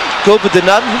Earlstrom. Cooper did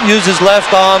not use his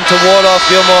left arm to ward off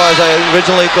Gilmore as I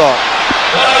originally thought.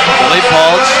 Billy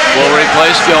Paultz will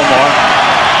replace Gilmore.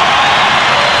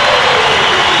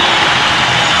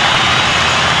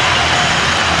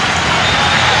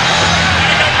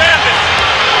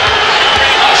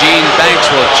 Gene Banks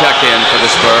will check in for the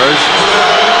Spurs.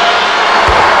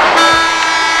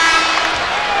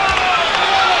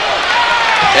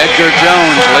 Edgar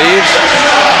Jones leaves.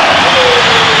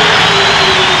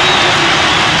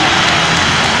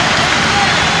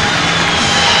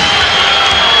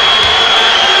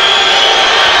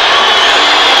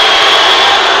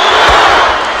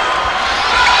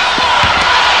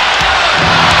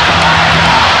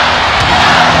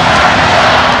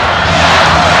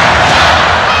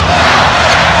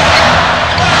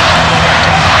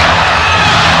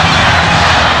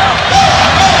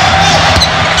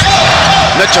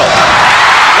 Mitchell.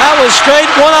 That was straight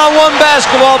one-on-one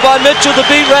basketball by Mitchell to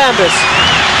beat Rambis.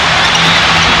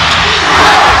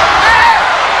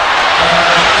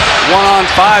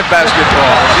 1-on-5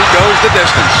 basketball as he goes the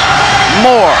distance.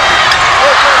 Moore.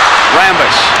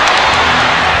 Rambis.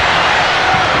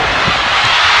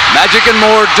 Magic and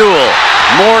Moore duel.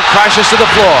 Moore crashes to the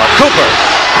floor. Cooper.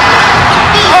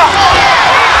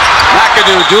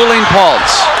 McAdoo dueling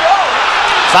Paultz.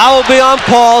 Foul will be on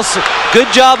Paultz. Good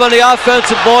job on the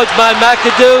offensive boards by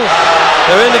McAdoo.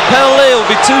 They're in the penalty. It will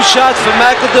be 2 shots for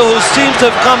McAdoo, who seems to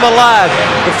have come alive.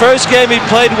 The first game he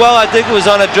played well. I think it was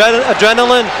on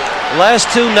adrenaline. The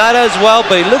last 2 not as well,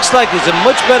 but he looks like he's in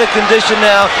much better condition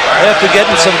now after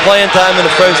getting some playing time in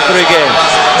the first 3 games.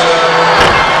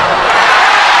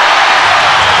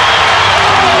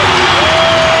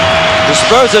 The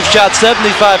Spurs have shot 75%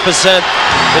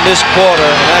 in this quarter,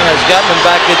 and that has gotten them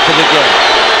back into the game.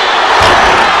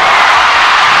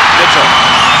 Mitchell.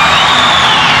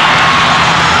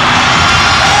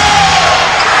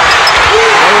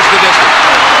 Goes the distance.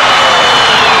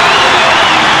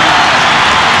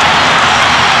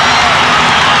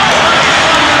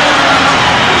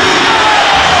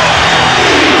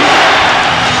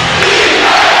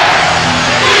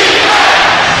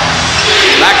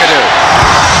 McAdoo.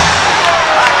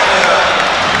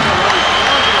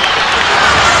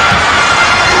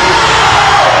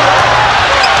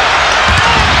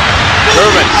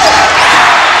 Gervin.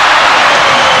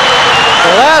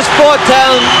 The last 4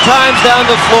 times down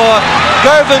the floor,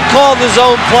 Gervin called his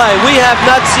own play. We have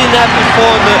not seen that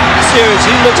before in the series.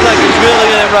 He looks like he's really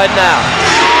in it right now.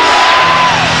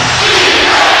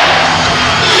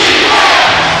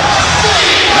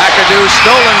 McAdoo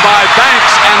stolen by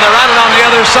Banks, and they're at it on the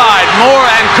other side. Moore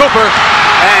and Cooper,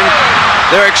 and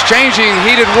they're exchanging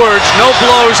heated words. No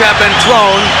blows have been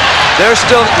thrown.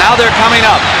 Now they're coming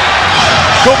up.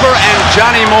 Cooper and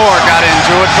Johnny Moore got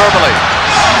into it verbally.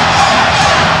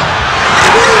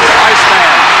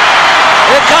 Iceman.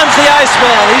 Here comes the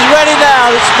Iceman. He's ready now.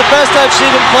 This is the best I've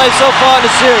seen him play so far in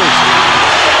the series.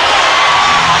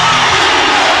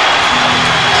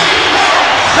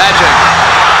 Magic.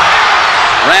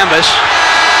 Rambis.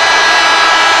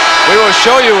 We will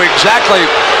show you exactly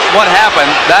what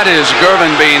happened. That is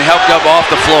Gervin being helped up off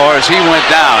the floor as he went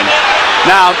down.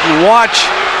 Now watch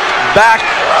back.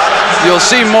 You'll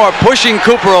see Moore pushing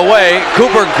Cooper away.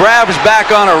 Cooper grabs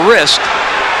back on a wrist.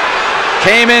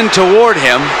 Came in toward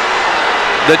him.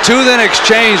 The two then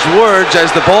exchanged words as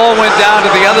the ball went down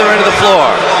to the other end of the floor.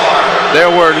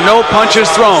 There were no punches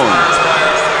thrown.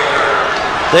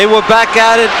 They were back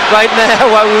at it right now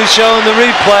while we were showing the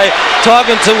replay,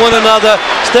 talking to one another.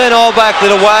 Stan Auerbach did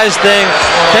a wise thing.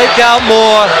 Take out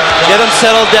Moore, get him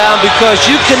settled down, because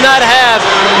you cannot have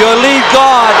your lead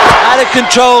guard out of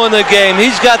control in the game.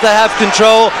 He's got to have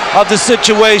control of the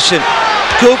situation.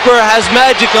 Cooper has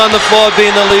Magic on the floor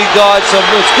being the lead guard, so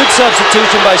it's good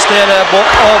substitution by Stan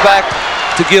Auerbach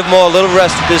to give Moore a little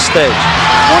rest at this stage.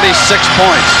 26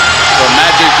 points for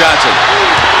Magic Johnson.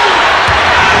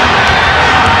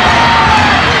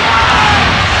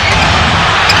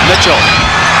 Mitchell.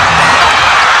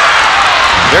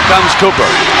 Here comes Cooper.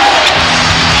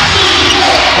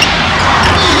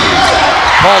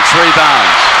 Pulse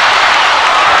rebounds.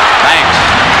 Banks.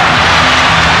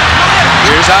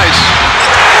 Here's Ice.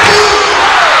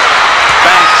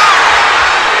 Banks.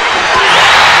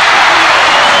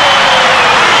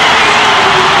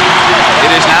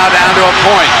 It is now down to a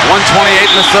point. 1:28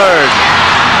 in the third.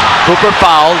 Cooper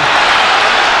fouled.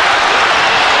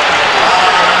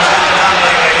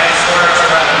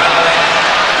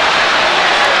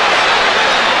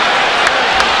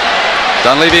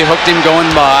 Dunleavy hooked him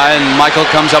going by, and Michael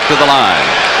comes up to the line.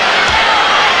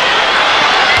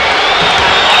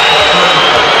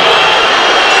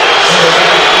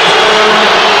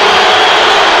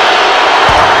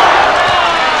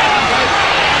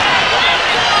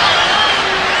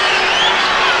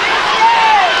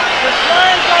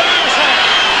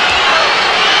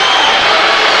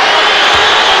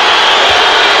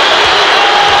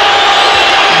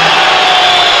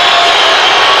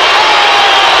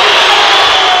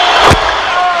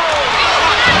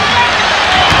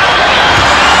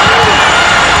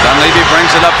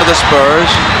 Brings it up for the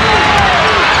Spurs.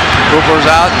 Cooper's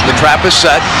out. The trap is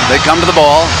set. They come to the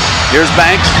ball. Here's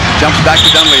Banks. Jumps back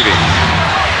to Dunleavy.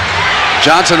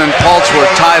 Johnson and Pulse were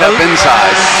tied up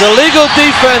inside. The legal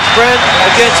defense, Brent,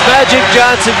 against Magic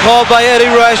Johnson, called by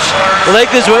Eddie Rush. The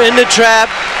Lakers were in the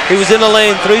trap. He was in the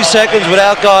lane 3 seconds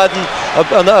without guarding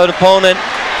an opponent.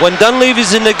 When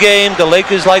Dunleavy's in the game, the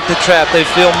Lakers like the trap. They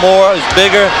feel more, is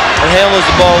bigger, and handles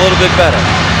the ball a little bit better.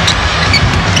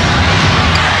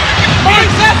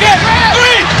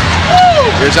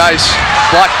 Here's Ice,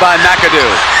 blocked by McAdoo.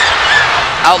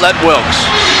 Outlet Wilkes.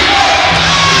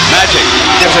 Magic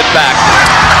gives it back.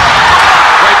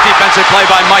 Great defensive play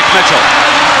by Mike Mitchell.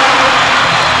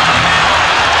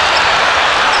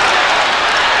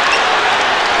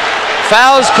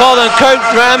 Fouls called on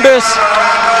Rambis.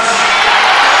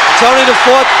 It's only the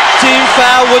 14th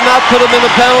foul, would not put him in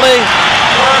the penalty.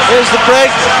 Here's the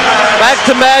break. Back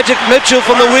to Magic. Mitchell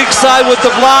from the weak side with the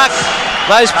block.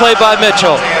 Nice play by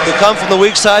Mitchell to come from the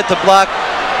weak side to block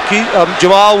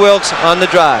Jamaal Wilkes on the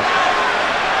drive.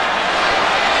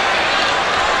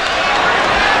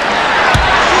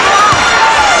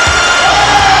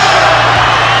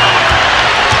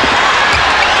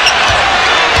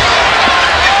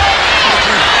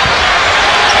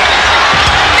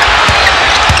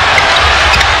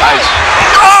 Nice.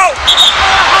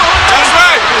 That's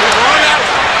right.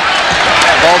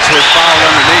 Fultz was fouled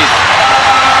underneath.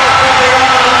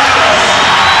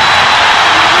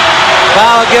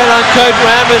 Foul again on Kurt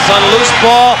Rambis on a loose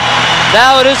ball.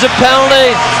 Now it is a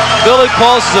penalty. Billy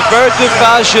Pulse is a very good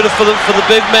foul shooter for the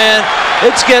big man.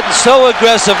 It's getting so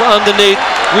aggressive underneath.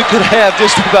 We could have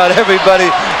just about everybody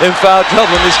in foul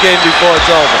trouble in this game before it's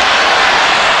over.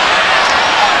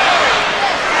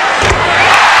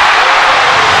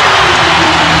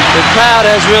 The crowd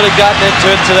has really gotten into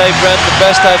it today, Brent. The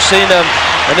best I've seen them.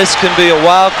 And this can be a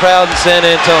wild crowd in San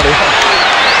Antonio.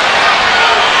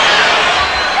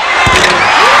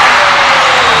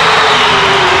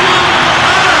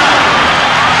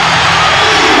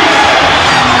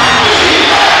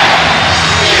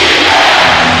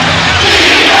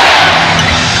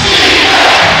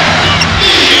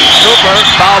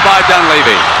 Foul by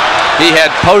Dunleavy. He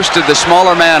had posted the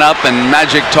smaller man up, and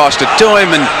Magic tossed it to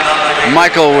him, and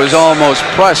Michael was almost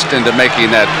pressed into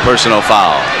making that personal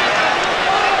foul.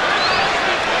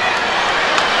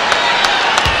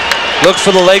 Look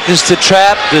for the Lakers to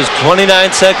trap. There's 29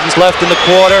 seconds left in the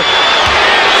quarter.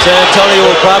 San Antonio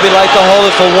will probably like to hold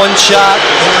it for one shot.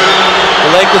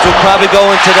 The Lakers will probably go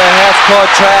into their half-court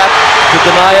trap to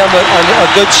deny them a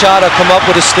good shot or come up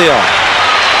with a steal.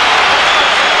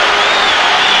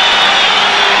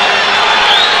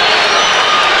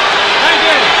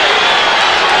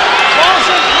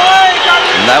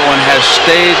 And that one has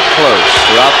stayed close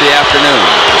throughout the afternoon.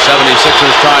 The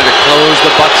 76ers trying to close the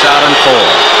Bucks out in 4.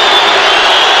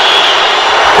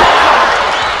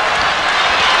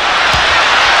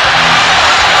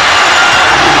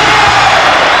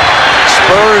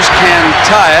 Spurs can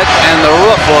tie it, and the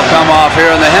roof will come off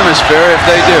here in the hemisphere if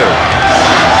they do.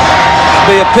 It'll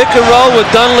be a pick and roll with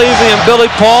Dunleavy and Billy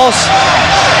Pulse.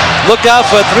 Look out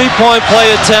for a three-point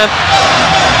play attempt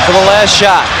for the last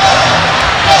shot.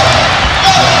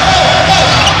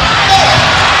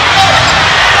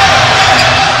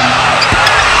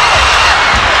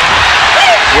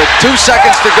 With 2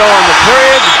 seconds to go in the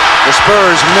period, the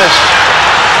Spurs missed.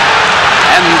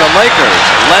 And the Lakers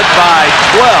led by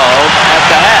 12 at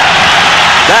the half.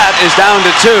 That is down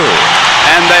to 2.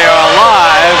 And they are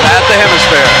alive at the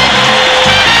hemisphere.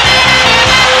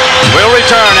 We'll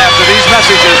return after these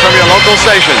messages from your local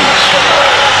stations.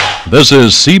 This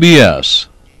is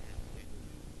CBS.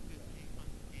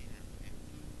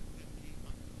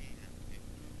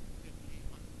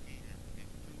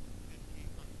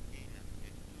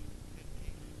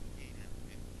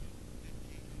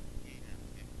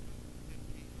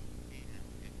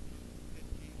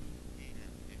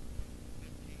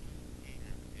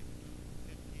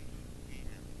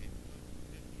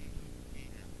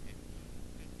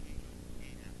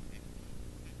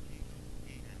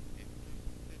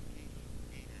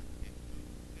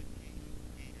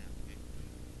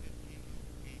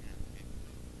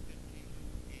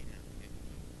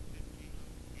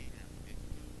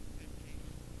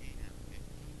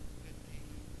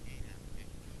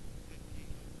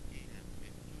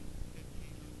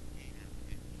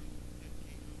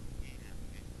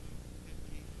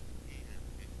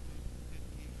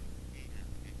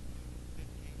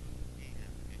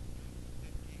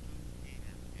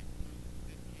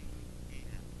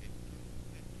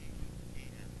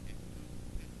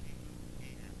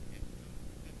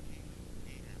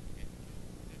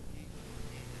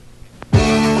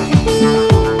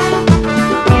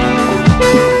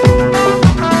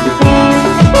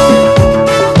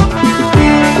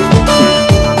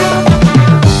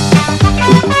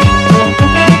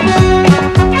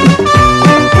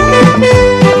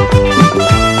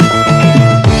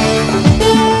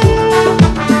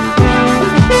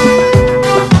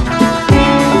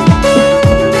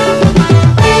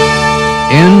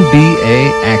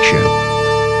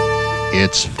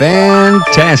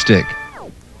 fantastic.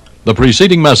 The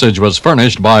preceding message was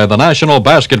furnished by the National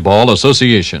Basketball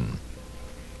Association.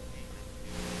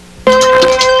 The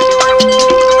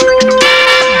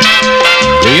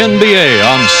NBA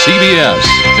on CBS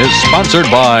is sponsored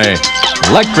by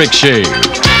Electric Shave.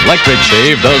 Electric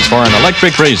Shave does for an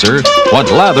electric razor what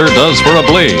lather does for a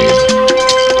blade.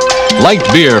 Light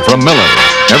beer from Miller.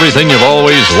 Everything you've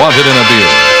always wanted in a beer,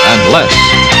 and less.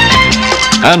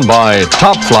 And by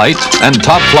Top Flight and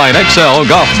Top Flight XL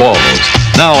golf balls.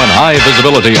 Now in high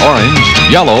visibility orange,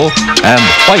 yellow, and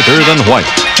whiter than white.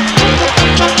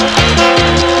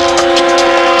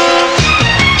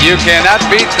 You cannot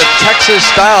beat the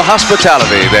Texas-style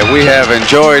hospitality that we have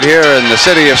enjoyed here in the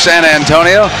city of San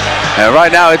Antonio. And right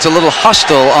now it's a little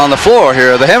hostile on the floor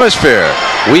here at the Hemisphere.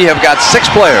 We have got 6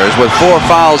 players with 4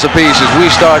 fouls apiece as we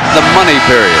start the money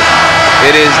period.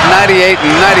 It is 98-96.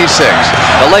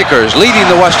 The Lakers, leading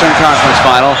the Western Conference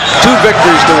Final, 2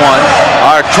 victories to 1,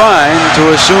 are trying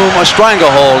to assume a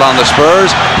stranglehold on the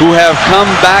Spurs, who have come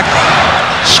back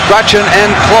scratching and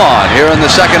clawing here in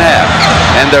the second half.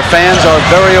 And their fans are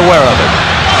very aware of it.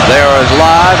 They are as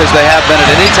live as they have been at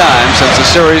any time since the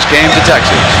series came to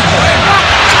Texas.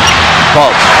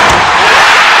 Pulse.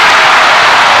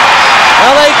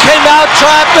 LA came out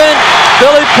trapping.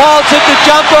 Billy Paul took the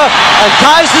jumper and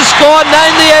ties the score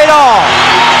 98 all.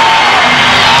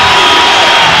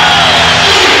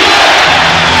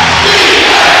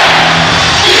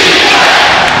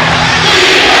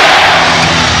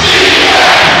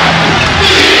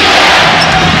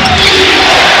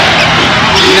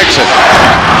 Nixon.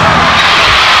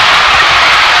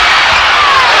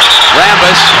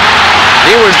 Rambis,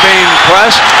 he was being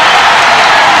pressed.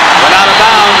 Went out of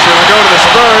bounds. It'll go to the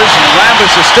Spurs.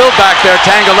 Rambis is still back there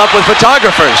tangled up with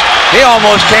photographers. He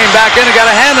almost came back in and got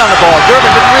a hand on the ball.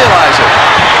 Gervin didn't realize it.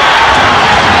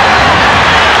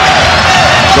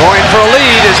 Going for a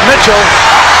lead is Mitchell.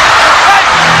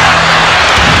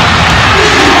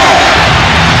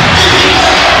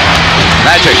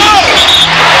 Magic.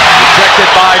 Rejected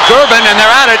by Gervin, and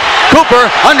they're at it.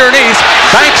 Cooper underneath.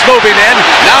 Banks moving in.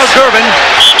 Now Gervin.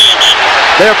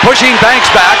 They're pushing Banks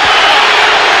back.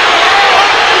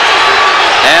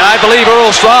 And I believe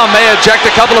Earl Strom may eject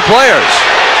a couple of players.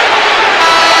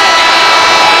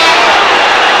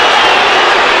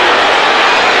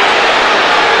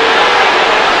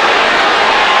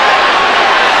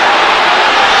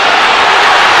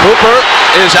 Cooper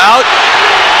is out.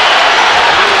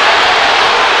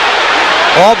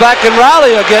 All back and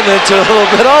Raleigh are getting into a little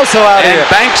bit also out here. And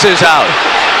Banks is out.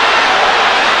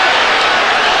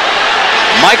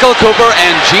 Michael Cooper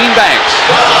and Gene Banks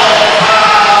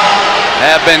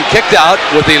have been kicked out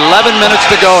with 11 minutes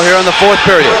to go here in the 4th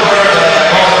period.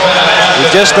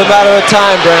 It's just a matter of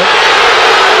time, Brent.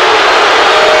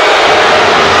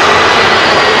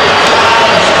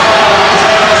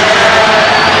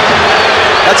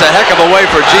 That's a heck of a way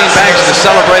for Gene Banks to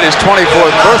celebrate his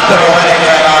 24th birthday.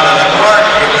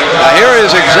 Now here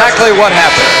is exactly what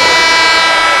happened.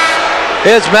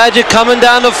 Here's Magic coming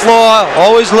down the floor,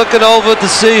 always looking over to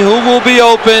see who will be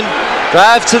open.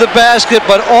 Drive to the basket,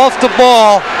 but off the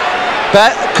ball.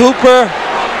 Cooper,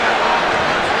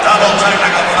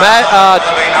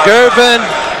 Gervin,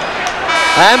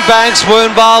 and Banks were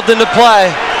involved in the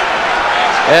play.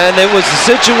 And it was a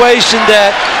situation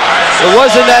that it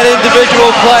wasn't that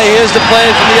individual play. Here's the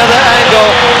play from the other angle.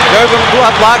 Gervin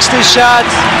blocks these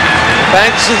shots.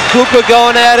 Banks and Cooper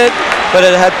going at it. But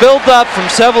it had built up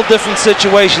from several different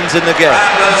situations in the game.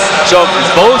 So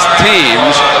both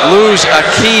teams lose a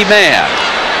key man.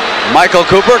 Michael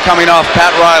Cooper coming off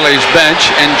Pat Riley's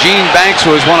bench, and Gene Banks,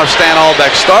 who is one of Stan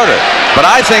Albeck's starter. But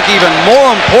I think even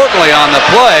more importantly on the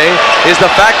play is the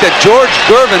fact that George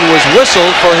Gervin was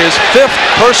whistled for his 5th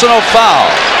personal foul.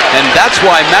 And that's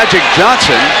why Magic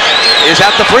Johnson is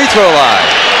at the free throw line.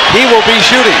 He will be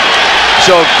shooting.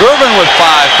 So Gervin with 5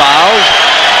 fouls.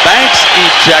 Banks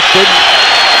ejected.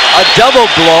 A double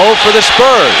blow for the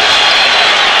Spurs.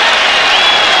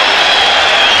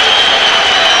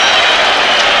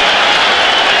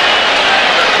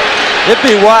 It'd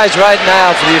be wise right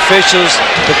now for the officials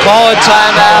to call a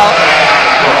timeout,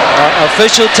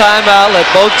 official timeout, let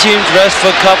both teams rest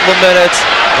for a couple of minutes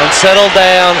and settle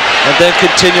down, and then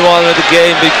continue on with the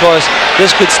game, because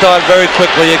this could start very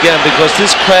quickly again, because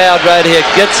this crowd right here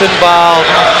gets involved,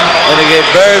 and they get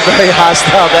very, very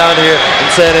hostile down here in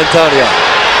San Antonio.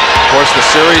 Of course, the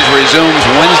series resumes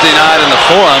Wednesday night in the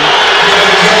Forum.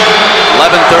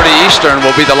 11:30 Eastern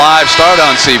will be the live start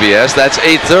on CBS. That's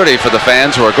 8:30 for the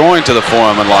fans who are going to the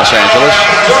Forum in Los Angeles.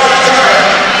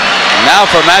 Now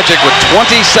for Magic with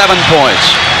 27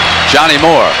 points. Johnny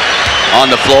Moore. on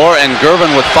the floor, and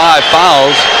Gervin with 5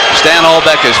 fouls. Stan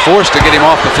Albeck is forced to get him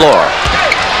off the floor.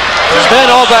 Stan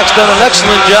Albeck's done an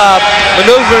excellent job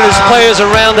maneuvering his players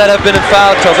around that have been in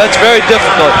foul trouble. That's very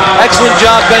difficult. Excellent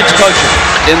job bench coaching.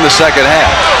 In the second half.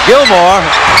 Gilmore.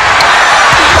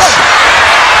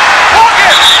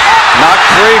 Knocked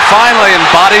free finally, and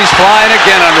bodies flying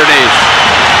again underneath.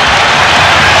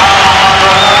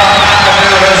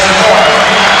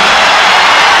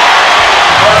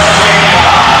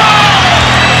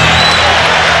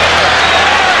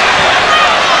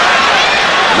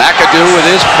 McAdoo with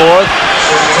his 4th.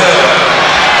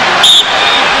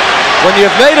 When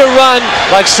you've made a run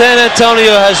like San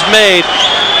Antonio has made,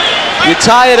 you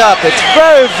tie it up. It's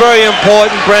very, very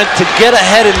important, Brent, to get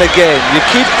ahead in the game. You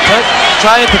keep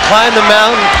trying to climb the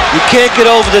mountain. You can't get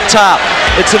over the top.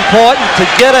 It's important to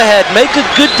get ahead, make a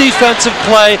good defensive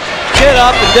play, get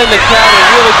up, and then the crowd will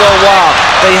really go wild.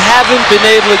 They haven't been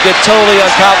able to get totally on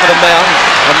top of the mountain,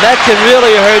 and that can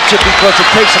really hurt you because it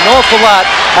takes an awful lot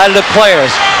out of the players,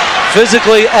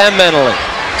 physically and mentally.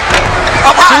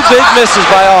 2 big misses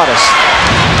by Artis.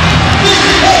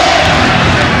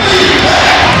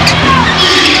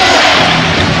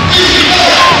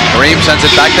 Kareem sends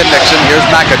it back to Nixon. Here's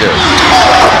McAdoo.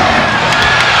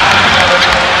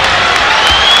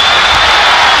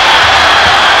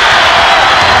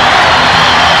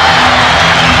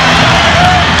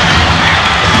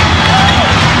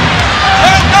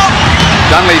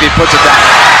 Dunleavy puts it down.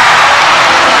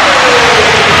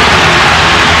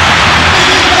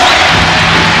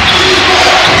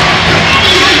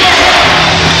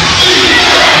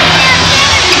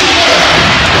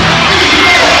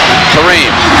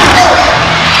 Kareem.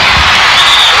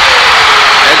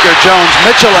 Edgar Jones,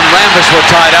 Mitchell, and Rambis were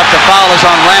tied up. The foul is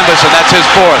on Rambis, and that's his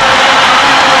 4th.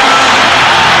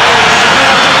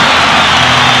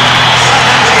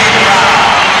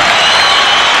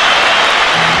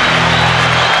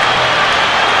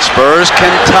 Spurs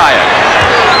can tie it.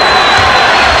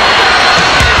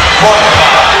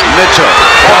 Mitchell.